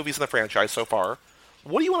longer movies in the franchise so far.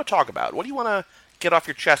 What do you want to talk about? What do you want to get off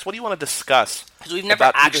your chest? What do you want to discuss 'Cause we've never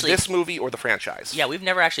about actually- either this movie or the franchise? Yeah, we've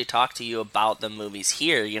never actually talked to you about the movies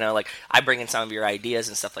here. You know, like, I bring in some of your ideas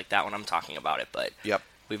and stuff like that when I'm talking about it, but Yep.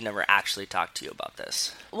 we've never actually talked to you about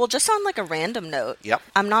this. Well, just on like a random note, Yep.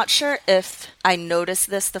 I'm not sure if I noticed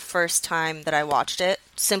this the first time that I watched it,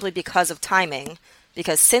 simply because of timing.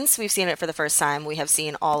 Because since we've seen it for the first time, we have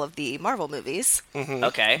seen all of the Marvel movies.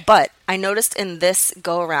 Okay. But I noticed in this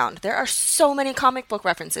go-around, there are so many comic book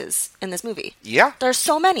references in this movie. Yeah? There's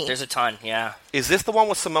so many. There's a ton, yeah. Is this the one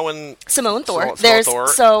with Samoan... Simone Thor. Samoan There's Thor.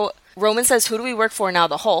 So Roman says, "Who do we work for now?"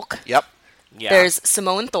 The Hulk. Yep. Yeah. There's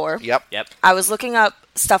Simone Thor. Yep. Yep. I was looking up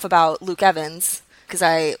stuff about Luke Evans because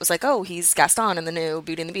I was like, "Oh, he's Gaston in the new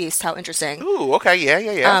Beauty and the Beast. How interesting." Ooh, okay,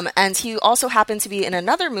 yeah. And he also happened to be in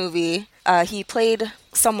another movie. He played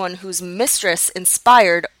someone whose mistress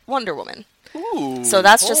inspired Wonder Woman. Ooh. So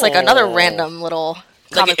that's just like another Oh. random little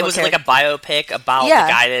Like, comic it book was like a character. biopic about Yeah.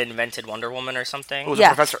 the guy that invented Wonder Woman or something. Was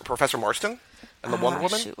Yeah. it Professor Marston? And the Wonder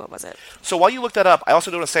Woman? Shoot, what was it? So while you look that up, I also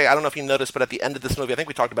do want to say, I don't know if you noticed, but at the end of this movie, I think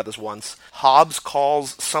we talked about this once, Hobbs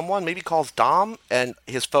calls someone, maybe calls Dom, and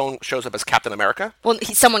his phone shows up as Captain America. Well,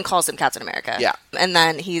 someone calls him Captain America. Yeah. And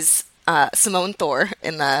then he's Simone Thor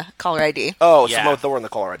in the caller ID. Oh, Yeah. Samoa Thor in the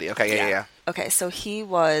caller ID. Okay, yeah. Okay, so he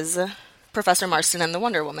was Professor Marston and the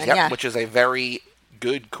Wonder Woman. Yep, yeah. which is a very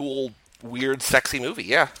good, cool, weird, sexy movie,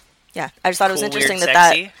 yeah. Yeah, I just thought it was Cool, interesting weird, that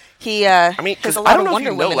sexy. he I mean, has because a lot I don't of know Wonder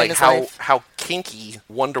if you know Woman in like his how life. how kinky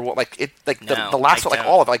Wonder Woman, like it, like No, the last I like don't.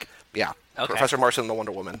 all of like yeah, Okay. Professor Marston and the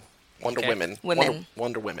Wonder Woman, Okay. Women, Women.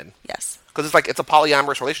 Wonder Women. Yes. Because it's like it's a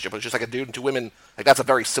polyamorous relationship. It's just like a dude and two women. Like that's a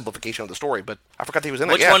very simplification of the story. But I forgot that he was in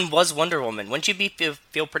it. Which Yeah. one was Wonder Woman? Wouldn't you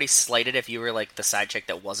feel pretty slighted if you were like the side chick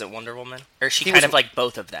that wasn't Wonder Woman? Or is she He kind was- of like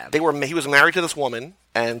both of them? He was married to this woman,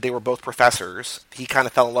 and they were both professors. He kind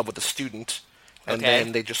of fell in love with the student, and Okay.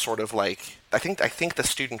 then they just sort of like I think the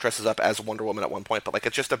student dresses up as Wonder Woman at one point. But like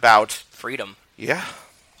it's just about Freedom. yeah,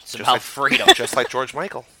 It's just about like freedom. just like George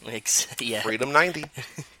Michael. Yeah. Freedom 90.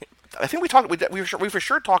 I think we for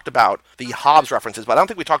sure talked about the Hobbs references, but I don't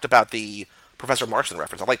think we talked about the Professor Marston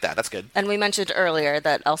reference. I like that. That's good. And we mentioned earlier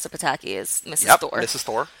that Elsa Pataki is Mrs. Yep, Thor, Mrs.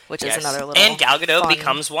 Thor. which Yes. is another little And Gal Gadot fun-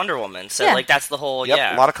 becomes Wonder Woman. So Yeah. like that's the whole Yep,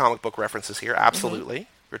 yeah. a lot of comic book references here. Absolutely.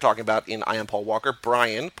 We're talking about in I Am Paul Walker.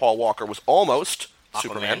 Brian, Paul Walker was almost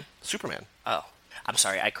Aquaman? Superman. Oh, I'm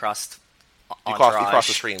sorry. I crossed. You Entourage. crossed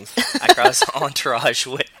the screens. I crossed Entourage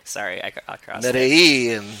with. Sorry, I crossed. it.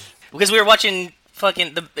 Medellin. Because we were watching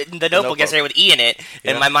fucking the Notebook Notebook. yesterday with E in it,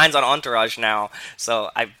 and Yeah. my mind's on Entourage now.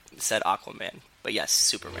 So I said Aquaman, but yes,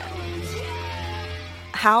 Superman.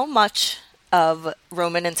 How much of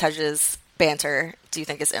Roman and Tej's banter do you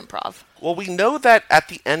think is improv? Well, we know that at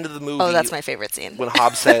the end of the movie, Oh, that's my favorite scene. when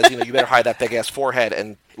Hobbs says, you better hide that big ass forehead,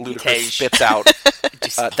 and Ludacris Tej. spits out,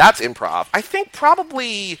 that's improv. I think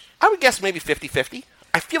probably, I would guess maybe 50-50.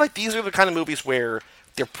 I feel like these are the kind of movies where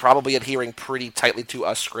they're probably adhering pretty tightly to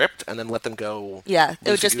a script, and then let them go. Yeah, it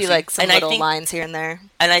would just be loosey-goosey. like some And I little think- lines here and there.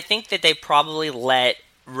 And I think that they probably let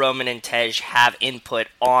Roman and Tej have input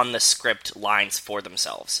on the script lines for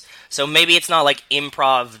themselves. So maybe it's not like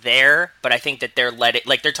improv there, but I think that they're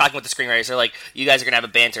they're talking with the screenwriters. They're like, "You guys are gonna have a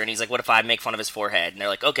banter," and he's like, "What if I make fun of his forehead?" And they're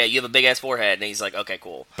like, "Okay, you have a big ass forehead," and he's like, "Okay,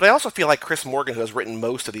 cool." But I also feel like Chris Morgan, who has written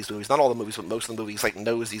most of these movies, not all the movies, but most of the movies, like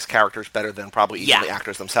knows these characters better than probably even Yeah. the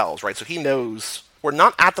actors themselves, right? So he knows we're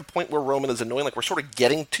not at the point where Roman is annoying. Like we're sort of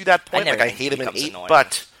getting to that point. never Like I think hate he him in becomes 8, annoying.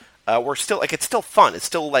 but we're still like it's still fun. It's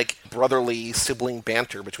still like brotherly sibling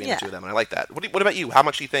banter between Yeah. the two of them, and I like that. What about you? How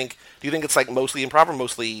much do you think? Do you think it's like mostly improv or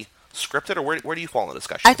mostly scripted, or where do you fall in the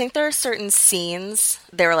discussion? I think there are certain scenes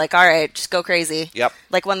they were like, all right, just go crazy. Yep.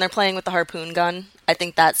 Like when they're playing with the harpoon gun, I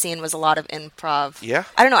think that scene was a lot of improv. Yeah.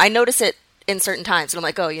 I don't know. I notice it in certain times, and I'm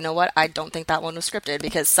like, oh, you know what? I don't think that one was scripted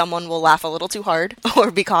because someone will laugh a little too hard or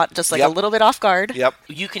be caught just like Yep. a little bit off guard. Yep.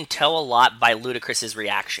 You can tell a lot by Ludacris's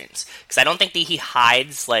reactions because I don't think that he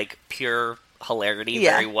hides like pure hilarity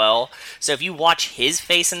Yeah. very well. So if you watch his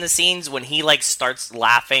face in the scenes when he like starts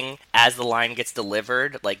laughing as the line gets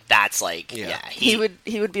delivered, like that's like Yeah. He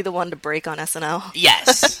would be the one to break on SNL.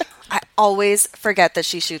 yes I always forget that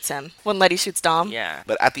she shoots him when Letty shoots Dom. yeah.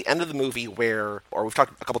 But at the end of the movie, or we've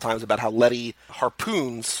talked a couple times about how Letty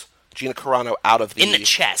harpoons Gina Carano out of In the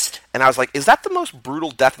chest. and I was like, is that the most brutal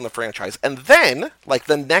death in the franchise? And then, like,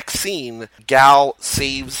 the next scene, Gal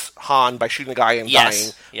saves Han by shooting a guy and Yes,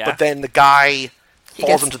 dying. yeah. But then the guy He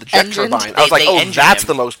falls gets into the jet engined. turbine. I was like, They oh, engine that's him.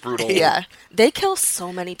 the most brutal. Yeah. They kill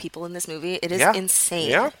so many people in this movie. It is Yeah. insane.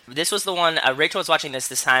 Yeah. This was the one, Rachel was watching this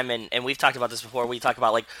time, and we've talked about this before. We talk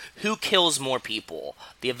about, like, who kills more people,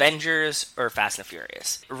 the Avengers or Fast and the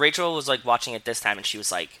Furious? Rachel was, like, watching it this time, and she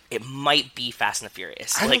was like, it might be Fast and the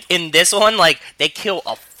Furious. I Like, in this one, like, they kill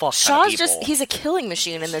a fuck ton of Shaw's people. he's a killing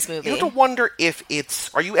machine in this movie. You have to wonder if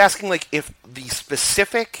are you asking, like, if the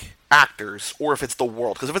specific actors or if it's the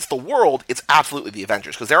world? Because if it's the world, it's absolutely the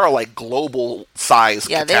Avengers, because there are, like, global size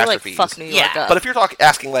Yeah, they're like catastrophes. fuck New York Yeah. up. But if you're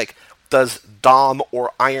asking, like, does Dom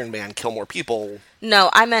or Iron Man kill more people? No,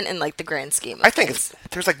 I meant in like the grand scheme of I think things.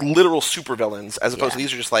 there's like literal supervillains as opposed to Yeah.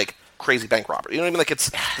 these are just like crazy bank robbers. You know what I mean? Like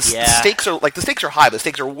the Yeah. stakes are high, but the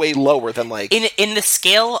stakes are way lower than like in the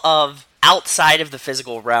scale of outside of the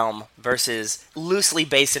physical realm versus loosely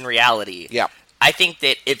based in reality. Yeah. I think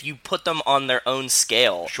that if you put them on their own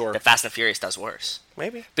scale, Sure. that Fast and Furious does worse.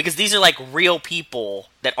 maybe. Because these are like real people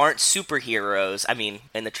that aren't superheroes, I mean,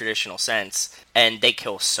 in the traditional sense, and they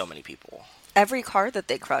kill so many people. Every car that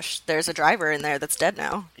they crush, there's a driver in there that's dead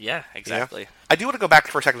now. Yeah, exactly. Yeah. I do want to go back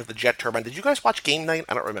for a second to the jet turbine. Did you guys watch Game Night?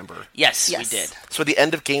 I don't remember. Yes, Yes. we did. So at the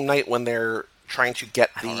end of Game Night when they're trying to get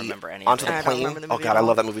don't the remember any of onto it. the I don't plane. remember the Oh movie god, at I all.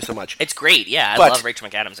 love that movie so much. It's great, yeah. I But love Rachel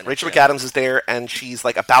McAdams in it. Rachel too. McAdams is there, and she's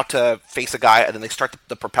like about to face a guy, and then they start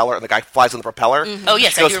the propeller, and the guy flies on the propeller. Oh,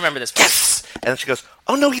 yes, She I goes, do remember this part. Yes! And then she goes,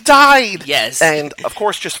 "Oh no, he died!" Yes. And of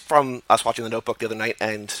course, just from us watching The Notebook the other night,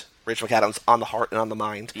 and Rachel McAdams on the heart and on the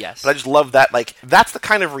mind. Yes. But I just love that. Like that's the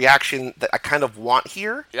kind of reaction that I kind of want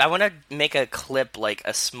here. I want to make a clip, like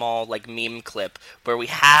a small, like meme clip, where we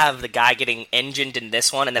have the guy getting engined in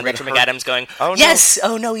this one, and then And then Rachel her- McAdams going, Oh, no. "Yes,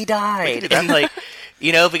 oh no, he died," do that. and like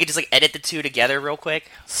You know, if we could just like edit the two together real quick.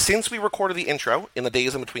 Since we recorded the intro in the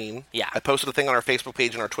days in between, Yeah. I posted a thing on our Facebook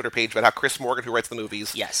page and our Twitter page about how Chris Morgan, who writes the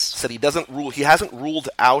movies, Yes. said he hasn't ruled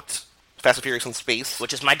out Fast and Furious in space.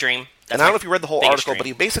 Which is my dream. That's And I don't know if you read the whole biggest article, dream. but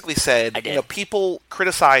he basically said, I did. you know, people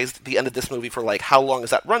criticized the end of this movie for, like, how long is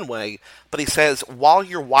that runway? But he says, while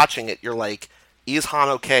you're watching it, you're like, is Han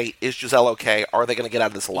okay? Is Giselle okay? Are they going to get out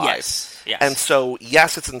of this alive? Yes. And so,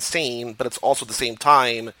 yes, it's insane, but it's also at the same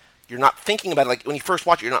time, you're not thinking about it. Like, when you first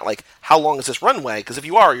watch it, you're not like, how long is this runway? Because if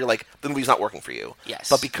you are, you're like, the movie's not working for you. Yes.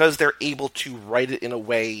 But because they're able to write it in a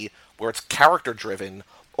way where it's character-driven,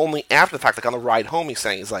 only after the fact, like on the ride home, he's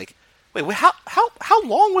saying, he's like, wait, how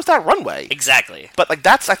long was that runway? Exactly. But, like,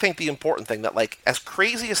 that's, I think, the important thing, that, like, as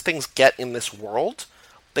crazy as things get in this world,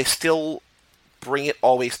 they still bring it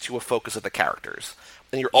always to a focus of the characters.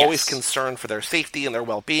 And you're always Yes. concerned for their safety and their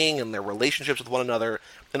well-being and their relationships with one another.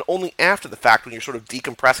 And only after the fact, when you're sort of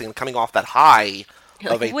decompressing and coming off that high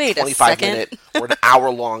You're of like, a "Wait a 25-minute or an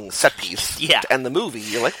hour-long set piece Yeah. to end the movie,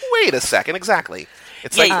 you're like, wait a second, exactly.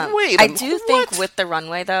 It's Yeah, like, wait I a do what? think with the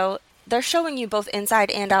runway, though, they're showing you both inside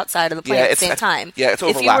and outside of the plane Yeah, at the it's- same time. yeah, it's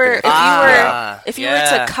If you were, overlapping. if you were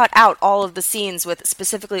yeah. to cut out all of the scenes with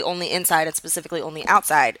specifically only inside and specifically only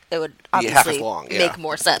outside, it would half as obviously long, yeah. make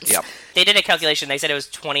more sense. Yep. They did a calculation. They said it was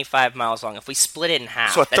 25 miles long. If we split it in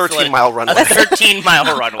half, So a that's 13-mile runway. A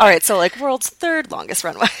 13-mile runway. All right, so like world's third longest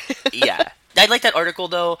runway. Yeah. I like that article,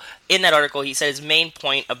 though. In that article, he said his main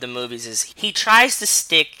point of the movies is he tries to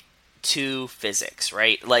stick to physics,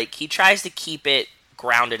 right? Like, he tries to keep it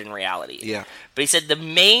grounded in reality. Yeah. But he said the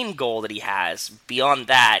main goal that he has beyond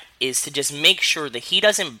that is to just make sure that he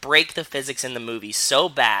doesn't break the physics in the movie so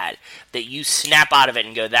bad that you snap out of it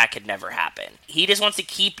and go, that could never happen. He just wants to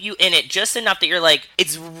keep you in it just enough that you're like,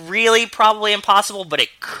 it's really probably impossible, but it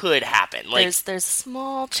could happen. Like, there's a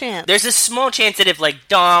small chance. there's a small chance that if, like,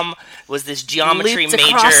 Dom was this geometry Leaped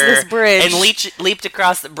major across this bridge. and leaped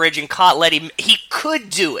across the bridge and caught Letty, he could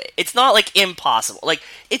do it. It's not, like, impossible. Like,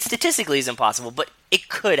 it statistically is impossible, but it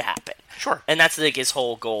could happen. Sure. And that's, like, his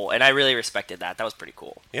whole goal, and I really respected that. That was pretty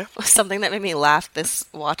cool. Yeah. Something that made me laugh this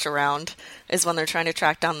watch around is when they're trying to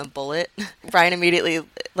track down the bullet. Brian immediately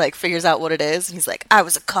like figures out what it is, and he's like, "I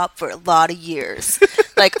was a cop for a lot of years."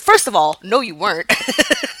 Like, first of all, no, you weren't.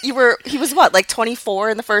 He was what, like 24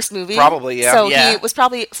 in the first movie? Probably, yeah. So Yeah. he was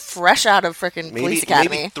probably fresh out of freaking police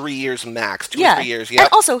academy. Maybe 3 years max, 2 yeah. or 3 years, yeah. And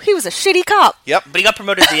also, he was a shitty cop. Yep. But he got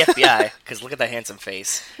promoted to the FBI, because look at that handsome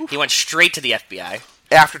face. He went straight to the FBI.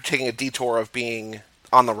 After taking a detour of being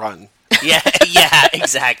on the run. Yeah, yeah,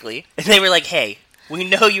 exactly. And they were like, "Hey, we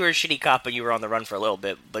know you were a shitty cop and you were on the run for a little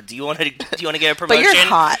bit, but do you want to get a But promotion?" you're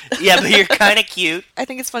hot. Yeah, but you're kind of cute. I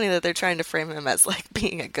think it's funny that they're trying to frame him as like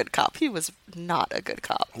being a good cop. He was not a good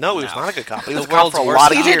cop. No, he was not a good cop. He was a The cop for a world's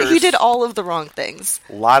lot of worst He years. did, he did all of the wrong things.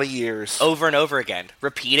 A lot of years. Over and over again,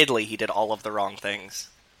 repeatedly, he did all of the wrong things.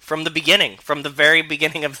 From the beginning, from the very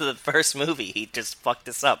beginning of the first movie, he just fucked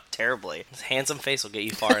this up terribly. His handsome face will get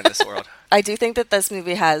you far in this world. I do think that this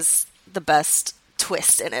movie has the best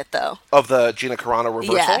twist in it, though. Of the Gina Carano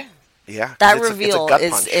reversal? Yeah. Yeah. That It's a reveal gut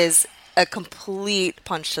is punch. is a complete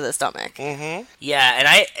punch to the stomach. Yeah, and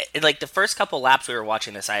I like the first couple laps we were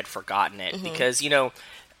watching this, I had forgotten it because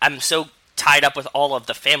I'm so tied up with all of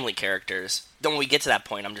the family characters. Then when we get to that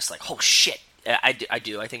point, I'm just like, oh shit. I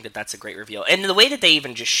do. I think that that's a great reveal. And the way that they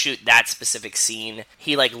even just shoot that specific scene,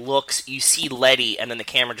 he like looks, you see Letty, and then the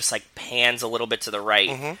camera just like pans a little bit to the right,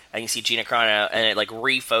 and you see Gina Carano, and it like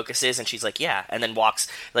refocuses, and she's like, yeah, and then walks.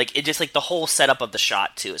 Like, it just like the whole setup of the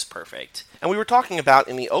shot too is perfect. And we were talking about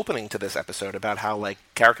in the opening to this episode about how, like,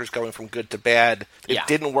 characters going from good to bad, it Yeah.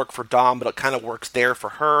 didn't work for Dom, but it kind of works there for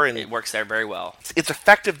her, and It works there very well. it's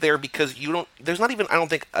effective there because there's not even, I don't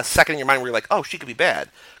think, a second in your mind where you're like, oh, she could be bad.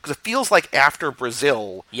 Because it feels like after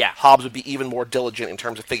Brazil, Yeah. Hobbs would be even more diligent in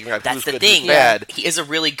terms of figuring out That's who's the good, thing. who's bad. He is a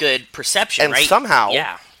really good perception, And right? somehow,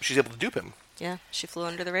 yeah. she's able to dupe him. Yeah, she flew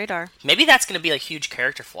under the radar. Maybe that's going to be a huge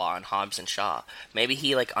character flaw in Hobbs and Shaw. Maybe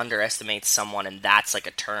he like underestimates someone, and that's like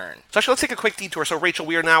a turn. So actually, let's take a quick detour. So, Rachel,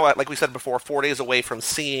 we are now, like we said before, 4 days away from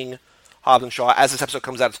seeing Hobbs and Shaw. As this episode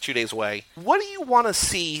comes out, it's 2 days away. What do you want to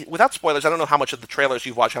see, without spoilers, I don't know how much of the trailers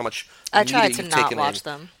you've watched, how much I media tried to you've not taken watch in.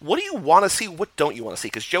 them. What do you want to see? What don't you want to see?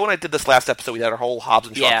 Because Joe and I did this last episode. We had our whole Hobbs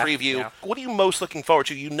and Shaw Yeah, preview. yeah. What are you most looking forward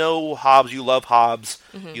to? You know Hobbs, you love Hobbs,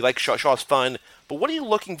 Mm-hmm. you like Shaw. Shaw's fun. But what are you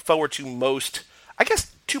looking forward to most? I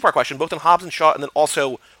guess two-part question, both in Hobbs and Shaw, and then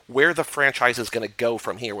also where the franchise is going to go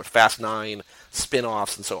from here with Fast 9,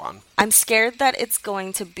 spin-offs, and so on. I'm scared that it's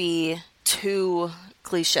going to be too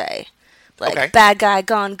cliche. Like, Okay. bad guy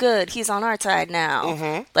gone good. He's on our side now.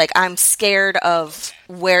 Mm-hmm. Like, I'm scared of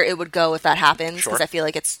where it would go if that happens because Sure. I feel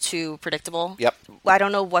like it's too predictable. Yep. I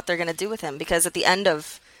don't know what they're going to do with him because at the end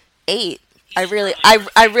of 8, I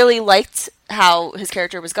really liked how his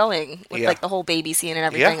character was going with Yeah. like the whole baby scene and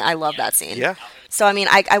everything. Yeah. I love that scene. Yeah. So I mean,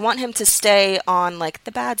 I want him to stay on like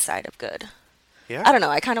the bad side of good. Yeah. I don't know.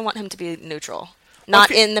 I kind of want him to be neutral,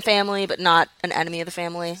 not Okay. in the family, but not an enemy of the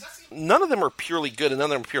family. None of them are purely good and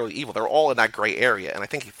none of them are purely evil. They're all in that gray area, and I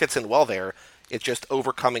think he fits in well there. It's just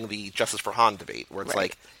overcoming the Justice for Han debate, where it's Right.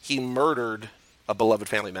 like, he murdered a beloved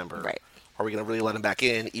family member. Right. Are we going to really let him back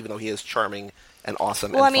in, even though he is charming and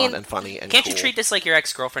awesome Well, and I mean, fun and funny and Can't cool? you treat this like your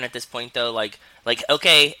ex-girlfriend at this point, though? Like,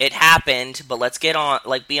 okay, it happened, but let's get on,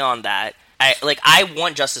 like, beyond that. I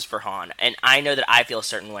want justice for Han, and I know that I feel a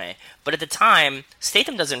certain way. But at the time,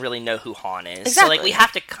 Statham doesn't really know who Han is. Exactly. So, like, we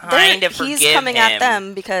have to kind of forgive him. He's coming at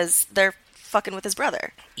them because they're fucking with his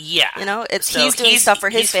brother. Yeah. You know, So he's doing stuff for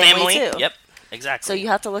his he's family, too. Yep, exactly. So you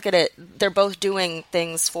have to look at it. They're both doing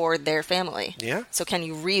things for their family. Yeah. So can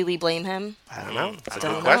you really blame him? I don't know. That's a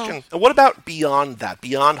Don't good know. question. And what about beyond that?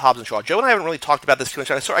 Beyond Hobbs and Shaw? Joe and I haven't really talked about this too much.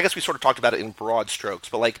 I guess we sort of talked about it in broad strokes.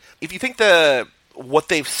 But, like, if you think what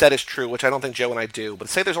they've said is true, which I don't think Joe and I do, but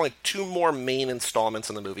say there's only 2 more main installments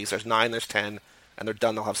in the movies. There's 9, there's 10, and they're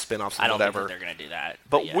done. They'll have spin-offs and I don't whatever. think that they're going to do that.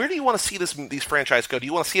 But yeah. where do you want to see these franchise go? Do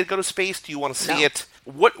you want to see it go to space? Do you want to see No. it?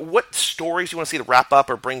 What stories do you want to see to wrap up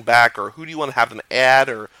or bring back, or who do you want to have them add,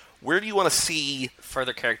 or where do you want to see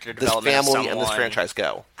Further character this development of family and this someone. franchise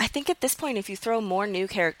go? I think at this point, if you throw more new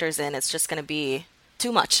characters in, it's just going to be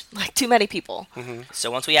too much. Like, too many people. So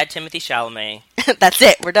once we add Timothy Chalamet, That's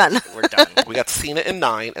it. We're done. we're done. We got Cena in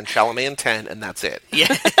 9 and Chalamet in 10, and that's it.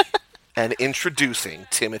 Yeah. And introducing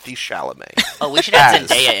Timothy Chalamet. Oh, we should have As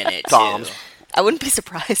Zendaya in it, Dom's. too. I wouldn't be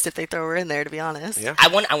surprised if they throw her in there, to be honest. Yeah. I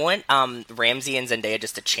want Ramsey and Zendaya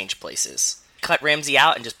just to change places. Cut Ramsey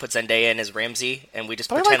out and just put Zendaya in as Ramsey, and we just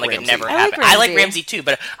But I pretend like like Ramsey. it never I like happened. I like Ramsey. Ramsey too,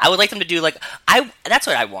 but I would like them to do that's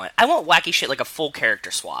what I want. I want wacky shit, like a full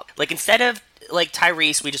character swap. Like, instead of like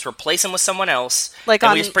Tyrese, we just replace him with someone else, Like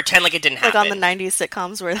and on- we just pretend like it didn't Like happen. on the 90s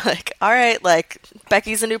sitcoms where, like, all right, like,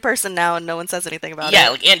 Becky's a new person now and no one says anything about Yeah,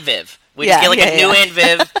 it. like Aunt Viv. We Yeah, just get like a yeah, new yeah. Aunt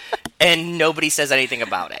Viv, and nobody says anything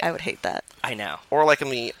about it. I would hate that. I know. Or like in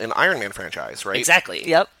the Iron Man franchise, right? Exactly.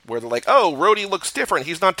 Yep. Where they're like, oh, Rhodey looks different.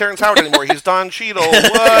 He's not Terrence Howard anymore. He's Don Cheadle.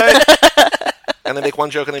 What? And they make one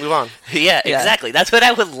joke and they move on. Yeah, Yeah. exactly. That's what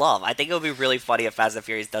I would love. I think it would be really funny if Fast and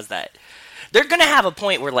Furious does that. They're gonna have a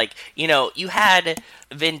point where, like, you know, you had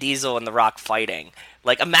Vin Diesel and The Rock fighting.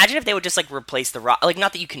 Like, imagine if they would just, like, replace The Rock. Like,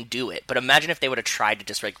 not that you can do it, but imagine if they would have tried to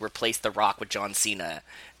just, like, replace The Rock with John Cena.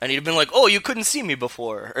 And he'd have been like, oh, you couldn't see me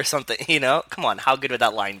before, or something, you know? Come on, how good would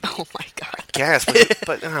that line be? Oh my god. Yes,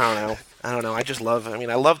 but I don't know. I just love. I mean,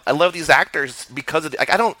 I love these actors because of. Like,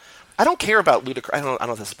 I don't care about Ludacris. I don't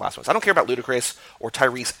know if this is blasphemous. I don't care about Ludacris or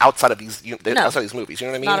Tyrese outside of these outside of these movies. You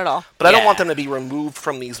know what I mean? Not at all. But I don't Yeah. want them to be removed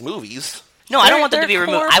from these movies. No, I don't They're- want them to be they're a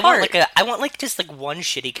removed. core I want just like one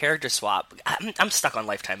shitty character swap. I'm stuck on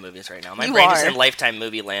Lifetime movies right now. My You brain is are. in Lifetime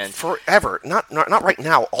movie land. Forever. Not right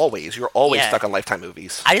now. Always. You're always Yeah. stuck on Lifetime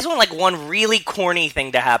movies. I just want like one really corny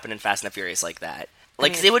thing to happen in Fast and the Furious like that.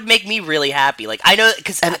 Like, 'cause it would make me really happy. Like, I know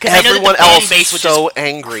because I know that Everyone the fan else base is would so just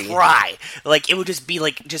angry. cry. Like, it would just be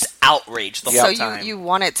like just outrage the So whole time. you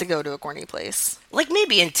want it to go to a corny place. like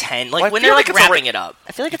maybe in 10, like Well, I when feel they're like like it's wrapping it up.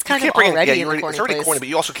 I feel like it's You kind can't of bring already yeah, in you're the already, corny it's already place. corny, but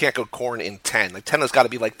you also can't go corn in 10. Like 10 has got to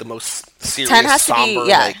be like the most serious. 10 has to somber, be,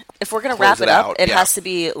 yeah. like, if we're going to close wrap it up, out. it Yeah. has to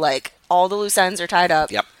be like all the loose ends are tied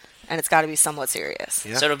up. Yep. And it's got to be somewhat serious.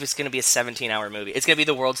 Yeah. So if it's going to be a 17-hour movie, it's going to be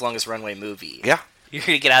the world's longest runway movie. Yeah. You're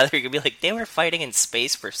going to get out of there, you're going to be like, they were fighting in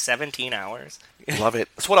space for 17 hours? Love it.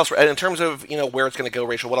 So what else? And in terms of where it's going to go,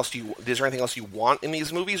 Rachel, what else is there anything else you want in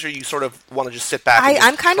these movies, or you sort of want to just sit back? And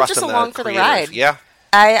I'm kind of trust just in along for the creators? ride. Yeah.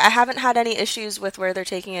 I haven't had any issues with where they're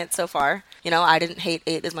taking it so far. I didn't hate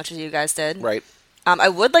 8 as much as you guys did. Right. I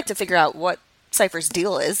would like to figure out what Cypher's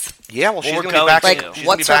deal is. Yeah. Well, she's we're going to be going back. to. She's going to be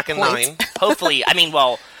What's her back in point? 9. Hopefully, I mean,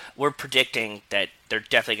 well, we're predicting that they're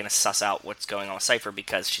definitely going to suss out what's going on with Cypher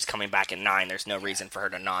because she's coming back in 9. There's no reason for her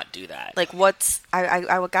to not do that. Like,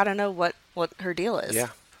 I gotta know what her deal is. Yeah.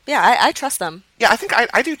 Yeah, I trust them. Yeah, I think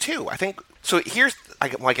I do too. I think so. Here's, I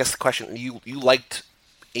guess the question: you liked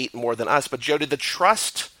 8 more than us, but Joe, did the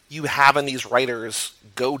trust you have in these writers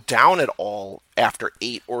go down at all after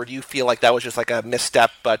 8, or do you feel like that was just like a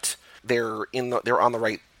misstep, but they're on the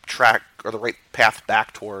right track or the right path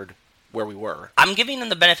back toward where we were? I'm giving them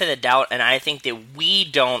the benefit of the doubt, and I think that we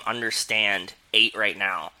don't understand 8 right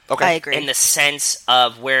now. Okay, I agree. In the sense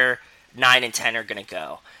of where 9 and 10 are going to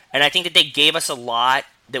go. And I think that they gave us a lot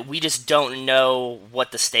that we just don't know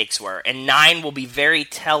what the stakes were. And 9 will be very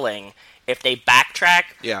telling if they backtrack,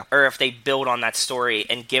 Yeah. or if they build on that story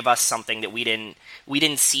and give us something that we didn't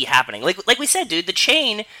see happening. Like we said, dude, the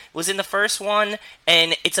chain was in the first one,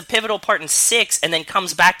 and it's a pivotal part in 6, and then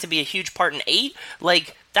comes back to be a huge part in 8.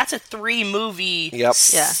 Like, that's a 3-movie Yep.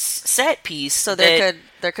 set piece. So there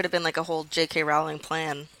could have been like a whole J.K. Rowling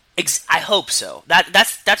plan. I hope so.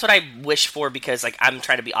 That's what I wish for, because like I'm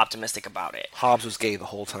trying to be optimistic about it. Hobbs was gay the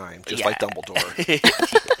whole time, just like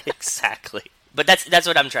Dumbledore. Exactly. But that's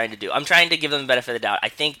what I'm trying to do. I'm trying to give them the benefit of the doubt. I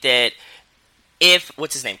think that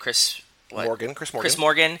what's his name? Chris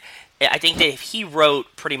Morgan. I think that if he wrote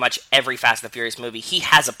pretty much every Fast and the Furious movie, he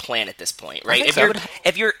has a plan at this point, right?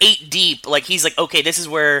 If you're 8 deep, like he's like, okay, this is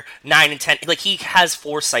where 9 and 10, like he has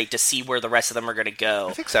foresight to see where the rest of them are going to go.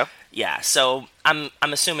 I think so. Yeah, so I'm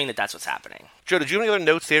assuming that that's what's happening. Joe, did you have any other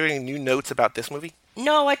notes? Do you have any new notes about this movie?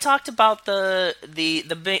 No, I talked about the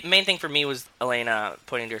main thing for me was Elena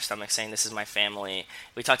pointing to her stomach saying, "This is my family."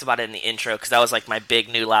 We talked about it in the intro because that was like my big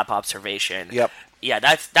new lap observation. Yep. Yeah,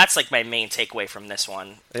 that's like my main takeaway from this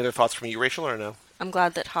one. Any other thoughts from you, Rachel, or no? I'm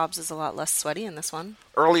glad that Hobbs is a lot less sweaty in this one.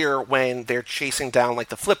 Earlier, when they're chasing down like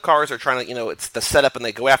the flip cars, they're trying to, it's the setup, and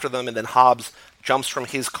they go after them, and then Hobbs jumps from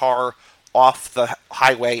his car off the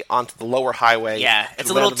highway onto the lower highway. Yeah,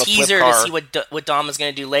 it's a little teaser to see what Dom is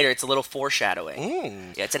going to do later. It's a little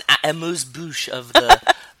foreshadowing. Yeah, it's an amuse-bouche of the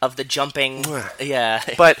of the jumping. Yeah,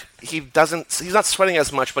 but he's not sweating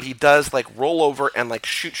as much, but he does like roll over and like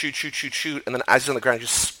shoot, and then as he's on the ground, he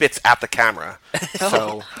just spits at the camera.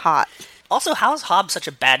 So hot. Also, how is Hobbs such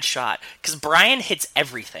a bad shot? Because Brian hits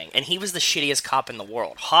everything, and he was the shittiest cop in the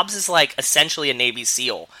world. Hobbs is like essentially a Navy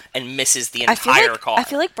SEAL and misses the entire car. I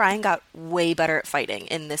feel like Brian got way better at fighting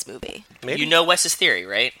in this movie. Maybe. You know Wes's theory,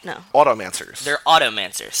 right? No. Automancers. They're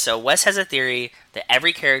automancers. So Wes has a theory that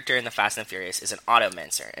every character in the Fast and Furious is an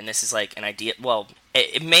automancer, and this is like an idea. Well,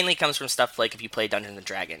 it mainly comes from stuff like if you play Dungeons and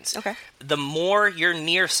Dragons. Okay. The more you're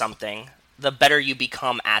near something, the better you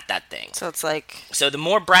become at that thing. So it's like... So the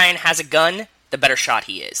more Brian has a gun, the better shot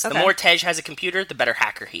he is. Okay. The more Tej has a computer, the better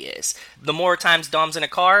hacker he is. The more times Dom's in a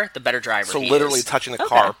car, the better driver he is. So literally touching the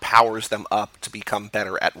car powers them up to become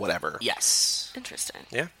better at whatever. Yes. Interesting.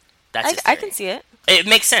 Yeah. That's I can see it. It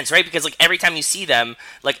makes sense, right? Because like every time you see them,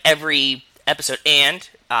 like every episode, and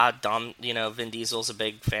Dom, Vin Diesel's a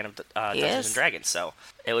big fan of Dungeons and Dragons, so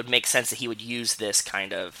it would make sense that he would use this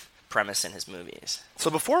kind of premise in his movies. So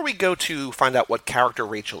before we go to find out what character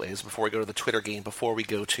Rachel is, before we go to the Twitter game, before we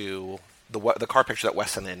go to the car picture that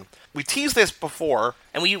Wes sent in, we teased this before,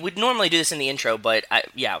 and we would normally do this in the intro, but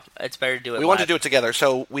it's better to do it. We wanted to do it together,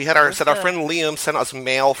 so we had our friend Liam sent us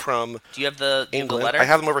mail from. Do you have the letter? I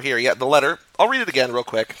have them over here. Yeah, the letter. I'll read it again real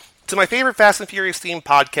quick. To my favorite Fast and Furious themed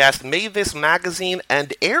podcast, may this magazine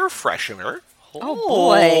and air freshener. Oh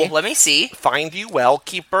boy. Let me see. Find you well.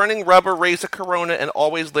 Keep burning rubber, raise a Corona, and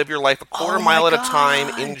always live your life a quarter mile at a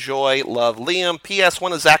time. Enjoy. Love, Liam. P.S.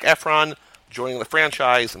 One is Zac Efron joining the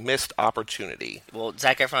franchise. Missed opportunity. Well,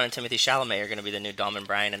 Zac Efron and Timothy Chalamet are going to be the new Dom and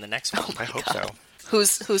Brian in the next one. I hope so.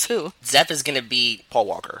 Who's who? Zeph is going to be Paul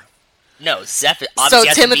Walker. No, Zeph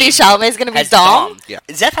obviously So Timothy Chalamet is going to be Dom? Yeah.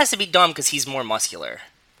 Zeph has to be Dom because he's more muscular.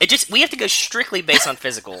 We have to go strictly based on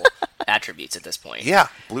physical attributes at this point. Yeah,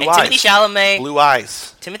 blue eyes. Timothy Chalamet. Blue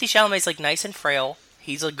eyes. Timothy Chalamet's like nice and frail.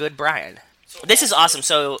 He's a good Brian. This is awesome.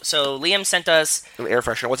 So Liam sent us an air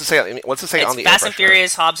freshener. What's it say on the air freshener? Fast and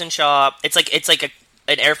Furious, Hobbs and Shaw. It's like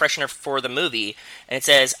an air freshener for the movie, and it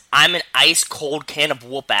says, "I'm an ice cold can of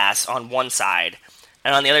whoop ass" on one side,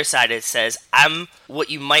 and on the other side it says, "I'm what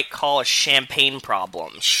you might call a champagne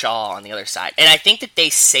problem," Shaw on the other side. And I think that they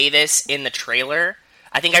say this in the trailer.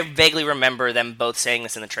 I think I vaguely remember them both saying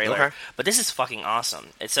this in the trailer. Okay. But this is fucking awesome.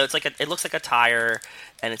 It's like it looks like a tire,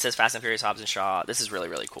 and it says Fast and Furious, Hobbs and Shaw. This is really,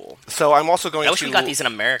 really cool. So I'm also going to... I wish we got these in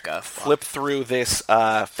America. Flip through this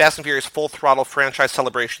Fast and Furious Full Throttle Franchise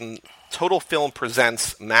Celebration Total Film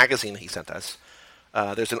Presents magazine he sent us.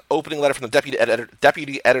 There's an opening letter from the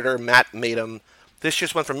deputy editor, Matt Madem. This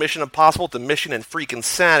just went from Mission Impossible to Mission and Freak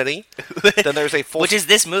Insanity. Then there's a full... Which is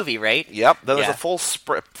this movie, right? Yep. Then there's a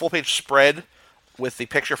full-page spread with the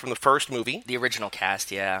picture from the first movie. The original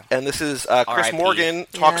cast, yeah. And this is Chris Morgan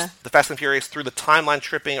talks the Fast and Furious through the timeline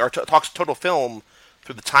tripping, or talks Total Film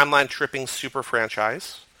through the timeline tripping super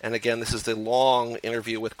franchise. And again, this is the long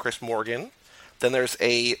interview with Chris Morgan. Then there's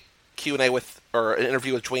a Q&A an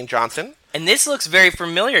interview with Dwayne Johnson. And this looks very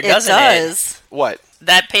familiar, doesn't it? Does. What?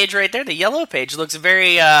 That page right there, the yellow page, looks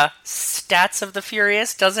very Stats of the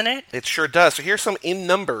Furious, doesn't it? It sure does. So here's some in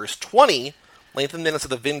numbers. 20 length and minutes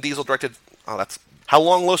of the Vin Diesel directed... Oh, that's... How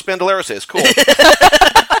long Los Bandoleros is. Cool.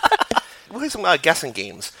 We'll play some guessing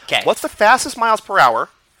games. Okay. What's the fastest miles per hour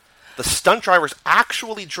the stunt drivers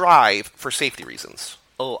actually drive for safety reasons?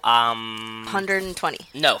 Oh, 120.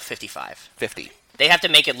 no, 55. 50. They have to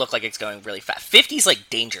make it look like it's going really fast. 50's like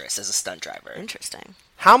dangerous as a stunt driver. Interesting.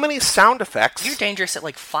 How many sound effects? You're dangerous at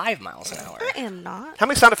like 5 miles an hour. I am not. How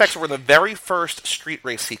many sound effects were in the very first street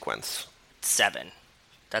race sequence? 7.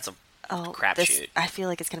 That's a Oh, crapshoot. I feel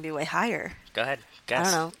like it's going to be way higher. Go ahead. I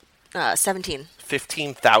Guess. don't know. 17.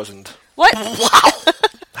 15,000. What?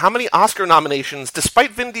 How many Oscar nominations,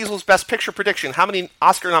 despite Vin Diesel's Best Picture prediction, how many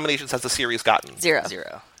Oscar nominations has the series gotten? 0.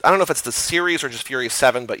 0. I don't know if it's the series or just Furious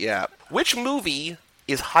 7, but yeah. Which movie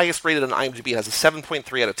is highest rated on IMDb? It has a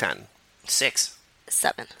 7.3 out of 10. 6.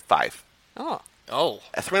 7. 5. Oh. Oh.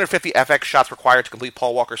 350 FX shots required to complete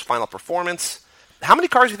Paul Walker's final performance. How many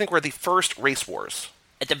cars do you think were at the first Race Wars?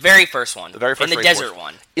 At the very first one. The very first in the Race desert Wars.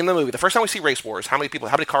 one. In the movie, the first time we see Race Wars, how many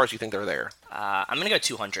cars do you think there are there? I'm going to go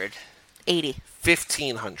 200. 80.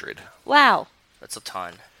 1,500. Wow. That's a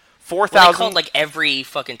ton. 4,000. Well, they called like every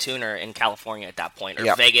fucking tuner in California at that point, or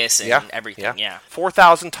Yep. Vegas and everything. Yeah.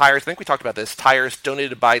 4,000 tires. I think we talked about this. Tires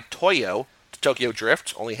donated by Toyo to Tokyo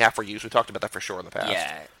Drift. Only half were used. We talked about that for sure in the past.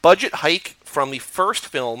 Yeah. Budget hike from the first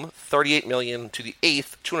film, $38 million, to the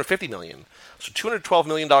eighth, $250 million. So $212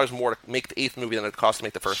 million more to make the eighth movie than it cost to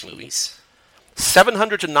make the first movie. Jeez.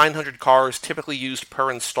 700 to 900 cars typically used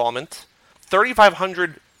per installment.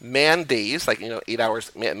 3,500 man days, 8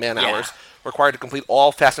 hours, man hours, required to complete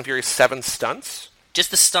all Fast and Furious 7 stunts.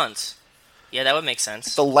 Just the stunts. Yeah, that would make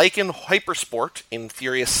sense. The Lycan Hypersport in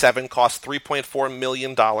Furious 7 cost $3.4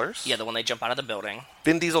 million. Yeah, the one they jump out of the building.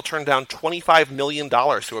 Vin Diesel turned down $25 million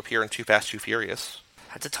to appear in Too Fast, Too Furious.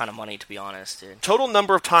 That's a ton of money, to be honest, dude. Total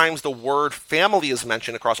number of times the word family is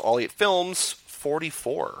mentioned across all 8 films,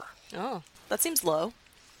 44. Oh. That seems low.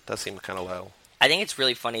 Does seem kind of low. I think it's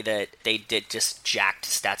really funny that they did just jacked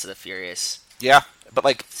Stats of the Furious. Yeah, but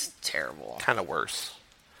It's terrible. kind of worse.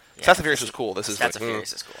 Yeah. Fast and Furious is cool. This is Stats of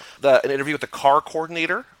Furious is cool. An interview with the car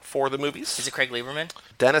coordinator for the movies. Is it Craig Lieberman?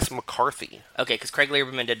 Dennis McCarthy. Okay, because Craig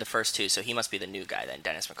Lieberman did the first 2, so he must be the new guy then,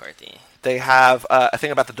 Dennis McCarthy. They have a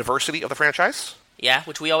thing about the diversity of the franchise. Yeah,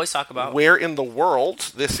 which we always talk about. Where in the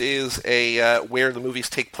world this is where the movies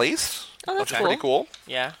take place. Oh, that's which is pretty cool.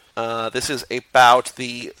 Yeah. This is about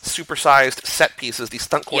the supersized set pieces, the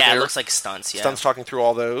stunt Yeah, coordinator. it looks like stunts, yeah. Stunts talking through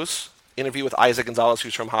all those. Interview with Isa Gonzalez,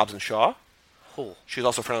 who's from Hobbs and Shaw. Cool. She's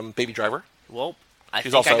also from Baby Driver. Well, I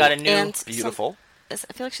She's think I also got a new... And Beautiful. I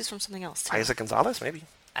feel like she's from something else, too. Isa Gonzalez, maybe.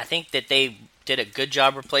 I think that they did a good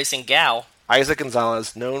job replacing Gal. Isa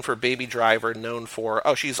Gonzalez, known for Baby Driver, known for...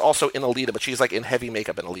 Oh, she's also in Alita, but she's in heavy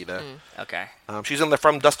makeup in Alita. Okay. She's in the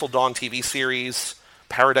From Dusk Till Dawn TV series,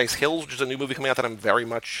 Paradise Hills, which is a new movie coming out that I'm very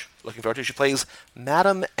much looking forward to. She plays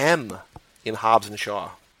Madam M in Hobbs and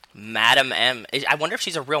Shaw. Madam M. I wonder if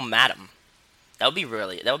she's a real madam. That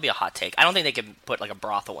would be a hot take. I don't think they could put a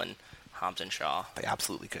brothel in Hobbs and Shaw. They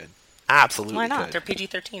absolutely could. Absolutely Why not? could. They're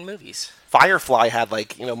PG-13 movies. Firefly had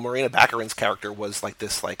Marina Baccarin's character was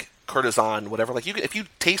this courtesan, whatever. If you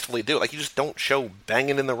tastefully do it, you just don't show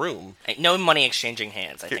banging in the room. No money exchanging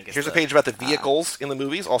hands, I think. Here's a page about the vehicles in the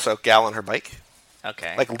movies. Also, Gal on her bike.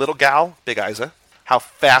 Okay. Little Gal, Big Isa. How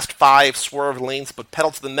Fast 5 swerved lanes but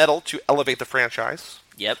pedal to the metal to elevate the franchise.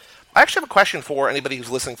 Yep. I actually have a question for anybody who's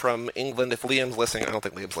listening from England. If Liam's listening, I don't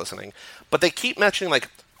think Liam's listening. But they keep mentioning,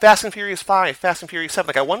 Fast and Furious 5, Fast and Furious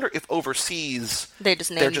 7. I wonder if overseas They just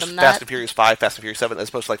they're named just them Fast that. and Furious 5, Fast and Furious 7, as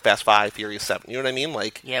opposed to Fast 5, Furious 7. You know what I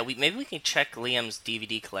mean? Yeah, maybe we can check Liam's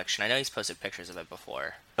DVD collection. I know he's posted pictures of it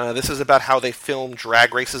before. This is about how they film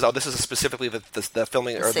drag races. Oh, this is specifically the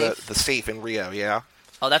filming The or safe. the safe in Rio. Yeah.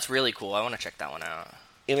 Oh, that's really cool. I want to check that one out.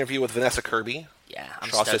 Interview with Vanessa Kirby, Yeah, I'm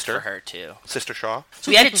Shaw's stoked sister. for her too. Sister Shaw.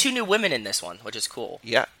 So we added 2 new women in this one, which is cool.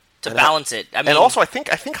 Yeah. To And balance it. I mean, and also, I think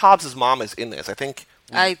Hobbs' mom is in this. I think.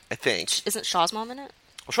 Isn't Shaw's mom in it?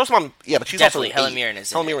 Well, Shaw's mom, yeah, but she's Definitely, also in Helen 8. Mirren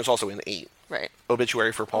is in Helen it. Mirren's also in 8. Right.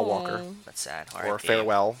 Obituary for Paul Walker. that's sad. Or RIP.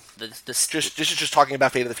 Farewell. This is just talking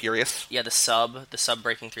about Fate of the Furious, Yeah, the sub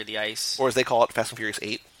breaking through the ice. or as they call it, Fast and Furious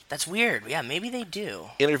 8. That's weird. Yeah, maybe they do.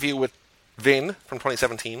 Interview with Vin from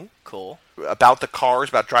 2017 Cool. about the cars,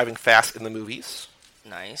 about driving fast in the movies.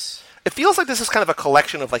 Nice. It feels like this is kind of a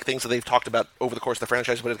collection of things that they've talked about over the course of the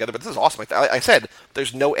franchise put it together. But this is awesome. I said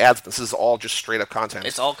there's no ads. This is all just straight up content.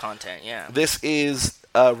 It's all content, yeah. This is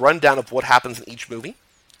a rundown of what happens in each movie.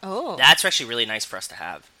 Oh. That's actually really nice for us to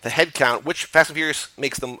have. The head count, which Fast and Furious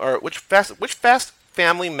makes them, or which Fast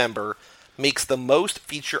family member makes the most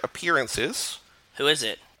feature appearances. Who is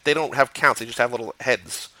it? They don't have counts. They just have little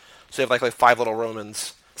heads. So you have like 5 little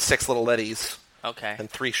Romans, 6 little Lettys, Okay. and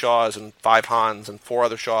 3 Shaws, and 5 Hans, and 4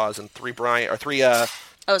 other Shaws, and 3 Brian, or 3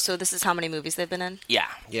 Oh, so this is how many movies they've been in? Yeah.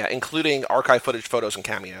 yeah, including archive footage, photos, and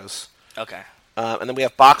cameos. Okay. And then we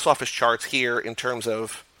have box office charts here in terms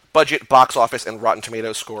of budget, box office, and Rotten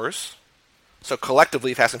Tomatoes scores. So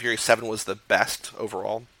collectively, Fast and Furious 7 was the best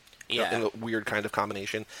overall. Yeah. In a weird kind of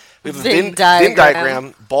combination. We have a Venn Venn diagram.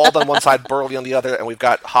 diagram, Bald on one side, Burley on the other, and we've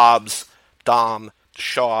got Hobbs, Dom,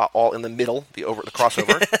 Shaw all in the middle, the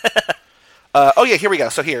crossover. Oh yeah, here we go.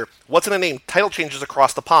 So here, what's in a name? Title changes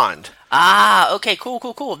across the pond. Ah, okay,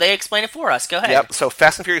 cool. They explain it for us. Go ahead. Yep. So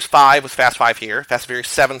Fast and Furious 5 was Fast 5 here. Fast and Furious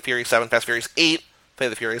 7, Furious 7. Fast and Furious 8, Fate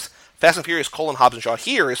of the Furious. Fast and Furious: Hobbs and Shaw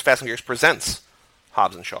here is Fast and Furious presents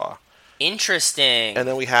Hobbs and Shaw. Interesting. And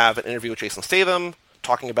then we have an interview with Jason Statham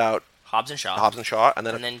talking about Hobbs and Shaw. and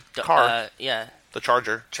then a car. car. Yeah. The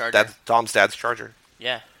Charger. Charger. Dom's dad's Charger.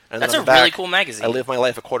 Yeah. And That's then a on the back, really cool magazine. I live my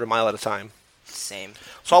life a quarter mile at a time. Same.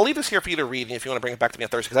 So I'll leave this here for you to read, and if you want to bring it back to me on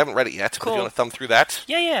Thursday, because I haven't read it yet. Cool. If you want to thumb through that.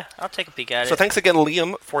 Yeah. I'll take a peek at it. So thanks again,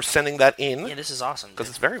 Liam, for sending that in. Yeah, this is awesome. Because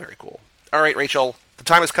it's very, very cool. All right, Rachel, the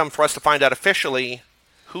time has come for us to find out officially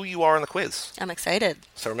who you are in the quiz. I'm excited.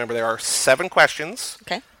 So remember, there are 7 questions.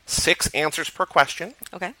 Okay. 6 answers per question.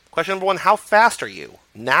 Okay. Question number 1, how fast are you?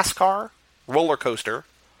 NASCAR, roller coaster,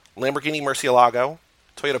 Lamborghini Murcielago,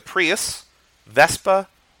 Toyota Prius, Vespa,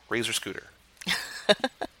 Razor scooter.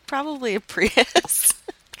 Probably a Prius.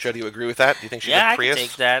 Joe, do you agree with that? Do you think she's yeah, a Prius? I can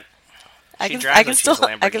take that. I She can drives like she's a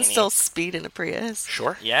I can Lamborghini. still speed in a Prius.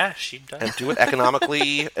 Sure. Yeah, she does. And do it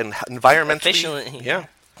economically and environmentally. Efficiently. Yeah.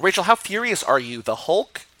 Rachel, how furious are you? The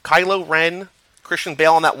Hulk, Kylo Ren, Christian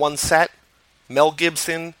Bale on that one set, Mel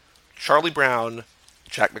Gibson, Charlie Brown,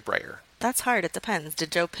 Jack McBrayer. That's hard. It depends.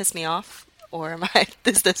 Did Joe piss me off, or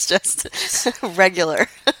is this just regular?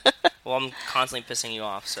 Well, I'm constantly pissing you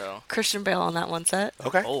off, so. Christian Bale on that one set.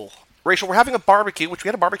 Okay. Oh. Rachel, we're having a barbecue, which we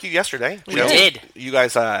had a barbecue yesterday. We Joe, did. You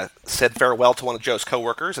guys said farewell to one of Joe's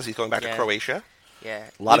coworkers as he's going back to Yeah. Croatia. Yeah.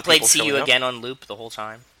 A lot we of played people See You showing up. Again on loop the whole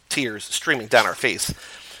time. Tears streaming down our face.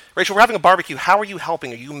 Rachel, we're having a barbecue. How are you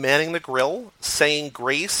helping? Are you manning the grill, saying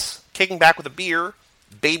grace, kicking back with a beer,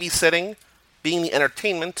 babysitting, being the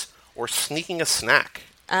entertainment, or sneaking a snack?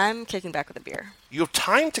 I'm kicking back with a beer. You have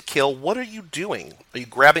time to kill. What are you doing? Are you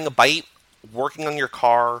grabbing a bite, working on your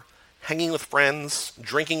car, hanging with friends,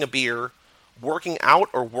 drinking a beer, working out,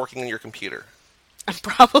 or working on your computer? I'm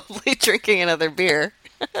probably drinking another beer.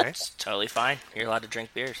 Okay. It's totally fine. You're allowed to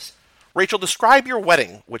drink beers. Rachel, describe your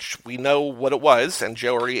wedding, which we know what it was, and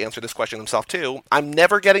Joe already answered this question himself too. I'm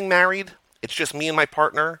never getting married. It's just me and my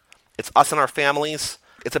partner. It's us and our families.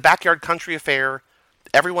 It's a backyard country affair.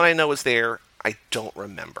 Everyone I know is there. I don't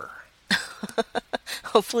remember.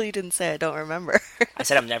 Hopefully you didn't say I don't remember. I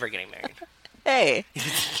said I'm never getting married. Hey,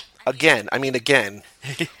 Again,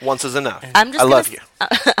 once is enough. I'm just I love you.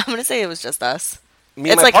 I'm gonna say it was just us. Me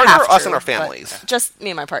and It's my like partner, half or us true, and our but families. Just me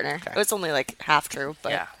and my partner. It was only like half true,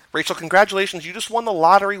 but Yeah. Rachel, congratulations. You just won the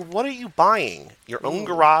lottery. What are you buying? Your own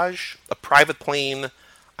garage? A private plane?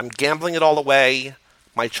 I'm gambling it all away.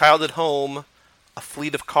 My childhood home? A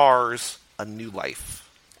fleet of cars? A new life?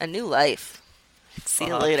 a new life. See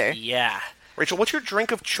you Fuck later. Yeah. Rachel, what's your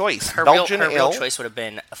drink of choice? Her Belgian real ale? choice would have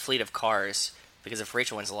been a fleet of cars, because if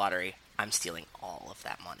Rachel wins the lottery, I'm stealing all of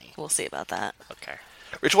that money. We'll see about that. Okay.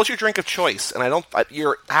 Rachel, what's your drink of choice? And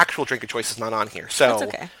your actual drink of choice is not on here. So, That's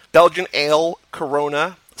okay. Belgian ale,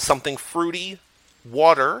 Corona, something fruity,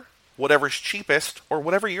 water, whatever's cheapest, or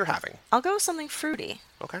whatever you're having. I'll go with something fruity.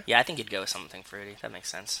 Okay. Yeah, I think you'd go with something fruity. That makes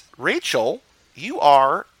sense. Rachel, you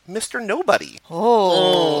are Mr. Nobody.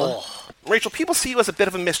 Oh. Rachel, people see you as a bit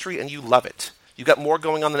of a mystery, and you love it. You got more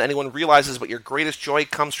going on than anyone realizes, but your greatest joy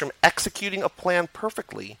comes from executing a plan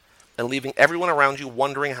perfectly and leaving everyone around you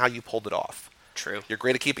wondering how you pulled it off. True. You're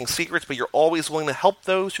great at keeping secrets, but you're always willing to help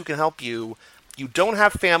those who can help you. You don't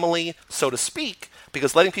have family, so to speak,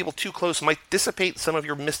 because letting people too close might dissipate some of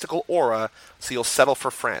your mystical aura, so you'll settle for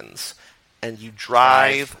friends. And you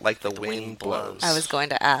drive like the wind blows. I was going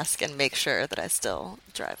to ask and make sure that I still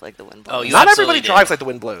drive like the wind blows. Oh, you Not absolutely everybody do. drives like the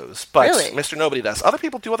wind blows, but Really? Mr. Nobody does. Other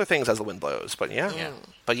people do other things as the wind blows, but yeah.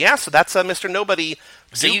 But yeah, so that's Mr. Nobody.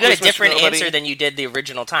 So you Duke got was a Mr. different Nobody. answer than you did the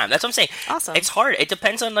original time. That's what I'm saying. Awesome. It's hard. It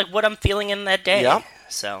depends on like what I'm feeling in that day. Yep.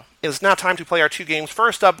 So It's now time to play our 2 games.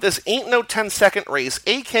 First up, this ain't no 10-second race,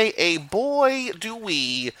 a.k.a. boy, do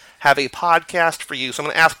we have a podcast for you. So I'm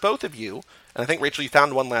going to ask both of you, and I think, Rachel, you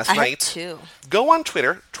found one last I night. have two. Go on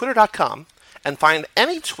Twitter, twitter.com, and find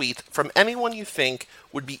any tweet from anyone you think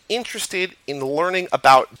would be interested in learning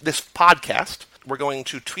about this podcast. We're going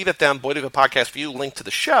to tweet at them, Boy, Do We Have a Podcast for You, link to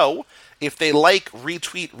the show. If they like,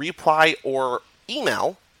 retweet, reply, or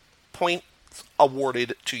email, points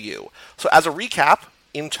awarded to you. So as a recap,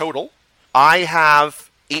 in total, I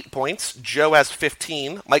have 8 points, Joe has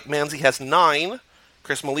 15, Mike Manzi has 9,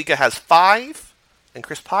 Chris Malika has 5, and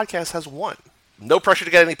Chris Podcast has 1. No pressure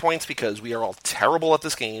to get any points because we are all terrible at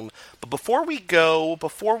this game. But before we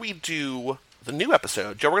do the new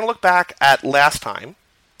episode, Joe, we're going to look back at last time.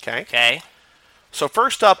 Okay? Okay. So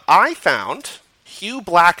first up, I found Hugh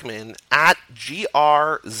Blackman at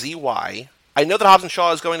GRZY. I know that Hobbs &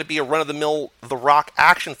 Shaw is going to be a run-of-the-mill The Rock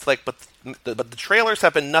action flick, but the trailers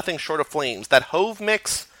have been nothing short of flames. That Hove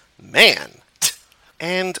mix, man.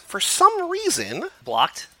 And for some reason...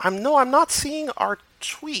 Blocked? I'm not seeing our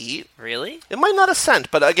tweet. Really? It might not have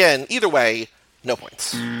sent, but again, either way, no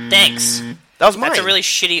points. Thanks. That was mine. That's a really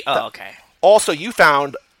shitty... Oh, okay. Also, you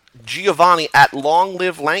found Giovanni at Long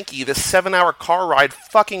Live Lanky. This 7-hour car ride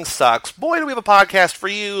fucking sucks. Boy, do we have a podcast for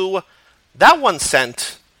you. That one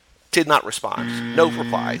sent... Did not respond. No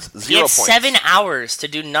replies. 0 He had points. 7 hours to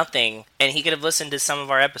do nothing, and he could have listened to some of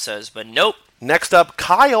our episodes, but nope. Next up,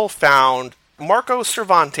 Kyle found Marco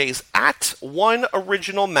Cervantes at One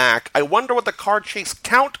Original Mac. I wonder what the car chase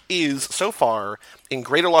count is so far in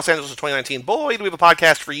Greater Los Angeles in 2019. Boy, do we have a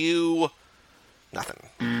podcast for you. Nothing.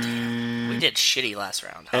 We did shitty last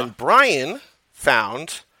round, huh? And Brian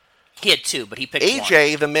found... He had 2, but he picked one.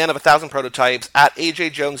 AJ, the man of 1,000 prototypes, at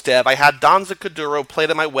AJ Jones Dev. I had Donza Kuduro played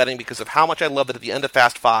at my wedding because of how much I loved it at the end of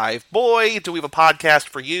Fast 5. Boy, do we have a podcast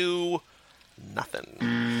for you. Nothing.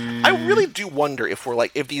 I really do wonder if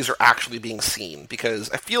if these are actually being seen, because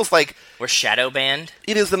it feels like We're shadow banned.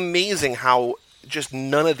 it is amazing how just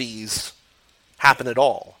none of these happen at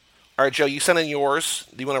all. All right, Joe, you sent in yours.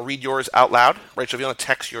 Do you want to read yours out loud? Rachel, if you want to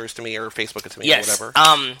text yours to me or Facebook it to me Yes. or whatever.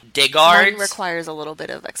 Mine Degards. requires a little bit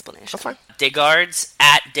of explanation. That's fine. Degards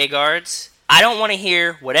at Degards. I don't want to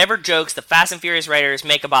hear whatever jokes the Fast and Furious writers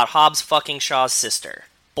make about Hobbs fucking Shaw's sister.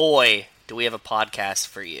 Boy, do we have a podcast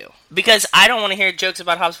for you. Because I don't want to hear jokes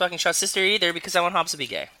about Hobbs fucking Shaw's sister either, because I want Hobbs to be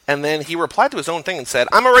gay. And then he replied to his own thing and said,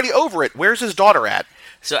 I'm already over it. Where's his daughter at?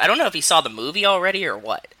 So I don't know if he saw the movie already or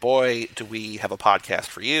what. Boy, do we have a podcast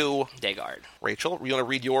for you. Degard. Rachel, you want to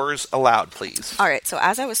read yours aloud, please? All right, so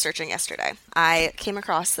as I was searching yesterday, I came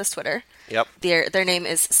across this Twitter. Yep. Their name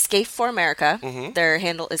is Scaife for America. Mm-hmm. Their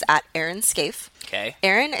handle is at Aaron Scaife. Okay.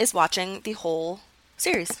 Aaron is watching the whole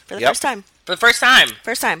series for the Yep. first time. For the first time.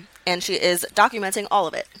 First time. And she is documenting all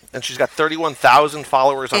of it. And she's got 31,000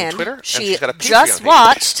 followers on and Twitter. And she she's got a Patreon just page.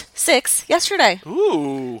 watched 6 yesterday.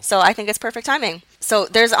 Ooh. So I think it's perfect timing. So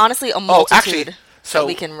there's honestly a Oh, multitude actually, that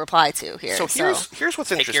we can reply to here. So here's what's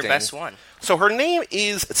Pick interesting. your best one. So her name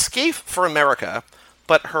is Scaife for America,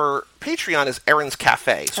 but her Patreon is Erin's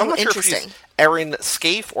Cafe. So I'm not sure if she's interesting. Erin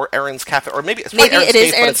Scaife or Erin's Cafe, or maybe it's Maybe probably it is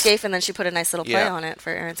Scaife, but Aaron it's- Scaife, and then she put a nice little play Yeah. on it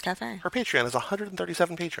for Aaron's Cafe. Her Patreon is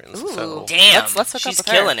 137 patrons. Ooh. So, Damn. Let's hook up she's with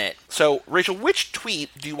her. killing it. so, Rachel, which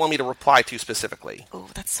tweet do you want me to reply to specifically? Oh,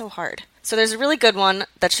 that's so hard. So there's a really good one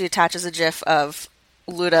that she attaches a GIF of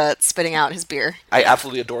Luda spitting out his beer. I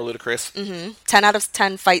absolutely adore Ludacris. 10 out of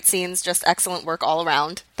 10 fight scenes, just excellent work all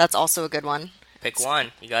around. That's also a good one. Pick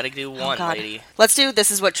one. You gotta do one, God. lady. Let's do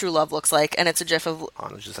This Is What True Love Looks Like, and it's a GIF of,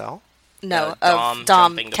 Anna Giselle? no, Dom of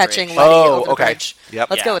Dom jumping the catching bridge. Letty Oh, over the okay. bridge. Yep.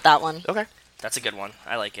 Let's Yeah. go with that one. Okay. That's a good one.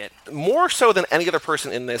 I like it. More so than any other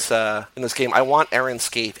person in this game, I want Erin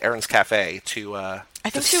Scaife, Erin's Cafe, to I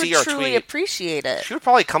think to she see would our truly tweet. appreciate it. She would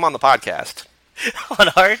probably come on the podcast. On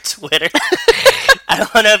our Twitter. I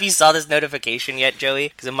don't know if you saw this notification yet, Joey,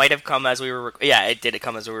 because it might have come as we were... yeah, it did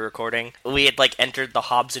come as we were recording. We had, entered the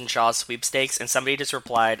Hobbs and Shaw sweepstakes, and somebody just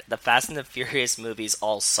replied, the Fast and the Furious movies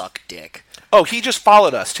all suck dick. Oh, he just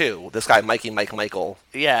followed us, too. This guy, Michael.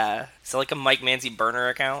 Yeah. Is it like a Mike Manzi burner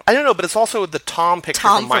account? I don't know, but it's also the Tom picture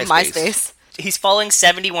Tom from from MySpace. MySpace. He's following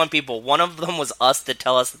 71 people. One of them was us to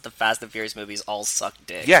tell us that the Fast and Furious movies all suck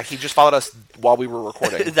dick. Yeah, he just followed us while we were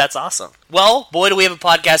recording. That's awesome. Well, boy, do we have a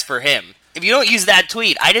podcast for him. If you don't use that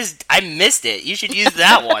tweet, I missed it. You should use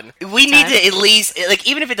that one. We need to at least,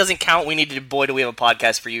 even if it doesn't count, we need to, boy, do we have a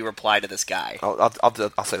podcast for you, reply to this guy.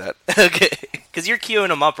 I'll say that. Okay. Because you're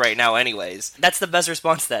queuing him up right now anyways. That's the best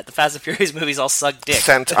response to that. The Fast and Furious movies all suck dick.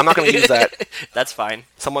 Sent. I'm not going to use that. That's fine.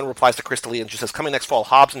 Someone replies to Crystal Lee and just says, coming next fall,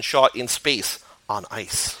 Hobbs and Shaw in space on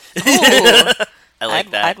ice. Ooh, I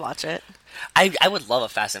like that. I'd watch it. I would love a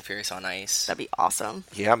Fast and Furious on ice. That'd be awesome.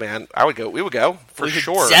 Yeah, man. We would go, for We would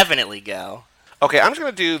sure. definitely go. Okay, I'm just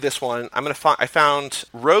going to do this one. I found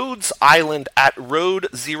Rhodes Island at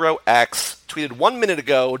Road0x, tweeted 1 minute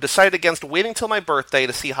ago, decided against waiting till my birthday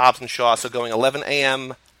to see Hobbs and Shaw, so going 11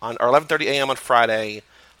 a.m. or 11:30 a.m. on Friday.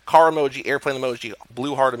 Car emoji, airplane emoji,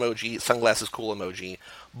 blue heart emoji, sunglasses cool emoji.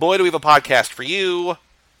 Boy, do we have a podcast for you.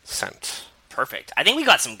 Sent. Perfect. I think we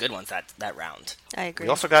got some good ones that round. I agree. We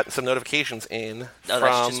also got some notifications in Oh, from...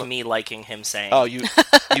 that's just me liking him saying. Oh, you liked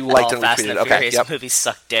all and Fast retweeted. and Okay, Furious yep. movies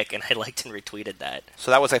suck dick, and I liked and retweeted that.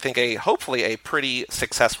 So that was, I think, hopefully a pretty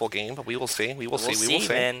successful game, but we will see. We will see.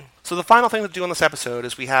 Man. So the final thing to do on this episode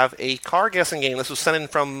is we have a car guessing game. This was sent in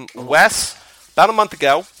from Wes about a month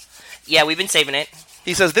ago. Yeah, we've been saving it.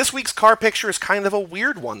 He says, this week's car picture is kind of a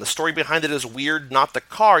weird one. The story behind it is weird, not the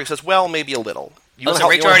car. He says, well, maybe a little. So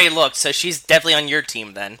Rachel already looked, so she's definitely on your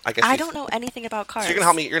team then. I don't know anything about cars. So you're gonna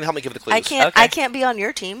help me give the clues. I can't be on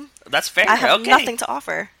your team. That's fair. I have okay. nothing to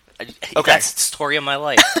offer. Okay. That's the story of my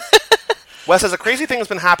life. Wes says, a crazy thing has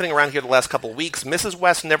been happening around here the last couple of weeks. Mrs.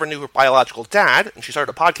 West never knew her biological dad, and she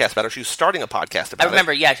started a podcast about it. She was starting a podcast about it. I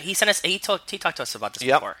remember, yeah, he sent us. He talked to us about this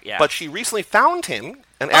before. Yeah, but she recently found him,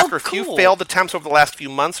 and after a few failed attempts over the last few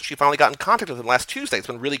months, she finally got in contact with him last Tuesday. It's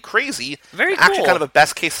been really crazy. Very cool. Actually, kind of a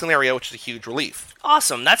best case scenario, which is a huge relief.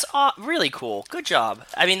 Awesome. That's really cool. Good job.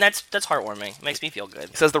 I mean, that's heartwarming. It makes me feel good.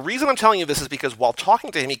 He says, the reason I'm telling you this is because while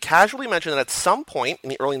talking to him, he casually mentioned that at some point in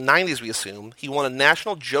the early 90s, we assume, he won a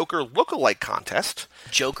national Joker lookalike contest.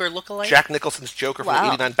 Joker lookalike? Jack Nicholson's Joker from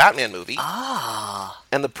the 89 Batman movie.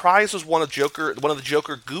 And the prize was one of the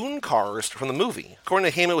Joker goon cars from the movie.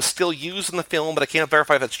 According to him, it was still used in the film, but I can't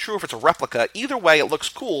verify if that's true or if it's a replica. Either way, it looks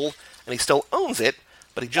cool, and he still owns it.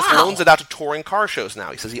 But he just loans it out to touring car shows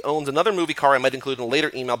now. He says he owns another movie car I might include in a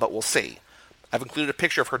later email, but we'll see. I've included a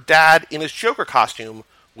picture of her dad in his Joker costume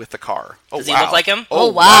with the car. Oh, Does he look like him?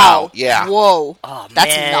 Oh, wow. Yeah. Whoa. Oh,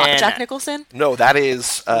 That's man. not Jack Nicholson? No, that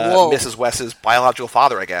is Mrs. West's biological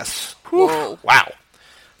father, I guess. Whoa. Wow.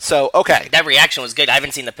 So, okay. That reaction was good. I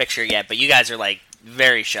haven't seen the picture yet, but you guys are, like,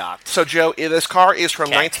 very shocked. So, Joe, this car is from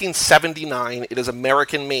 1979. It is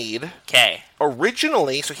American-made. Okay.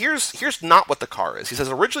 Originally, so here's not what the car is. He says,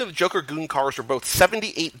 originally the Joker goon cars were both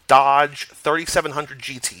 78 Dodge 3700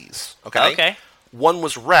 GTs. Okay? One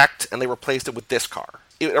was wrecked, and they replaced it with this car.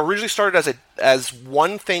 It originally started as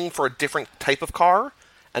one thing for a different type of car,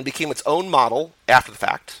 and became its own model after the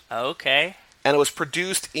fact. Okay. And it was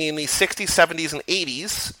produced in the 60s, 70s, and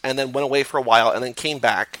 80s, and then went away for a while, and then came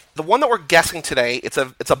back. The one that we're guessing today, it's a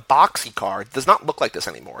boxy car. It does not look like this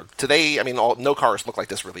anymore. Today, I mean, no cars look like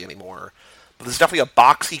this really anymore. But there's definitely a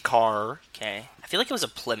boxy car. Okay. I feel like it was a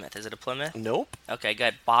Plymouth. Is it a Plymouth? Nope. Okay,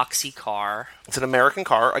 good. Boxy car. It's an American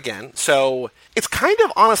car, again. So it's kind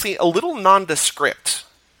of, honestly, a little nondescript.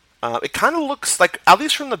 It kind of looks like, at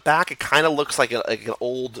least from the back, it kind of looks like an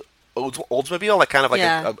old Oldsmobile, like kind of like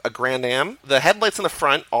a Grand Am. The headlights in the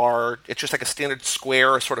front it's just like a standard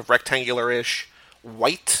square, sort of rectangular-ish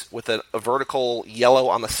white with a vertical yellow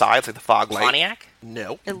on the sides, like the fog light. Pontiac?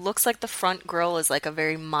 No. It looks like the front grille is like a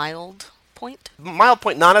very mild point. Mild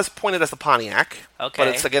point, not as pointed as the Pontiac. Okay. But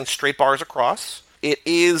it's, again, straight bars across. It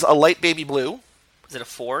is a light baby blue. Is it a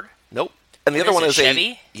Ford? Nope. And the other one is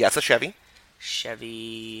Chevy? Yeah, it's a Chevy.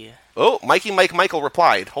 Chevy. Oh, Michael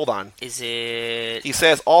replied. Hold on. Is it... He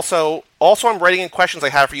says, also I'm writing in questions I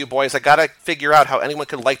have for you boys. I gotta figure out how anyone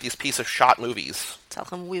could like these piece of shot movies. Tell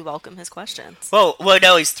him we welcome his questions. Well,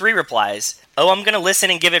 no, he's 3 replies. Oh, I'm gonna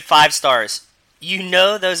listen and give it 5 stars. You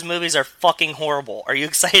know those movies are fucking horrible. Are you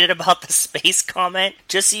excited about the space comment?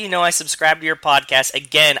 Just so you know, I subscribe to your podcast.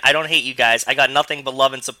 Again, I don't hate you guys. I got nothing but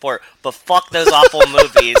love and support. But fuck those awful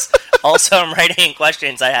movies. Also, I'm writing in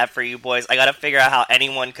questions I have for you boys. I gotta figure out how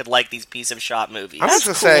anyone could like these piece of shot movies. I'm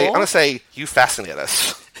gonna say, you fascinate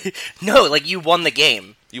us. No, like, you won the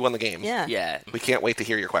game. You won the game. Yeah. Yeah. We can't wait to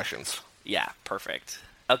hear your questions. Yeah, perfect.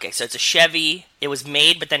 Okay, so it's a Chevy. It was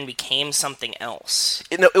made, but then became something else.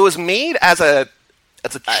 It was made as a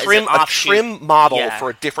trim model for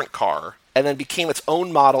a different car, and then became its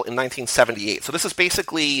own model in 1978. So this is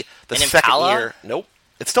basically the second year. Nope.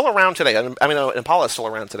 It's still around today. I mean, an Impala is still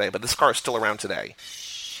around today, but this car is still around today.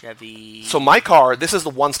 Chevy... So my car, this is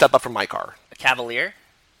the one step up from my car. A Cavalier?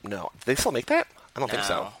 No. Do they still make that? I don't think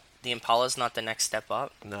so. The Impala's not the next step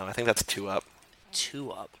up? No, I think that's 2 up.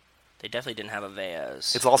 2 up. They definitely didn't have a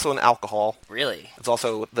Veos. It's also an alcohol. Really? It's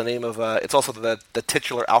also the name of, it's also the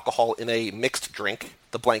titular alcohol in a mixed drink,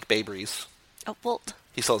 the Blank Bay Breeze. Oh, well...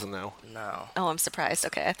 He still doesn't know. No. Oh, I'm surprised.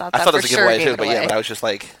 Okay, I thought it for was a sure giveaway gave too, it but away. yeah, but I was just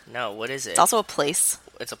like... No, what is it? It's also a place.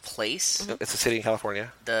 It's a place? It's a city in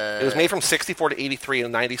California. It was made from 64 to 83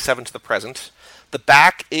 and 97 to the present. The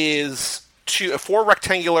back is 4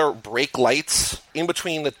 rectangular brake lights. In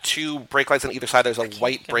between the 2 brake lights on either side, there's a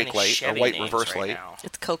white brake light, a white reverse light. Now.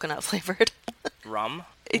 It's coconut flavored. Rum?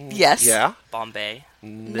 Yes. Yeah. Bombay?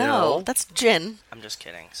 No, that's gin. I'm just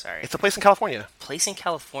kidding. Sorry. It's a place in California. Place in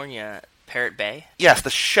California. Parrot Bay? Yes, the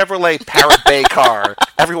Chevrolet Parrot Bay car.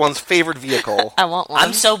 Everyone's favorite vehicle. I want one.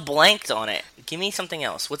 I'm so blanked on it. Give me something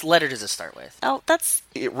else. What letter does it start with? Oh, that's...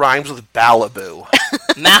 It rhymes with Malibu.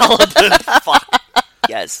 Malibu. Fuck.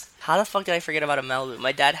 Yes. How the fuck did I forget about a Malibu?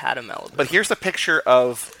 My dad had a Malibu. But here's the picture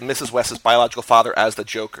of Mrs. West's biological father as the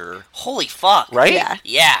Joker. Holy fuck. Right? Yeah.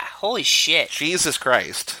 Yeah. Holy shit. Jesus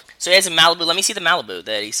Christ. So he has a Malibu. Let me see the Malibu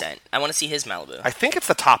that he sent. I want to see his Malibu. I think it's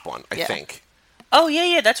the top one, I Yeah. think. Oh,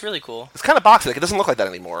 yeah, that's really cool. It's kind of boxy. Like, it doesn't look like that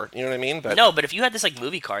anymore. You know what I mean? But No, but if you had this, like,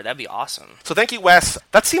 movie car, that'd be awesome. So thank you, Wes.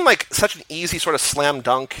 That seemed like such an easy sort of slam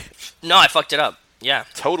dunk. No, I fucked it up. Yeah.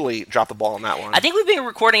 Totally dropped the ball on that one. I think we've been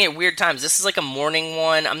recording at weird times. This is like a morning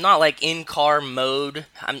one. I'm not like in car mode.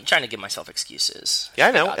 I'm trying to give myself excuses. Yeah,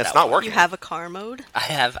 I know. about It's that not one. working. You have a car mode? I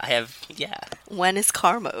have, yeah. When is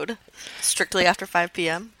car mode? Strictly after 5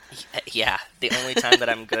 p.m.? Yeah, the only time that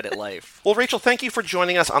I'm good at life. Well, Rachel, thank you for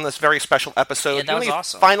joining us on this very special episode. Yeah, that was Any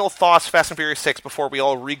awesome. Final thoughts, Fast and Furious 6, before we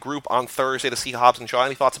all regroup on Thursday to see Hobbs and Shaw?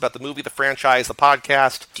 Any thoughts about the movie, the franchise, the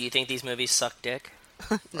podcast? Do you think these movies suck dick?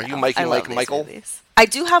 Are you Mikey, I love Mike, these Michael? movies. I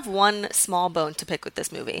do have one small bone to pick with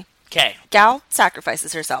this movie. Okay. Gal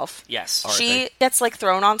sacrifices herself. Yes. right, She thank- gets, like,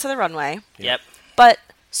 thrown onto the runway. Yep. But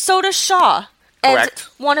so does Shaw. And Correct.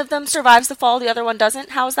 one of them survives the fall, the other one doesn't.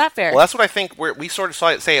 How is that fair? Well, that's what I think. We sort of saw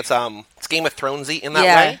it say it's Game of Thronesy in that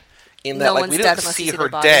Yeah. way. In that, No like, one's we dead didn't unless you see see her their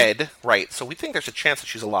body. dead, right? So we think there's a chance that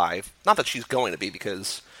she's alive. Not that she's going to be,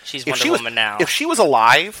 because She's if Wonder she was, Woman now. If she was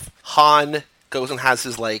alive, Han goes and has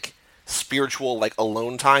his like spiritual like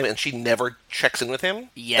alone time, and she never checks in with him.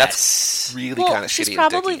 Yes. That's really well, kind of she's shitty.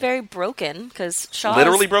 probably and dicky. very broken because Shaw.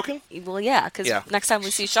 Literally broken. Well, yeah, because Yeah. next time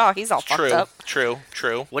we see Shaw, he's all fucked True, up.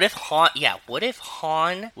 true. What if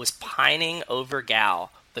Han was pining over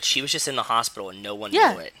Gal, but she was just in the hospital and no one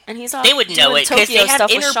Yeah, knew it? and he's all They would know doing it because Tokyo they had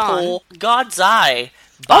stuff with Sean. Interpol, God's Eye.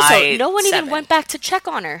 By Also, no one 7. even went back to check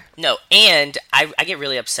on her. No, and I get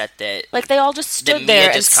really upset that Like they all just stood Mia there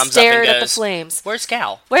and just comes up and stared at the goes, flames. Where's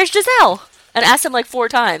Gal? Where's Giselle? And asked him like 4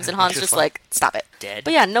 times, and Han's Just just like- like, "Stop it." Dead.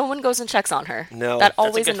 But yeah, no one goes and checks on her. No. That That's a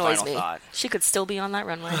always good annoys final me. thought. She could still be on that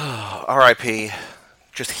runway. R.I.P.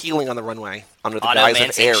 Just healing on the runway under the Otto guise Man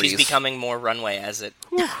of saying Ares. she's becoming more runway as it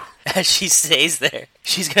as she stays there.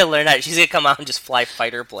 She's gonna learn how. She's gonna come out and just fly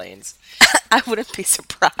fighter planes. I wouldn't be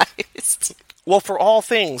surprised. Well, for all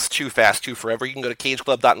things Too Fast, Too Forever, you can go to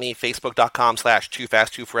cageclub.me,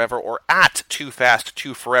 facebook.com/TooFastTooForever, or at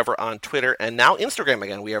TooFastTooForever on Twitter, and now Instagram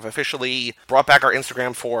again. We have officially brought back our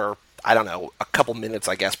Instagram for, I don't know, a couple minutes,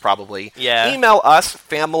 I guess, probably. Yeah. Email us,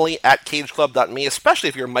 family@cageclub.me, especially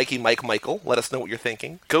if you're Mikey Mike Michael. Let us know what you're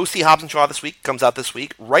thinking. Go see Hobbs and Shaw this week. Comes out this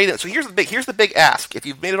week. Write it. So here's the big ask. If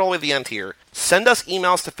you've made it all the way to the end here, send us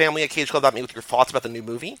emails to family@cageclub.me with your thoughts about the new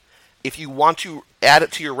movie. If you want to add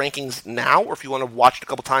it to your rankings now, or if you want to watch it a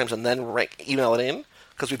couple times and then email it in,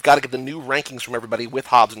 because we've got to get the new rankings from everybody with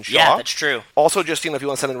Hobbs and Shaw. Yeah, that's true. Also, just if you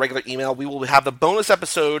want to send in a regular email, we will have the bonus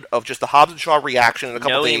episode of just the Hobbs and Shaw reaction in a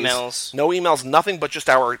couple No days. emails. No emails, nothing but just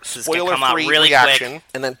our is gonna come out spoiler-free really reaction. quick.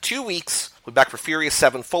 And then 2 weeks, we're back for Furious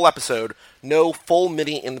 7 full episode. No full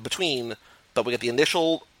mini in between, but we get the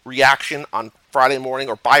initial reaction on Friday morning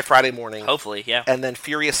or by Friday morning. Hopefully, yeah. And then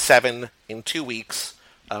Furious 7 in 2 weeks.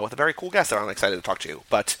 With a very cool guest that I'm excited to talk to.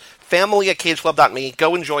 But family@cageclub.me.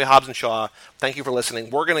 Go enjoy Hobbs and Shaw. Thank you for listening.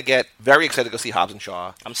 We're going to get very excited to go see Hobbs and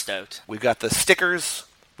Shaw. I'm stoked. We've got the stickers.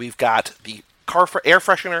 We've got the air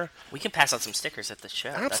freshener. We can pass out some stickers at the show.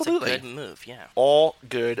 Absolutely. That's a good move, yeah. All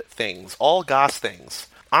good things. All goss things.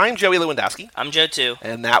 I'm Joey Lewandowski. I'm Joe, too.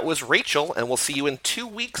 And that was Rachel. And we'll see you in 2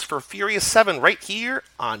 weeks for Furious 7 right here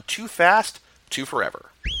on Too Fast, Too Forever.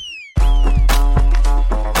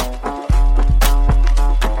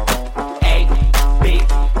 A, B,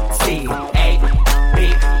 C.